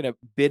to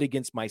bid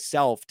against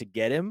myself to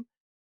get him.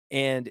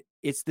 And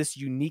it's this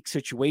unique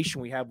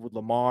situation we have with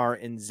Lamar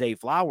and Zay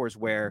Flowers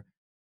where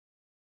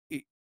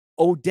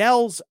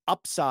Odell's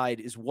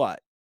upside is what?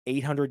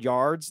 800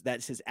 yards.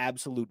 That's his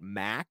absolute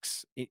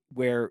max,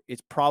 where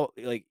it's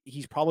probably like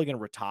he's probably going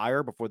to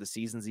retire before the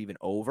season's even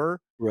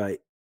over. Right.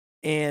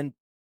 And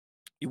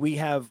we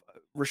have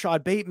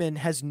Rashad Bateman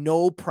has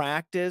no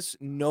practice,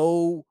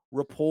 no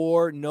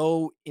rapport,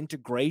 no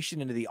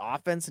integration into the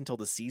offense until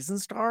the season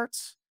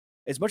starts.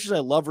 As much as I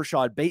love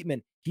Rashad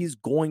Bateman, he's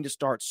going to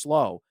start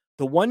slow.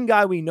 The one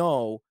guy we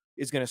know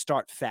is going to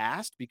start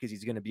fast because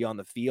he's going to be on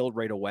the field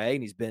right away,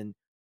 and he's been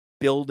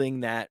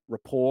building that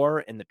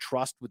rapport and the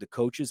trust with the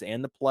coaches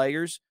and the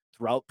players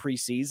throughout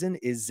preseason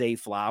is Zay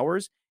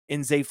Flowers.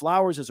 And Zay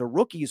Flowers as a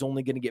rookie is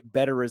only going to get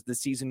better as the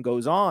season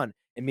goes on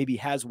and maybe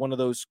has one of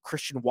those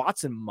Christian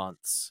Watson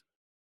months,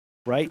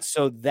 right?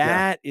 So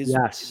that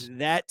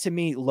to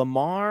me,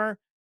 Lamar,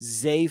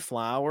 Zay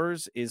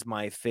Flowers is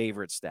my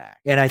favorite stack.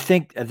 And I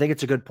think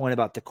it's a good point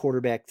about the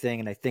quarterback thing.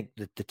 And I think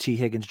that the T.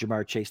 Higgins,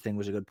 Jamar Chase thing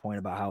was a good point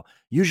about how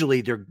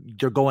usually they're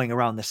going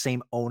around the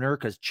same owner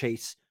because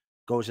Chase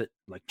goes at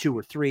like 2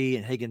 or 3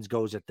 and Higgins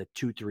goes at the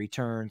 2-3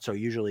 turn. So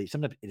usually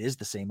sometimes it is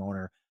the same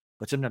owner,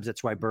 but sometimes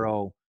that's why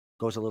Burrow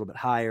goes a little bit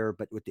higher,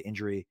 but with the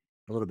injury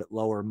a little bit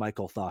lower.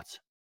 Michael, thoughts?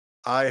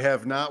 I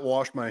have not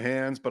washed my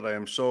hands, but I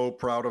am so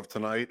proud of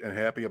tonight and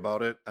happy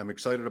about it. I'm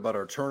excited about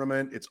our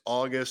tournament. It's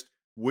August.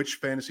 Which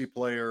fantasy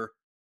player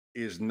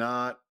is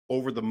not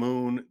over the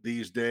moon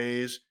these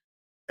days?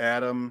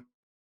 Adam,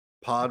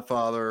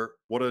 Podfather,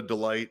 what a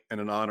delight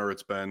and an honor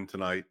it's been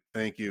tonight.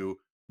 Thank you.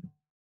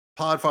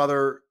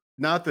 Podfather,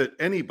 not that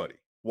anybody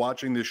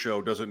watching this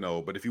show doesn't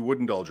know, but if you would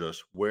indulge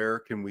us, where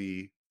can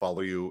we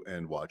follow you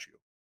and watch you?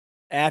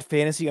 At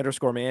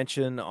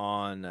fantasy_mansion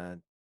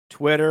on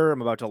Twitter.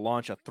 I'm about to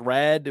launch a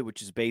thread,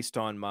 which is based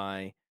on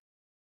my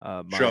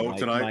show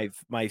tonight.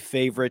 My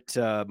favorite,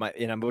 and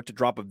I'm about to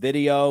drop a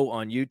video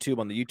on YouTube,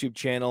 on the YouTube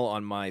channel,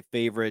 on my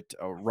favorite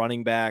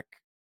running back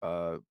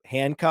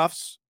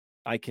handcuffs.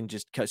 I can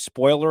just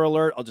spoiler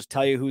alert. I'll just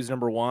tell you who's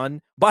number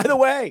one. By the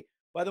way,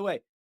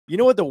 you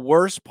know what the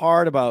worst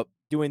part about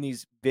doing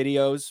these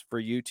videos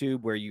for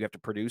YouTube, where you have to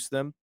produce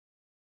them,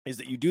 is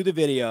that you do the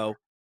video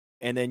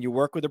and then you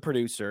work with a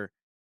producer,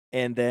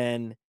 and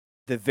then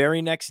the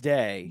very next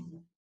day,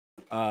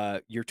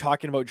 you're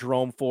talking about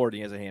Jerome Ford. And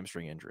he has a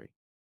hamstring injury.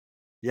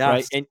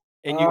 Yes. Right.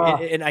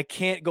 And I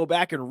can't go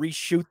back and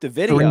reshoot the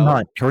video.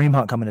 Kareem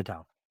Hunt coming to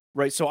town.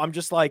 Right. So I'm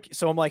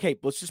like, hey,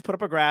 let's just put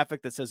up a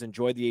graphic that says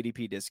enjoy the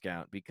ADP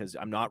discount, because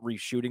I'm not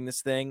reshooting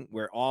this thing.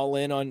 We're all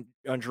in on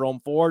Jerome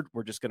Ford.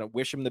 We're just going to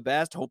wish him the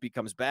best. Hope he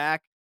comes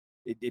back.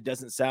 It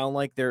doesn't sound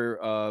like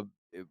they're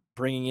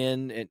bringing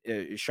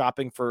in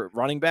shopping for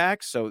running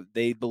backs. So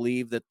they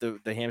believe that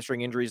the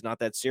hamstring injury is not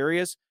that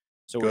serious.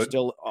 So Good. We're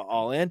still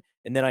all in.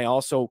 And then I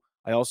also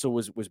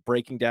was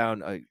breaking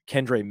down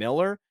Kendre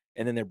Miller,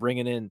 and then they're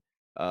bringing in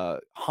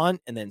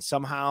Hunt, and then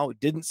somehow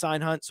didn't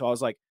sign Hunt. So I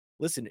was like,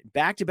 listen,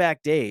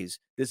 back-to-back days,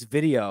 this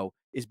video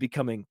is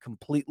becoming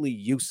completely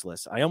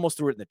useless. I almost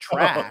threw it in the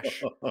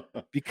trash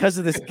because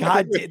of this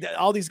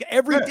all these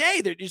every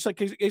day. They're just like,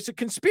 it's a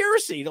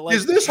conspiracy to like.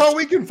 Is this how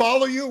we can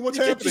follow you? What's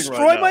happening destroy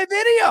right now? my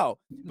video?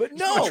 But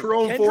no,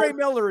 Kendre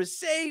Miller is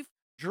safe.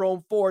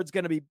 Jerome Ford's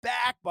going to be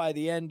back by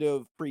the end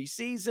of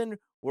preseason.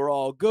 We're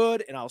all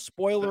good. And I'll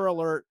spoiler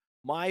alert,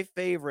 my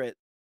favorite,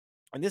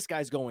 and this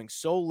guy's going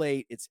so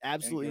late, it's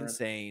absolutely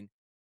insane.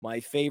 My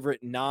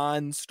favorite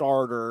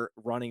non-starter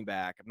running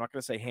back. I'm not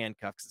going to say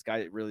handcuff because this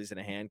guy really isn't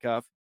a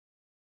handcuff.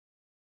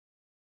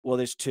 Well,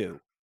 there's 2.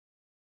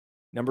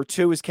 Number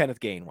 2 is Kenneth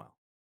Gainwell.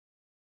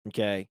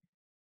 Okay.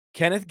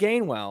 Kenneth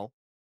Gainwell,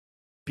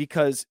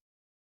 because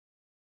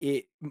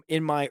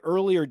in my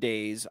earlier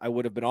days, I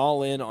would have been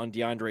all in on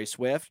DeAndre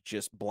Swift,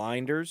 just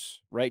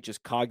blinders, right?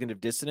 Just cognitive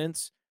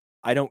dissonance.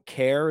 I don't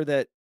care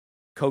that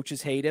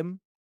Coaches hate him,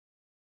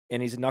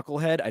 and he's a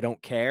knucklehead. I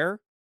don't care.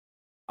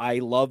 I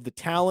love the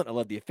talent. I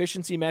love the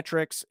efficiency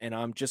metrics, and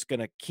I'm just going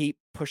to keep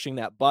pushing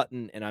that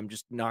button, and I'm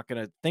just not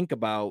going to think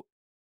about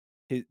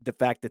the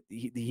fact that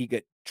he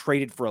got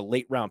traded for a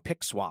late-round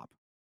pick swap,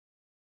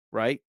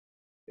 right?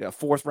 A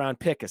fourth-round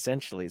pick,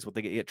 essentially, is what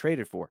they get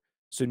traded for.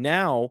 So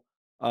now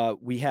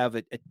we have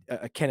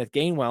a Kenneth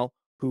Gainwell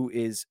who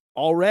is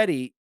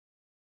already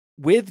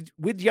with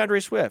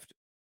DeAndre Swift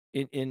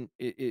in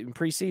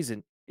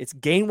preseason. It's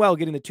Gainwell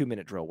getting the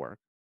 2-minute drill work.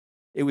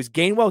 It was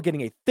Gainwell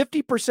getting a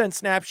 50%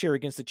 snap share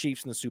against the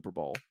Chiefs in the Super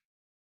Bowl.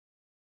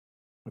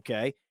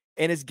 Okay.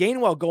 And it's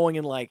Gainwell going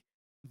in like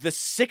the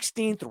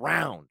 16th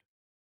round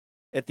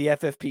at the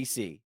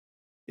FFPC.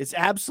 It's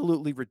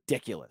absolutely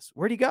ridiculous.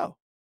 Where'd he go?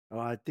 Oh,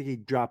 I think he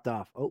dropped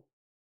off. Oh,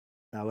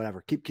 no,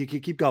 whatever.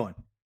 Keep going.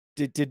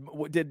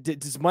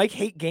 Does Mike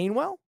hate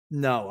Gainwell?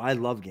 No, I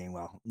love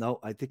Gainwell. No,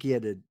 I think he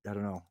had to. I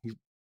don't know.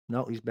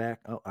 He's back.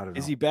 Oh, I don't know.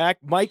 Is he back?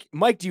 Mike,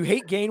 do you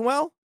hate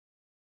Gainwell?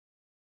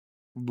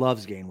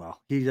 Loves Gainwell.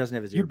 He doesn't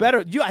have his. You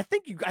better. I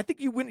think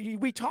you.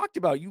 We talked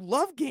about it. You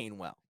love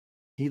Gainwell.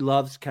 He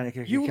loves Kenneth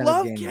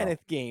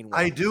Gainwell.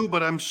 I do,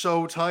 but I'm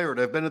so tired.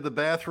 I've been to the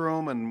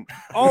bathroom and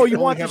you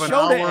want the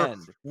show to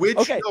end? Which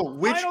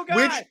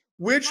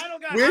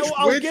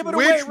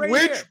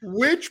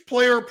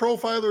player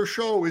profiler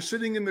show is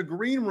sitting in the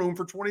green room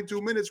for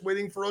 22 minutes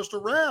waiting for us to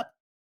wrap?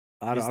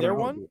 Is there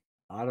one?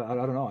 I don't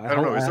know. I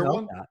don't know. Is there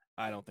one?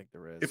 I don't think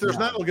there is. If there's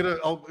not,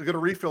 I'll get a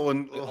refill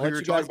and I'll let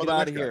you guys get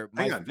out of here.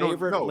 My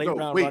favorite late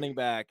round running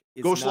back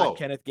is not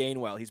Kenneth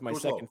Gainwell. He's my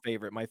second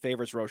favorite. My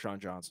favorite's Roschon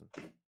Johnson.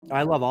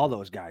 I love all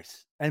those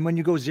guys. And when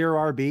you go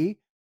 0 RB,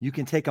 you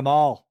can take them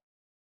all.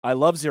 I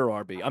love 0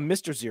 RB. I'm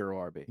Mr. 0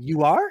 RB.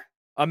 You are?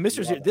 I'm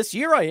Mr. 0. This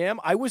year I am.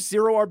 I was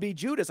 0 RB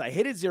Judas. I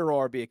hated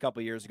 0 RB a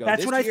couple years ago.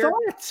 That's what I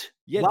thought.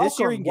 Yeah, this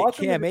year you can get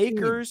Cam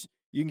Akers.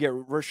 You can get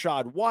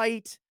Rashad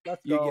White.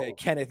 You get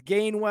Kenneth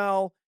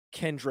Gainwell,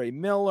 Kendre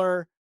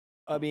Miller.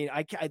 I mean,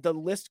 the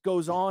list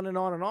goes on and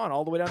on and on,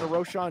 all the way down to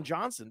Roschon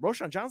Johnson.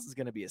 Roschon Johnson's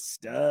going to be a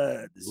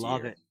stud this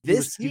year.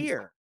 This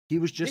year. He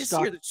was just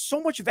stuck. There's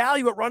so much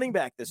value at running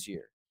back this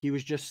year. He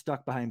was just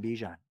stuck behind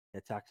Bijan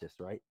at Texas,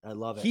 right? I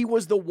love it. He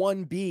was the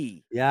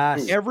 1B.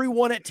 Yes.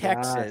 Everyone at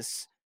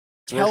Texas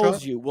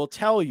will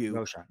tell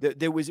you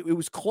that it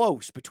was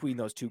close between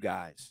those two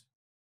guys.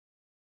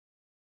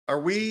 Are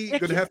we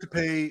going to have to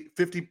pay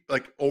 50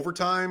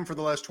 overtime for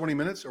the last 20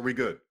 minutes? Are we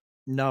good?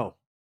 No,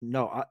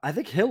 I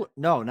think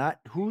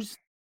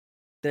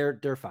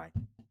they're fine.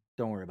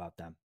 Don't worry about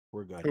them.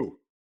 We're good.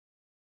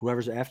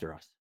 Whoever's after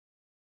us.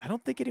 I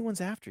don't think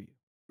anyone's after you.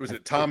 Was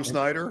it Tom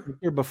Snyder?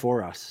 They're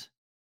before us.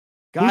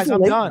 Guys,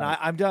 I'm done.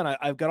 I'm done.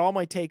 I've got all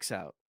my takes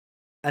out.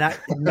 And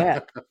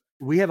Matt,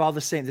 we have all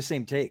the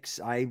same takes.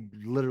 I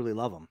literally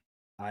love them.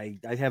 I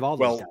have all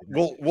these guys.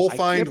 We'll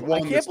find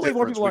one. I can't believe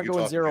more people aren't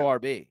going 0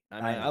 RB. I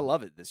mean, I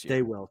love it this year.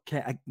 They will.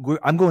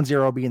 I'm going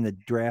 0 RB in the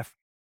draft.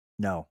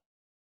 No.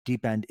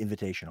 Deep end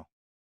invitational.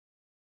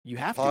 You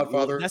have to.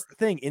 Well, that's the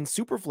thing. In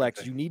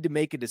Superflex, you need to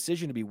make a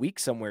decision to be weak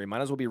somewhere. You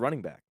might as well be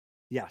running back.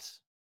 Yes.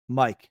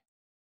 Mike,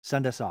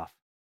 send us off.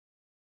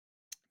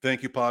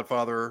 Thank you,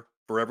 Podfather,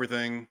 for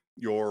everything.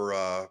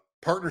 Your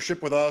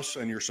partnership with us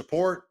and your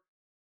support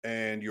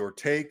and your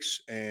takes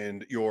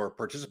and your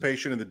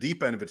participation in the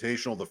Deep End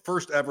Invitational, the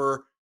first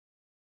ever,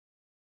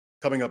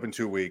 coming up in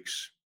 2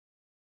 weeks.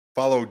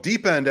 Follow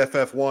Deep End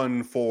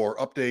FF1 for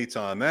updates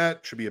on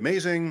that. Should be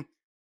amazing.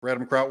 For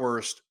Adam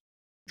Krautwurst,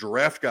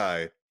 Draft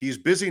Guy. He's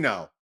busy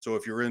now. So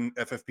if you're in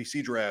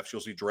FFPC drafts,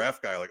 you'll see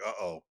Draft Guy like,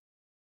 uh-oh.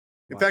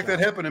 In fact, that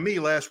happened to me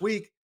last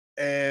week,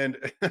 and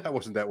I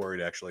wasn't that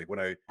worried, actually. When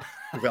I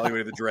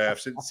evaluated the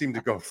drafts, it seemed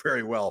to go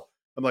very well.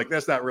 I'm like,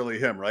 that's not really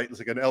him, right? It's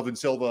like an Evan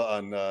Silva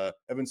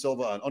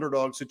on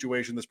underdog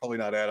situation. That's probably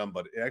not Adam,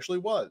 but it actually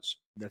was.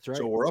 That's right.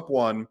 So we're up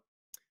 1.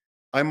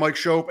 I'm Mike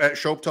Shope at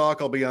Shope Talk.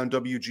 I'll be on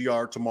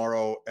WGR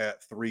tomorrow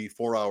at 3,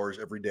 4 hours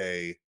every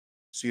day.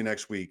 See you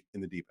next week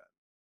in the Deep End.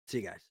 See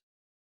you guys.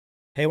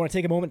 Hey, I want to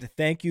take a moment to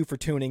thank you for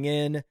tuning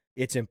in.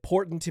 It's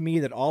important to me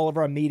that all of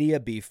our media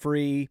be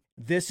free.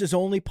 This is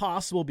only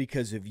possible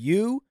because of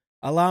you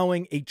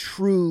allowing a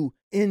true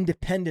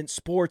independent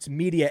sports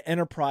media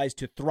enterprise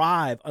to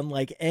thrive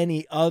unlike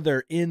any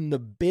other in the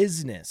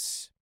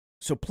business.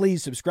 So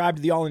please subscribe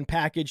to the All In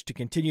Package to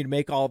continue to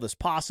make all of this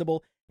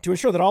possible, to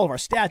ensure that all of our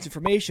stats,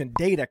 information,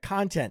 data,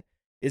 content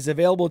is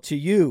available to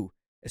you,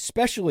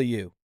 especially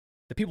you,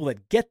 the people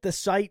that get the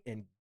site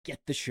and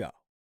get the show.